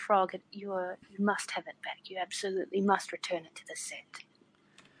jade frog, you must have it back. You absolutely must return it to the set.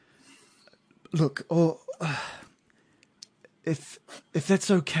 Look, if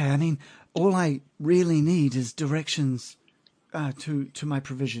that's okay, I mean, all I really need is directions to my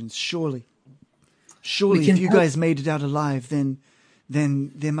provisions. Surely, if you guys made it out alive, then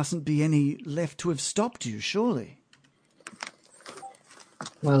there mustn't be any left to have stopped you. Surely.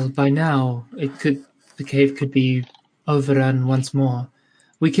 Well, by now the cave could be overrun once more.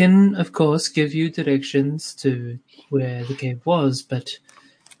 We can, of course, give you directions to where the cave was, but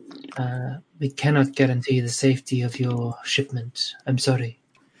we cannot guarantee the safety of your shipment. I'm sorry.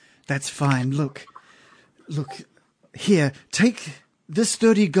 That's fine. Look, here, take this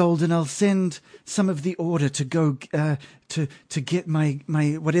 30 gold and I'll send some of the order to go to get my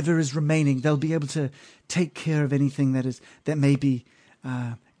whatever is remaining. They'll be able to take care of anything that may be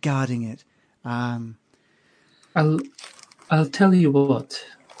guarding it. I'll tell you what.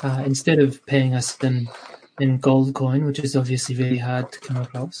 Instead of paying us in gold coin, which is obviously very hard to come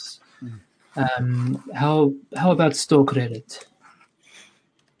across, how about store credit?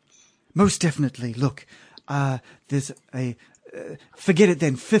 Most definitely. Look, there's a... forget it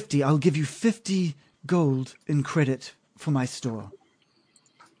then, 50. I'll give you 50 gold in credit for my store.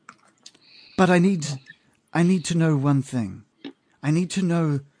 But I need to know one thing. I need to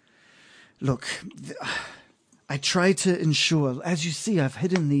know... Look, I try to ensure... As you see, I've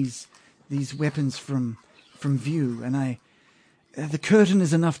hidden these weapons from view, and the curtain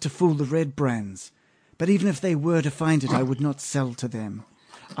is enough to fool the Redbrands. But even if they were to find it, I would not sell to them.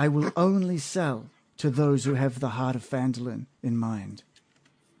 I will only sell to those who have the heart of Phandalin in mind.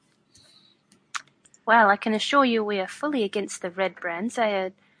 Well, I can assure you we are fully against the Redbrands. They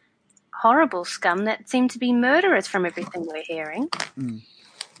are horrible scum that seem to be murderers from everything we're hearing. Mm.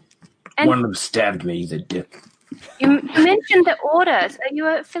 And one of them stabbed me, the dick. you mentioned the orders. Are you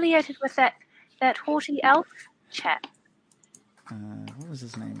affiliated with that haughty elf chap? What was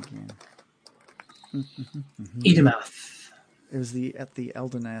his name again? Edomouth. It was at the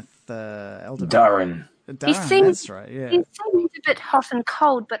Eldernath. Darren. Darren, that's right, yeah. He seems a bit hot and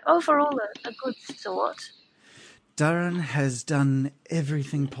cold, but overall a good sort. Darren has done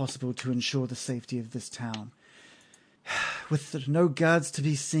everything possible to ensure the safety of this town. With no guards to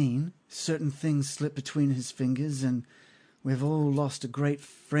be seen, certain things slip between his fingers, and we've all lost a great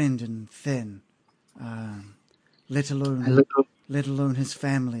friend in Fen. Let alone his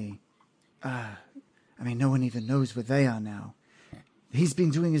family. No one even knows where they are now. He's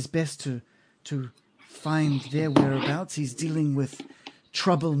been doing his best to find their whereabouts. He's dealing with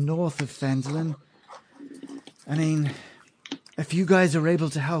trouble north of Phandalin. If you guys are able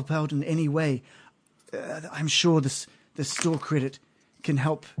to help out in any way, I'm sure the store credit can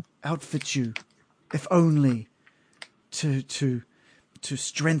help outfit you, if only to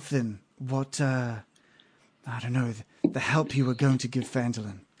strengthen what the help you were going to give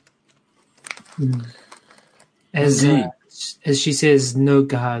Phandalin. As she says, no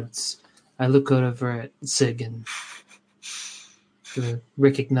guards, I look over at Sig and do a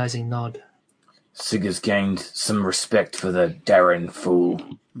recognizing nod. Sig has gained some respect for the Darren fool,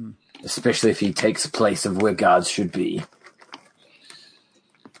 especially if he takes the place of where guards should be.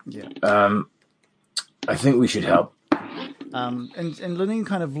 Yeah. I think we should help. And Lenine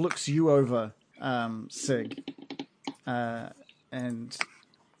kind of looks you over, Sig, and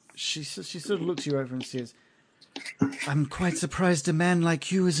she sort of looks you over and says, I'm quite surprised a man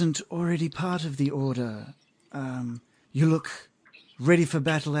like you isn't already part of the Order. You look ready for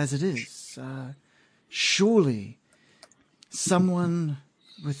battle as it is. Surely someone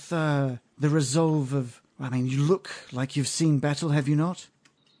with the resolve of... you look like you've seen battle, have you not?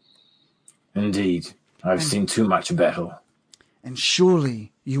 Indeed. I've seen too much battle. And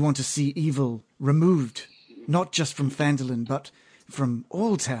surely you want to see evil removed, not just from Phandalin, but from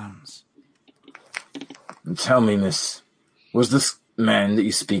all towns. And tell me, miss, was this man that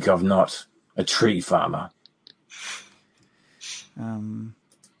you speak of not a tree farmer?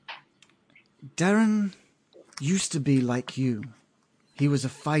 Darren used to be like you. He was a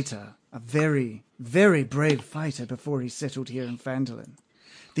fighter, a very, very brave fighter before he settled here in Phandalin.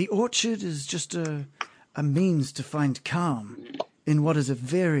 The orchard is just a means to find calm in what is a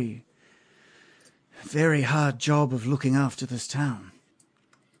very, very hard job of looking after this town.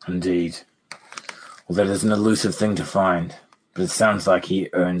 Indeed. Well, that is an elusive thing to find, but it sounds like he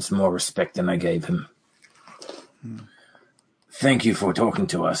earns more respect than I gave him. Thank you for talking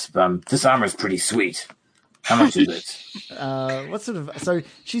to us. This armor is pretty sweet. How much is it? What sort of... So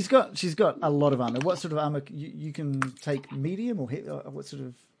she's got a lot of armor. What sort of armor... You can take medium or what sort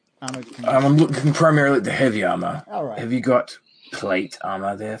of armor can you... I'm looking primarily at the heavy armor. All right. Have you got plate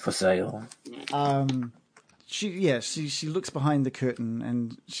armor there for sale? She looks behind the curtain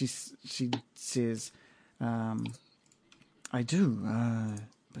and she says, I do,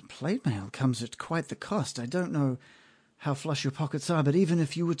 but plate mail comes at quite the cost. I don't know how flush your pockets are, but even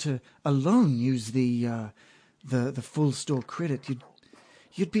if you were to alone use the full store credit,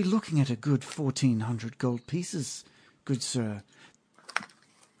 you'd be looking at a good 1,400 gold pieces, good sir.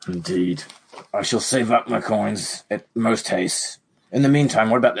 Indeed. I shall save up my coins at most haste. In the meantime,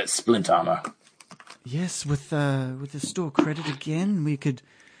 what about that splint armor? Yes, with the store credit again,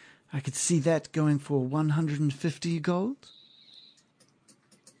 I could see that going for 150 gold.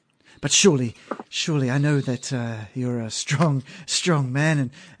 But surely, I know that you're a strong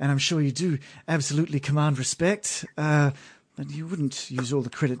man, and I'm sure you do absolutely command respect. But you wouldn't use all the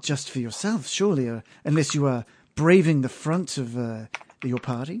credit just for yourself, surely, unless you are braving the front of your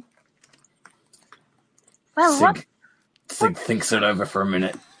party. Well, Sig thinks it over for a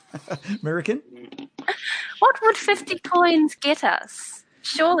minute. American? What would 50 coins get us?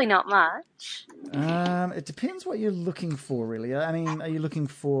 Surely not much. It depends what you're looking for, really. Are you looking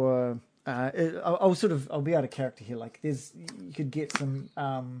for I'll be out of character here. Like, you could get some.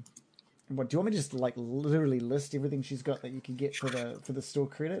 What do you want me to just like literally list everything she's got that you could get for the store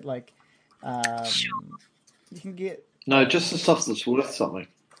credit? Like, you can get just the stuff that's worth something.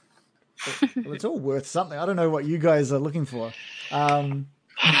 Well, it's all worth something. I don't know what you guys are looking for.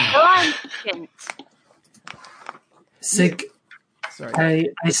 Sig,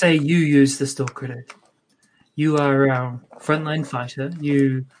 Sorry. I say you use the store credit. You are our frontline fighter.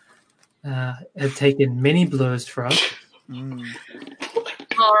 You have taken many blows for us. Moros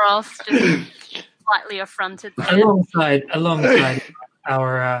just slightly affronted. Alongside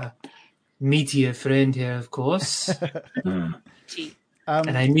our meteor friend here, of course. And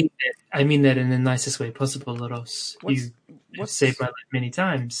I mean that in the nicest way possible, Loros. You saved my life many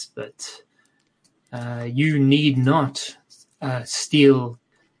times, but you need not steal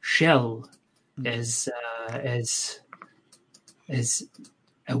shell as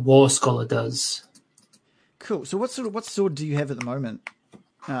a war scholar does. Cool. So what sword do you have at the moment,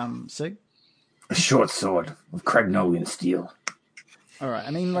 Sig? A short sword of Cragnolian steel. All right.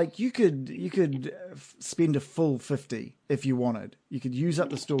 I mean, like you could spend a full 50 if you wanted. You could use up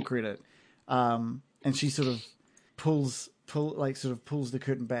the store credit, and she sort of pulls the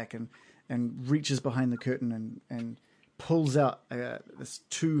curtain back and reaches behind the curtain and pulls out this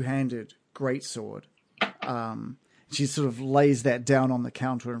two-handed greatsword. She sort of lays that down on the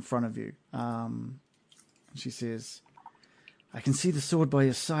counter in front of you. She says, "I can see the sword by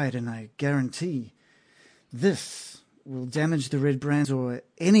your side, and I guarantee this will damage the Redbrands or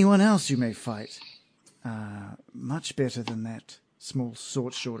anyone else you may fight. Much better than that small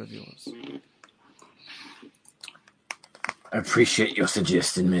sword of yours." I appreciate your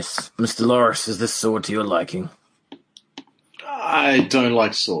suggestion, miss. Mr. Loris, is this sword to your liking? I don't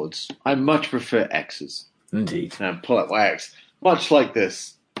like swords. I much prefer axes. Indeed. Now pull out my axe. Much like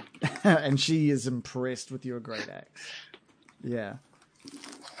this. And she is impressed with your great axe. Yeah.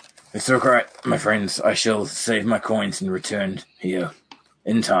 It's all right, my friends. I shall save my coins and return here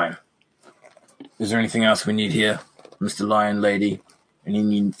in time. Is there anything else we need here, Mr. Lion Lady?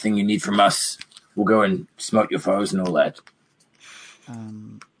 Anything you need from us? We'll go and smote your foes and all that.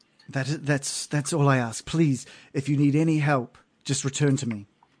 That's all I ask. Please, if you need any help, just return to me.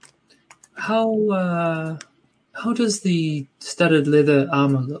 How does the studded leather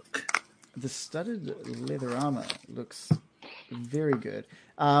armor look? The studded leather armor looks very good.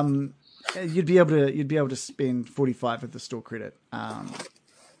 You'd be able to spend 45 of the store credit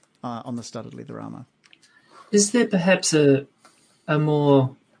on the studded leather armor. Is there perhaps a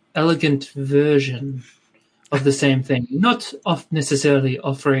more elegant version of the same thing? Not necessarily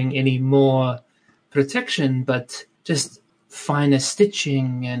offering any more protection, but just finer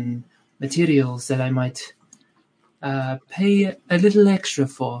stitching and materials that I might pay a little extra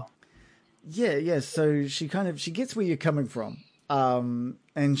for. Yeah. So she gets where you're coming from,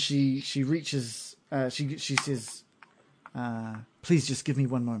 and she reaches. She says, "Please just give me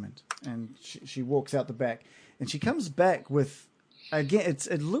one moment," and she walks out the back, and she comes back with. Again,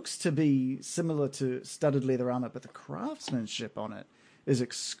 it looks to be similar to studded leather armor, but the craftsmanship on it is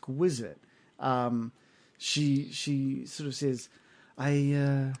exquisite. She sort of says,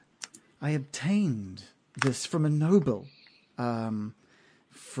 I obtained this from a noble, from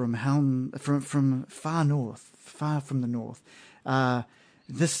far from the north.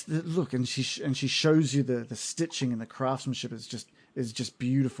 Look, and she shows you the stitching and the craftsmanship is just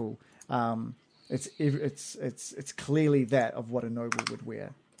beautiful. It's clearly that of what a noble would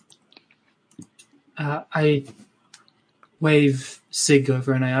wear. I wave Sig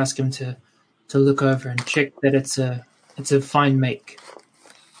over and I ask him to look over and check that it's a fine make.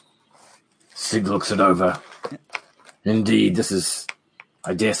 Sig looks it over. Indeed, this is,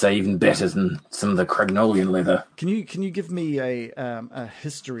 I dare say, even better than some of the Cragnolian leather. Can you give me a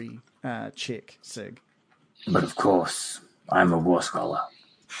history check, Sig? But of course, I'm a war scholar.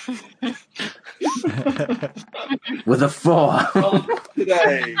 With a 4.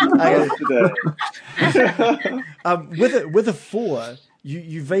 Today. With a 4,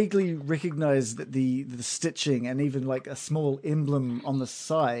 you vaguely recognize that the stitching and even like a small emblem on the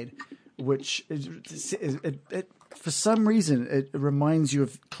side, which it for some reason it reminds you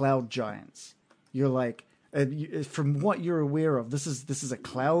of cloud giants. You're like, from what you're aware of, this is a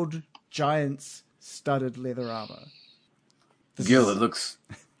cloud giant's studded leather armor. Gil, it looks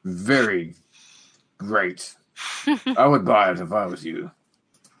very great. I would buy it if I was you.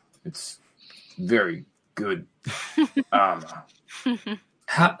 It's very good armor.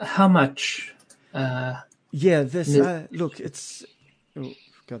 How much? Look, it's... Oh,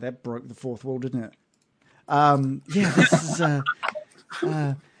 God, that broke the fourth wall, didn't it? This is...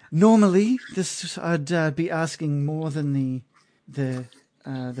 Normally, this I'd be asking more than the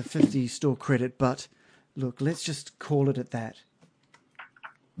 50 store credit, but look, let's just call it at that.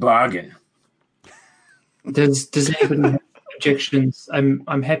 Bargain. Does anybody have objections?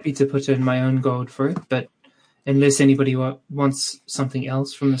 I'm happy to put in my own gold for it, but unless anybody wants something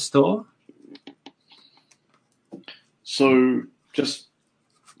else from the store. So, just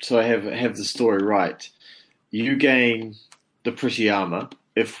so I have the story right, you gain the pretty armor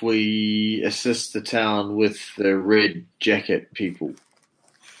if we assist the town with the red jacket people.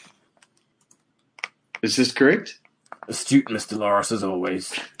 Is this correct? Astute, Mr. Loris, as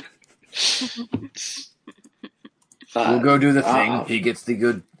always. We'll go do the thing. He gets the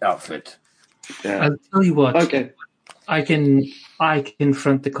good outfit. Yeah. I'll tell you what. Okay. I can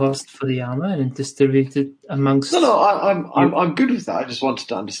front the cost for the armor and distribute it amongst. No, I'm good with that. I just wanted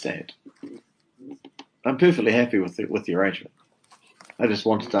to understand. I'm perfectly happy with the arrangement. I just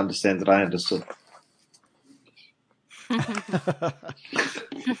wanted to understand that I understood.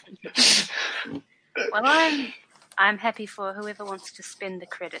 Well, I'm happy for whoever wants to spend the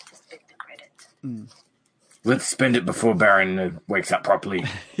credit to spend the credit. Mm. Let's spend it before Baron wakes up properly.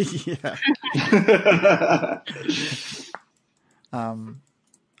 Yeah.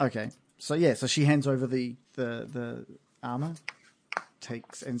 Okay. So she hands over the armor,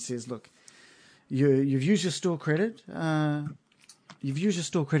 takes and says, "Look, you've used your store credit. But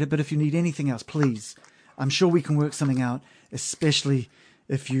if you need anything else, please, I'm sure we can work something out. Especially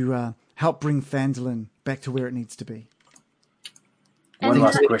if you help bring Phandalin back to where it needs to be." One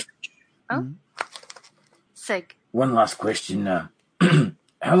last question. Oh, Sig. One last question.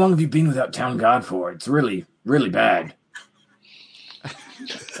 How long have you been without town guard for? It's really, really bad.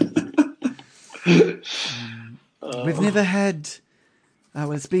 We've never had.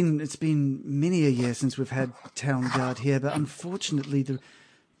 Well, it's been many a year since we've had town guard here, but unfortunately, the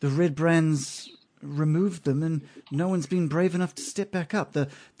Redbrands removed them, and no one's been brave enough to step back up. The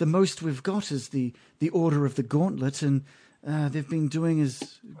most we've got is the Order of the Gauntlet, and they've been doing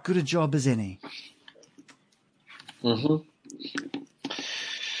as good a job as any. Mm-hmm.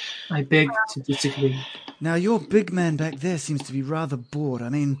 I beg to disagree. Now, your big man back there seems to be rather bored. I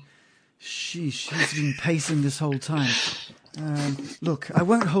mean, sheesh, he's been pacing this whole time. Look, I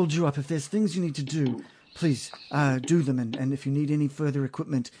won't hold you up. If there's things you need to do, please do them. And if you need any further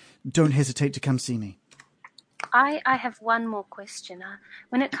equipment, don't hesitate to come see me. I have one more question.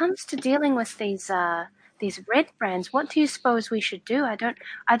 When it comes to dealing with these Redbrands, what do you suppose we should do? I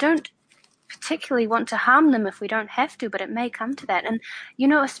don't particularly want to harm them if we don't have to, but it may come to that. And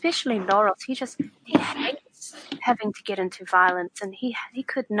especially Laurel, he hates having to get into violence, and he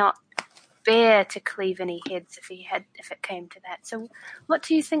could not bear to cleave any heads if it came to that. So, what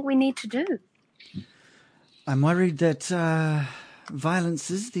do you think we need to do? I'm worried that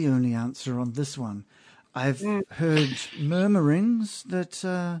violence is the only answer on this one. I've heard murmurings that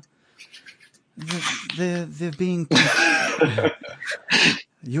they're being.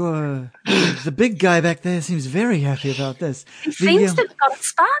 The big guy back there seems very happy about this. He seems to have got a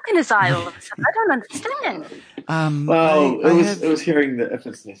spark in his eye all of a sudden. I don't understand. It was hearing that if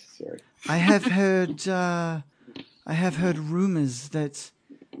it's necessary. I have heard rumors that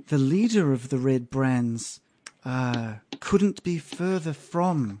the leader of the Redbrands couldn't be further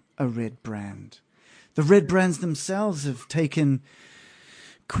from a Redbrand. The Redbrands themselves have taken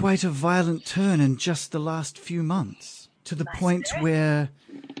quite a violent turn in just the last few months, to the point where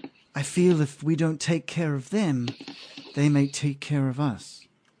I feel if we don't take care of them, they may take care of us.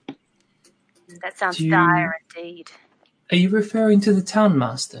 That sounds dire indeed. Are you referring to the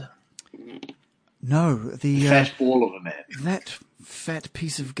townmaster? No, the fat ball of a man. That fat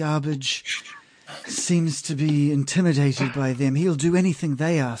piece of garbage seems to be intimidated by them. He'll do anything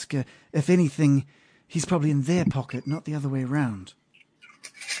they ask. If anything, he's probably in their pocket, not the other way around.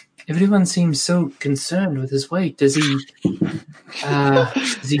 Everyone seems so concerned with his weight. Does he have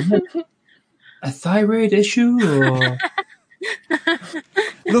a thyroid issue, or?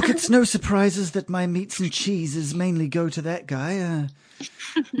 Look, it's no surprises that my meats and cheeses mainly go to that guy.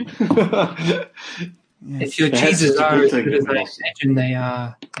 Yes. If your cheeses are as good as I imagine they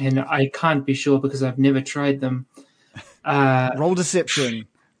are, and I can't be sure because I've never tried them. Roll deception.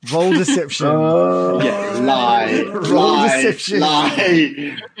 Roll deception. Lie. Roll deception.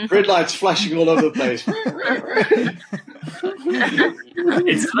 Lie. Red lights flashing all over the place.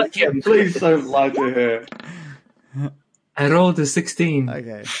 It's lucky. Please don't lie to her. I rolled a 16.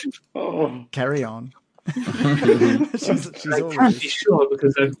 Okay. Oh. Carry on. she's I can't be sure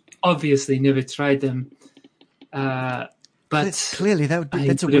because I've obviously never tried them. But clearly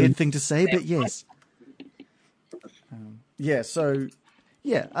that's a weird thing to say, but yes. So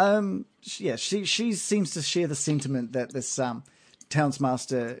She seems to share the sentiment that this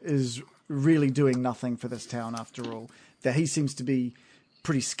townsmaster is really doing nothing for this town after all. That he seems to be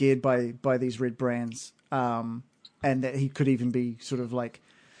pretty scared by these Redbrands, and that he could even be sort of like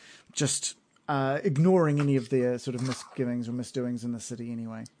just ignoring any of their sort of misgivings or misdoings in the city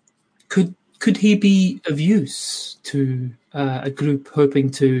anyway. Could he be of use to a group hoping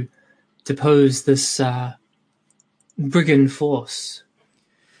to depose this brigand force?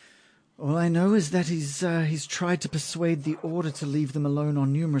 All I know is that he's tried to persuade the Order to leave them alone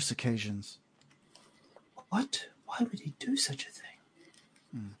on numerous occasions. What? Why would he do such a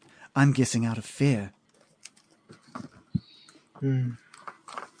thing? I'm guessing out of fear.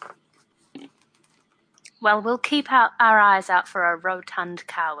 Well, we'll keep our eyes out for a rotund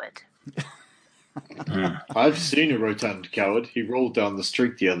coward. I've seen a rotund coward. He rolled down the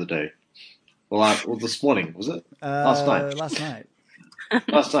street the other day. Well, this morning, was it? Last night. Last night.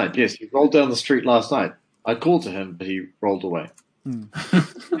 Last night, yes. He rolled down the street last night. I called to him, but he rolled away.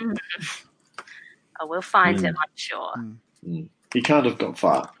 Oh, we'll find him, I'm sure. He can't have got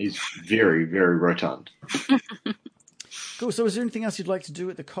far. He's very, very rotund. Cool. So is there anything else you'd like to do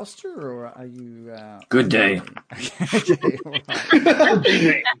at the Costa, or are you... Good day. Okay, all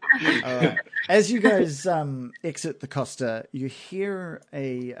right. All right. As you guys exit the Costa, you hear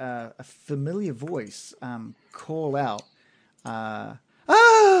a familiar voice call out,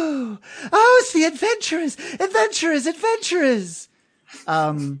 Oh, it's the adventurers! Adventurers! Adventurers!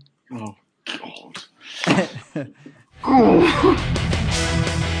 Oh, God.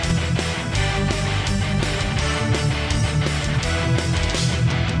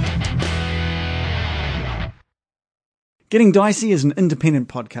 Getting Dicey is an independent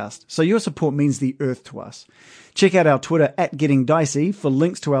podcast, so your support means the earth to us. Check out our Twitter @GettingDicey for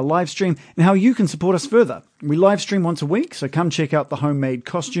links to our live stream and how you can support us further. We live stream once a week, so come check out the homemade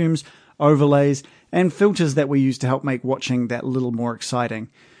costumes, overlays, and filters that we use to help make watching that little more exciting.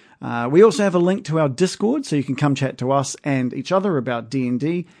 We also have a link to our Discord, so you can come chat to us and each other about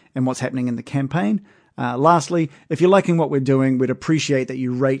D&D and what's happening in the campaign. Lastly, if you're liking what we're doing, we'd appreciate that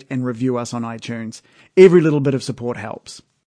you rate and review us on iTunes. Every little bit of support helps.